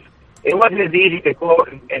home, it wasn't as easy to go out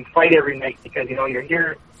and fight every night because, you know, you're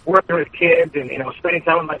here working with kids and, you know, spending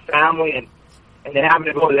time with my family and then having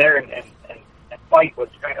to go there and fight was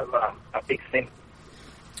kind of a big thing.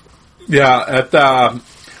 Yeah,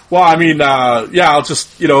 well, I mean, I'll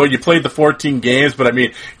just, you know, you played the 14 games, but I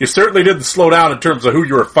mean, you certainly didn't slow down in terms of who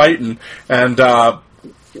you were fighting. And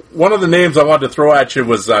one of the names I wanted to throw at you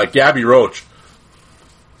was Gabby Roach.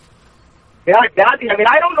 Yeah, Gabby. I mean,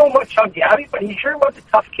 I don't know much on Gabby, but he sure was a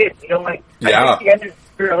tough kid. You know, like, I think he ended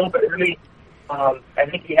his career a little bit early. I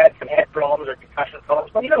think he had some head problems or concussion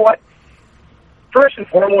problems. But you know what? First and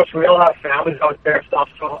foremost, we all have families out there and stuff,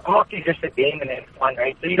 so hockey's just a game and it's fun,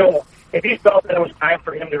 right? So, you know, if he felt that it was time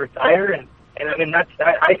for him to retire, and I mean,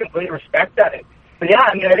 I completely respect that. But yeah,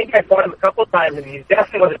 I mean, I think I fought him a couple of times, and he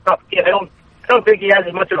definitely was a tough kid. I don't think he has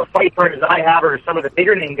as much of a fight for it as I have or some of the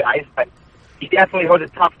bigger name guys, but he definitely was a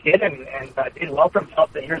tough kid and did well for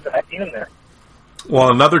himself the years that I've seen him there.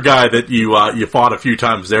 Well, another guy that you fought a few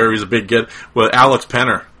times there, he was a big kid, was Alex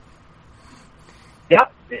Penner. Yeah,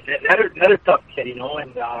 another tough kid, you know,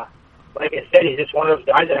 and like I said, he's just one of those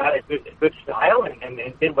guys that had a good style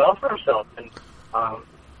and did well for himself. And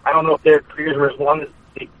I don't know if their careers were as long as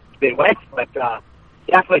they went, but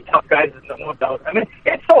definitely tough guys, no doubt. I mean,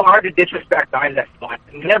 it's so hard to disrespect guys that fight.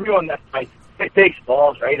 I mean, everyone that fights, it takes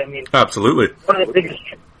balls, right? I mean, absolutely. One of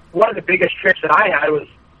the biggest tricks that I had was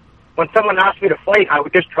when someone asked me to fight, I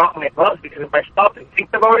would just drop my gloves because if I stopped and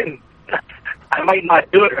think about it, and I might not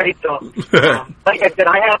do it, right? So, like I said,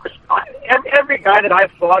 I have every guy that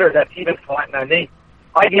I've fought or that's even fought, and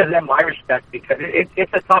I give them my respect because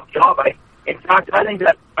it's a tough job. In fact, I think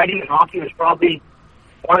that fighting in hockey was probably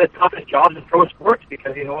one of the toughest jobs in pro sports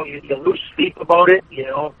because, you know, you lose sleep about it, you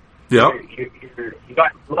know. Yeah. You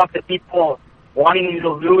got lots of people wanting you to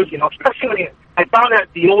lose, you know, especially when I found that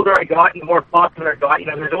the older I got and the more popular I got, you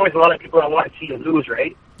know, there's always a lot of people that want to see you lose,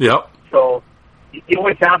 right? Yep. So you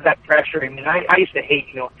always have that pressure. I mean, I used to hate,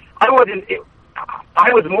 you know, I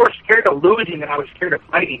was more scared of losing than I was scared of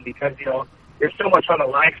fighting because, you know, there's so much on the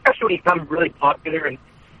line, especially when you become really popular. And,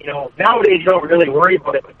 you know, nowadays you don't really worry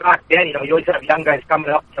about it, but back then, you know, you always have young guys coming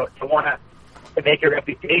up to want to make a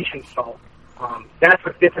reputation. So that's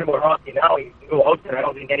what's different about hockey now. You can go out there, I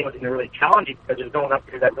don't think anyone's going to really challenge you because there's no one up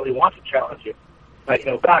there that really wants to challenge you. But, you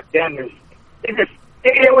know, back then, it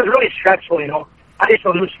was really stressful, you know. I used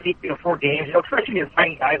to lose sleep, you know, 4 games, you know, especially when you're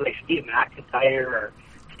fighting guys like Steve McIntyre or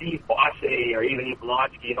Steve Bosse or even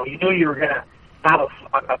Blonsky. You know, you knew you were going to have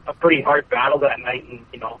a pretty hard battle that night. And,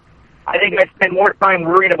 you know, I think I spent more time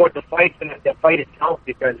worrying about the fight than the fight itself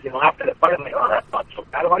because, you know, after the fight, I'm like, oh, that's not so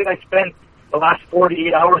bad. Why did I spend the last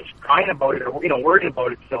 48 hours crying about it or, you know, worrying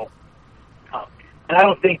about it? So, and I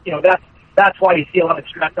don't think, you know, that's why you see a lot of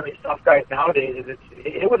stress on these tough guys nowadays. Is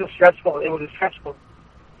it was a stressful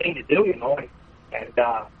thing to do, you know. And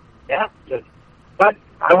yeah, but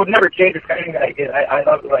I would never change the thing that I did. I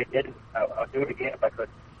loved what I did. I'll do it again if I could.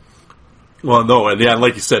 Well, no, and yeah,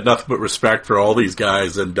 like you said, nothing but respect for all these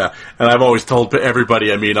guys, and I've always told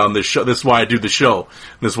everybody, I mean, on this show, this is why I do the show,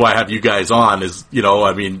 this is why I have you guys on, is, you know,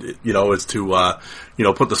 I mean, you know, is to, you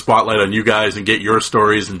know, put the spotlight on you guys and get your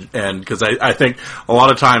stories, and because I think a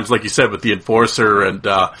lot of times, like you said, with the Enforcer, and,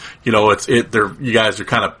 you know, you guys are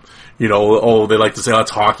kind of, you know, they like to say, oh, it's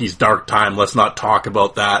hockey's dark time, let's not talk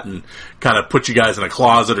about that, and kind of put you guys in a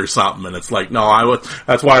closet or something. And it's like, no,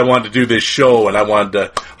 that's why I wanted to do this show, and I wanted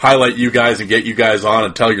to highlight you guys and get you guys on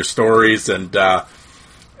and tell your stories, but...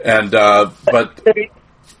 No,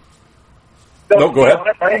 go ahead.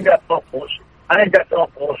 I think that's all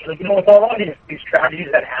bullshit. Like, you know, with all these tragedies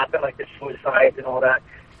that happen, like the suicides and all that,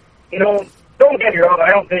 you know, don't get me wrong, I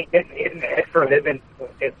don't think hitting the head for a living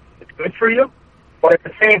it's good for you. But at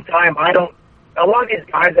the same time, a lot of these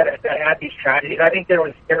guys that had these tragedies, I think there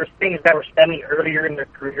was things that were stemming earlier in their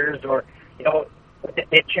careers, or, you know, with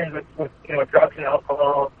addictions, with you know, drugs and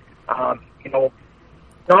alcohol. You know,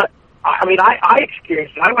 I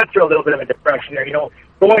experienced it. I went through a little bit of a depression there. You know,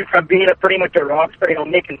 going from being pretty much a rock star, you know,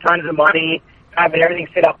 making tons of money, having everything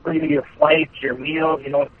set up for you, your flights, your meals.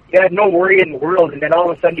 You know, you had no worry in the world, and then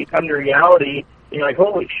all of a sudden you come to reality. You're like,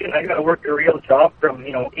 holy shit, I got to work a real job from,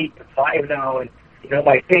 you know, 8 to 5 now, and you know,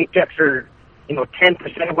 my paychecks are, you know,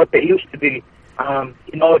 10% of what they used to be.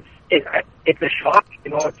 you know, it's a shock.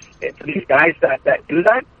 You know, it's these guys that do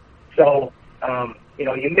that. So, you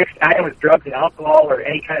know, you mix that with drugs and alcohol or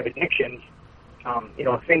any kind of addictions, you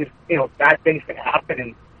know, things, you know, bad things can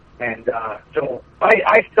happen. And so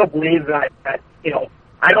I still believe that, you know,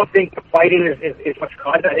 I don't think the fighting is what's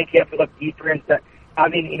caused it. I think you have to look deeper into, I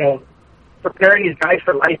mean, you know, preparing these guys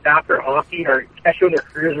for life after hockey, or especially when their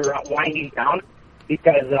careers are winding down,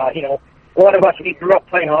 because, you know, a lot of us, we grew up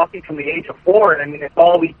playing hockey from the age of 4, and I mean, it's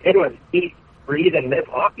all we did was eat, breathe, and live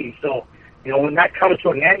hockey. So, you know, when that comes to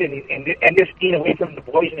an end, and just being away from the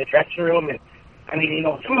boys in the dressing room, and I mean, you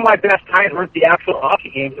know, some of my best times weren't the actual hockey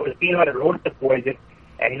games. It was being on the road with the boys,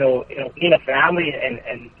 and you know, being a family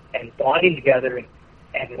and bonding together.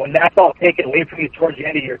 And when that's all taken away from you towards the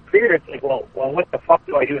end of your career, it's like, well, what the fuck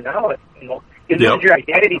do I do now? It's, you know, you lose your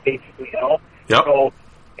identity, basically, you know. Yep. So,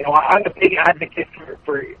 you know, I'm a big advocate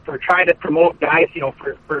for trying to promote guys, you know,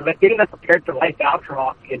 for getting them prepared for life after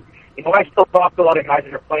hockey. And, you know, I still talk to a lot of guys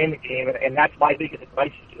that are playing the game, and that's my biggest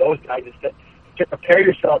advice to those guys, is to prepare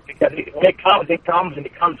yourself, because when it comes, and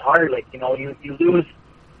it comes hard. Like, you know, you lose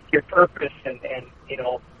your purpose, and you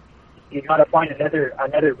know, you got to find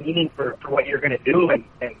another meaning for what you're going to do. And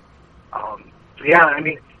so, yeah, I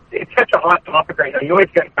mean, it's such a hot topic right now. You always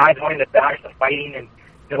get guys wanting to bash the fighting, and,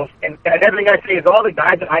 you know, and everything I say is all the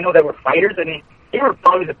guys that I know that were fighters, I mean, they were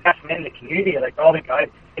probably the best men in the community. Like, all the guys,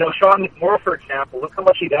 you know, Sean McMorrow, for example, look how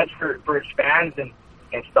much he does for his fans and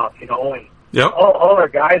stuff, you know, and all our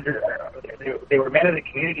guys they were men in the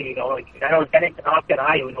community, you know. Like, I know Denny Kanofsky and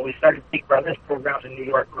I, you know, we started Big Brothers programs in New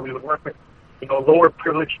York where we would work with, you know, lower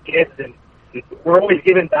privileged kids, and we're always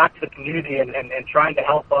giving back to the community and trying to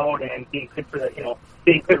help out and being good for the, you know,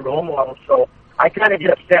 being good role models. So I kind of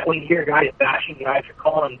get upset when you hear guys bashing guys or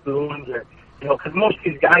calling them goons, or, you know, because most of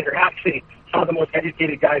these guys are actually some of the most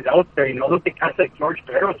educated guys out there. You know, look at guys like George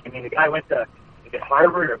Barros. I mean, the guy went to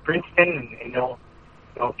Harvard or Princeton, and you know,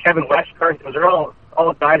 Kevin Westcott. Those are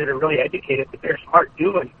all guys that are really educated, but they're smart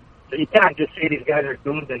doing. So you can't just say these guys are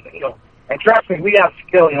goons. And, you know, and trust me, we have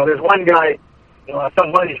skill. You know, there's one guy, you know,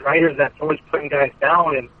 one of these writers that's always putting guys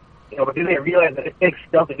down, and, you know, but then they realize that it takes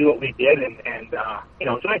skill to do what we did, and you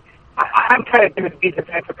know, so I'm kind of going to be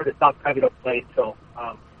defensive for the top guys that have played. So,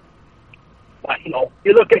 but, you know,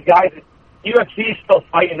 you look at guys, UFC is still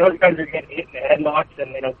fighting. Those guys are getting hit in the headlocks,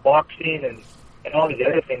 and, you know, boxing and all these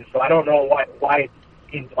other things. So I don't know why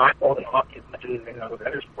being blackballed in hockey as much as in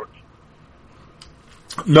other sports.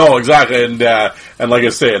 No, exactly, and like I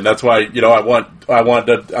say, and that's why, you know, I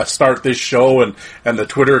wanted to start this show and the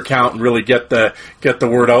Twitter account and really get the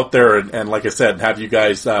word out there, and like I said, have you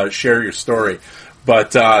guys share your story.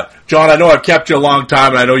 But John, I know I've kept you a long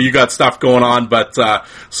time, and I know you got stuff going on, but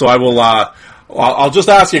so I will. I'll just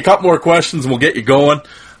ask you a couple more questions, and we'll get you going.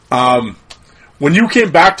 When you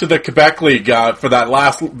came back to the Quebec League for that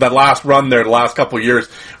last run there, the last couple of years,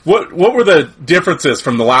 what were the differences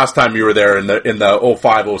from the last time you were there in the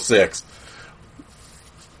 05-06?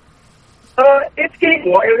 It's getting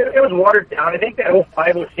it was watered down. I think that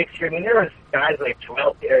 05-06 year, I mean, there was guys like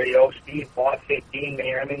Joel Theriault, Steve Bossé, Dean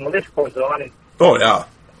Mayer. I mean, the list goes on. And, oh yeah.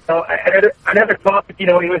 So another topic, you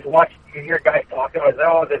know, you hear guys talking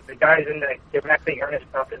about, the guys in the Quebec League earn as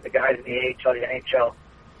tough as the guys in the AHL, the NHL.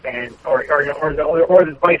 And or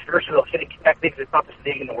the vice versa. They'll say Quebec League is the toughest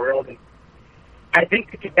league in the world, and I think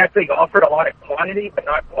the Quebec League offered a lot of quantity but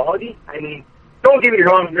not quality. I mean, don't get me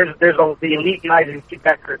wrong. There's the elite guys in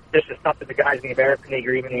Quebec are just as tough as the guys in the American League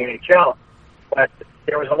or even the NHL, but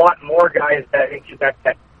there was a lot more guys that in Quebec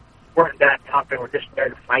that weren't that tough and were just there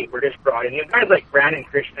to fight. Were just brought in. You know, guys like Brandon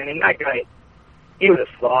Christian. I mean, that guy, he was a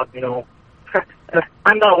slob. You know,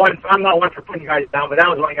 I'm not one for putting guys down, but that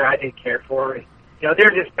was one guy I didn't care for. And, you know,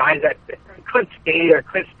 they're just guys that couldn't skate or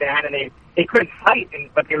couldn't stand, and they couldn't fight,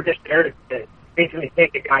 but they were just there to basically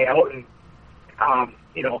take a guy out. And,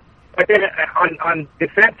 you know, but then on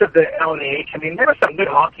defense of the LNH, I mean, there was some good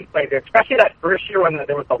hockey play there, especially that first year when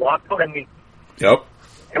there was the lockout. I mean, yep,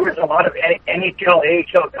 there was a lot of NHL,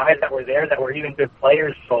 AHL guys that were there that were even good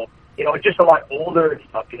players. So, you know, just a lot older and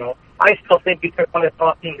stuff, you know. I still think you took one of the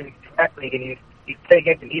top teams in the Quebec League and you play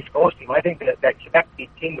against an East Coast team. I think that Quebec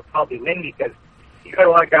team would probably win because you got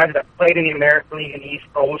a lot of guys that played in the American League and the East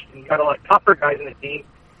Coast, and you got a lot of tougher guys in the team.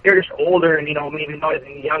 They're just older and, you know, maybe not as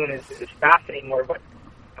young and as fast anymore. But,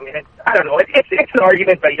 I mean, I don't know. It's an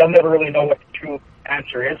argument, but you'll never really know what the true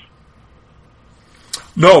answer is.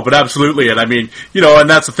 No, but absolutely. And I mean, you know, and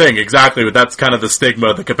that's the thing, exactly. But that's kind of the stigma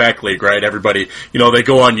of the Quebec League, right? Everybody, you know, they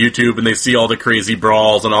go on YouTube and they see all the crazy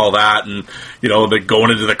brawls and all that, and, you know, they're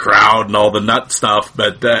going into the crowd and all the nut stuff,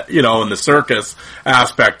 but, you know, and the circus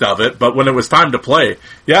aspect of it. But when it was time to play,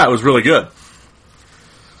 yeah, it was really good.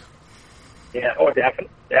 Yeah,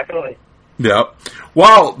 definitely. Yeah.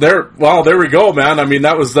 Well, there we go, man. I mean,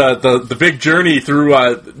 that was the big journey through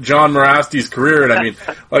John Morasti's career, and I mean,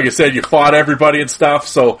 like I said, you fought everybody and stuff.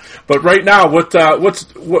 So, but right now, what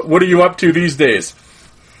are you up to these days?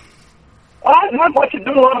 Not much. I'm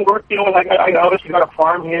doing a lot of work. You know, like I obviously got a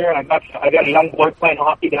farm here, and I got a young boy playing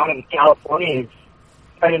hockey down in California. He's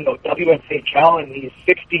playing in the WSHL, and he's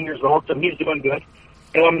 16 years old, so he's doing good.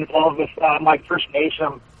 You know, I'm involved with my First Nation.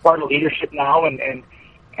 I'm part of leadership now, and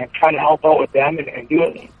trying to help out with them and do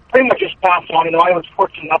it. Pretty much just pass on. You know, I was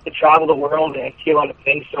fortunate enough to travel the world and see a lot of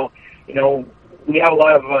things. So, you know, we have a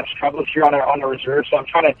lot of struggles here on our reserve. So I'm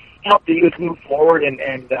trying to help the youth move forward and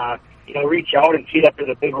you know, reach out and see that there's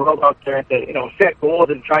a big world out there to, you know, set goals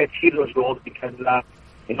and try to achieve those goals because,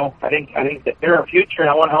 you know, I think that they're our future and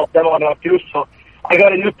I want to help them out now too. So I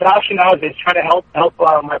got a new passion now is trying to help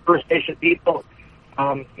my First Nation people.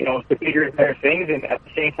 You know, to bigger and better things, and at the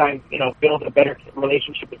same time, you know, build a better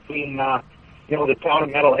relationship between, you know, the town of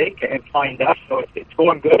Meadow Lake and Flying Dutch. So it's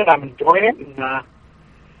going good, and I'm enjoying it, and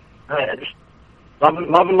I just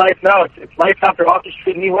loving life now. It's life after hockey's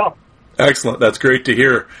treating me well. Excellent. That's great to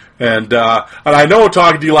hear. And I know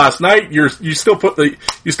talking to you last night, you still put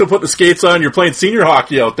the skates on. You're playing senior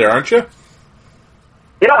hockey out there, aren't you?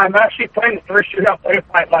 Yeah, I'm actually playing the first year out there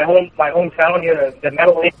at my hometown here, the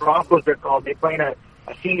Meadow Lake Broncos. They're called. They're playing a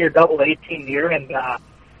senior double-A year, and yeah,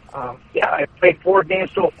 I played 4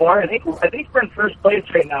 games so far. I think we're in first place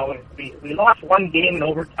right now. We lost 1 game in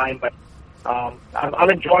overtime, but I'm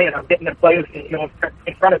enjoying it. I'm getting to play, you know,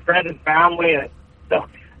 in front of friends and family, and so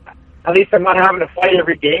at least I'm not having to fight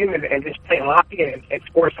every game and just playing hockey and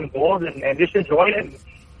score some goals and just enjoying it. And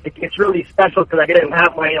it's really special because I get to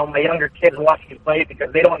have my younger kids watching me play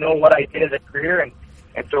because they don't know what I did as a career,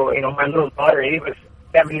 and so, you know, my little daughter Ava is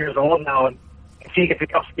 7 years old now, and she gets to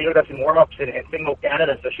come skate with us in warm-ups in Single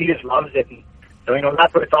Canada, so she just loves it. And so, you know,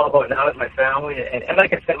 that's what it's all about now is my family. And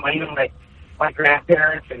like I said, my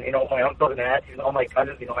grandparents and, you know, my uncles and aunts and all my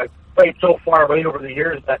cousins, you know, I've played so far away over the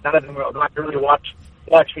years that none of them will not really watch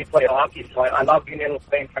me play hockey. So I love being able to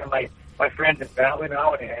play in front of my friends and family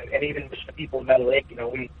now and even just the people in Meadow Lake. You know,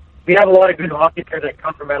 we have a lot of good hockey players that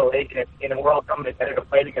come from Meadow Lake, and you know, we're all coming together to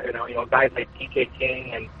play together now. You know, guys like TK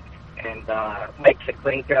King and Mike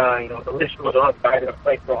Siklinka, you know, the list goes on, guys that have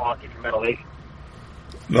played pro hockey from Meadow Lake.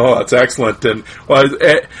 No, that's excellent. And well,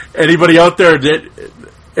 anybody out there,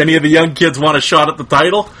 any of the young kids want a shot at the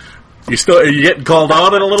title? Are you getting called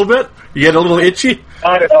out in a little bit? You get a little itchy?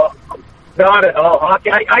 Not at all. Not at all. Hockey,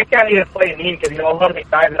 I can't even play mean because, you know, a lot of the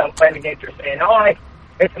guys that I'm playing against are saying,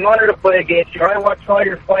 it's an honor to play against you. I watch all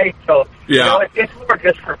your fights, so yeah. You know, it's more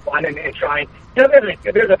just for fun and trying. You know,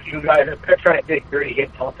 there's a few guys that are trying to take dirty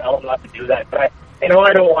hits. I'll tell them not to do that. But you know,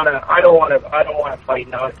 I don't want to fight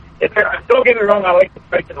now. Don't get me wrong. I like to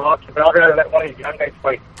fight in hockey, but I'd rather let one of these young guys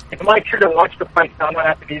fight. If my turn to watch the fight, I'm gonna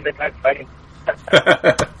have to be the guy fighting.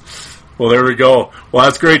 Well, there we go. Well,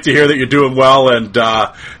 that's great to hear that you're doing well, and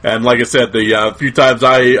like I said, the few times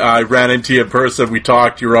I ran into you in person, we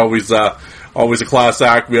talked. You're always a class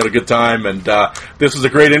act. We had a good time, and this was a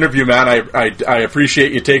great interview, man. I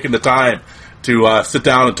appreciate you taking the time to sit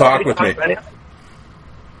down and talk with me.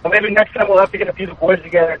 Well, maybe next time we'll have to get a few of the boys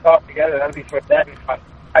together and talk together. That'd be fun.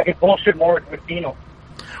 I can bullshit more with Dino.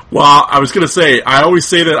 Well, I was going to say, I always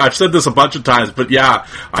say that, I've said this a bunch of times, but yeah,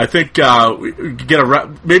 I think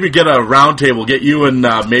maybe get a round table, get you and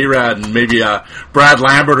Mayrad and maybe Brad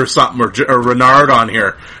Lambert or something, or Renard on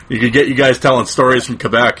here. You could get you guys telling stories from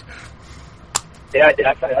Quebec. Yeah,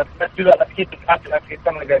 let's do that. Let's keep the content. Let's get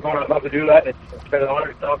something going. I'd love to do that. It's been an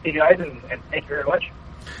honor to talk to you guys, and thank you very much.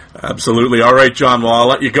 Absolutely. All right, John. Well, I'll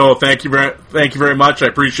let you go. Thank you very much. I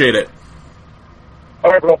appreciate it.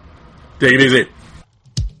 All right, bro. Take it easy.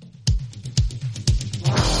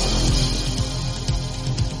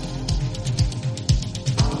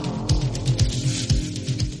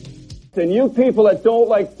 And you people that don't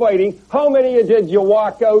like fighting, how many of you did you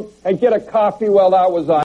walk out and get a coffee while that was on?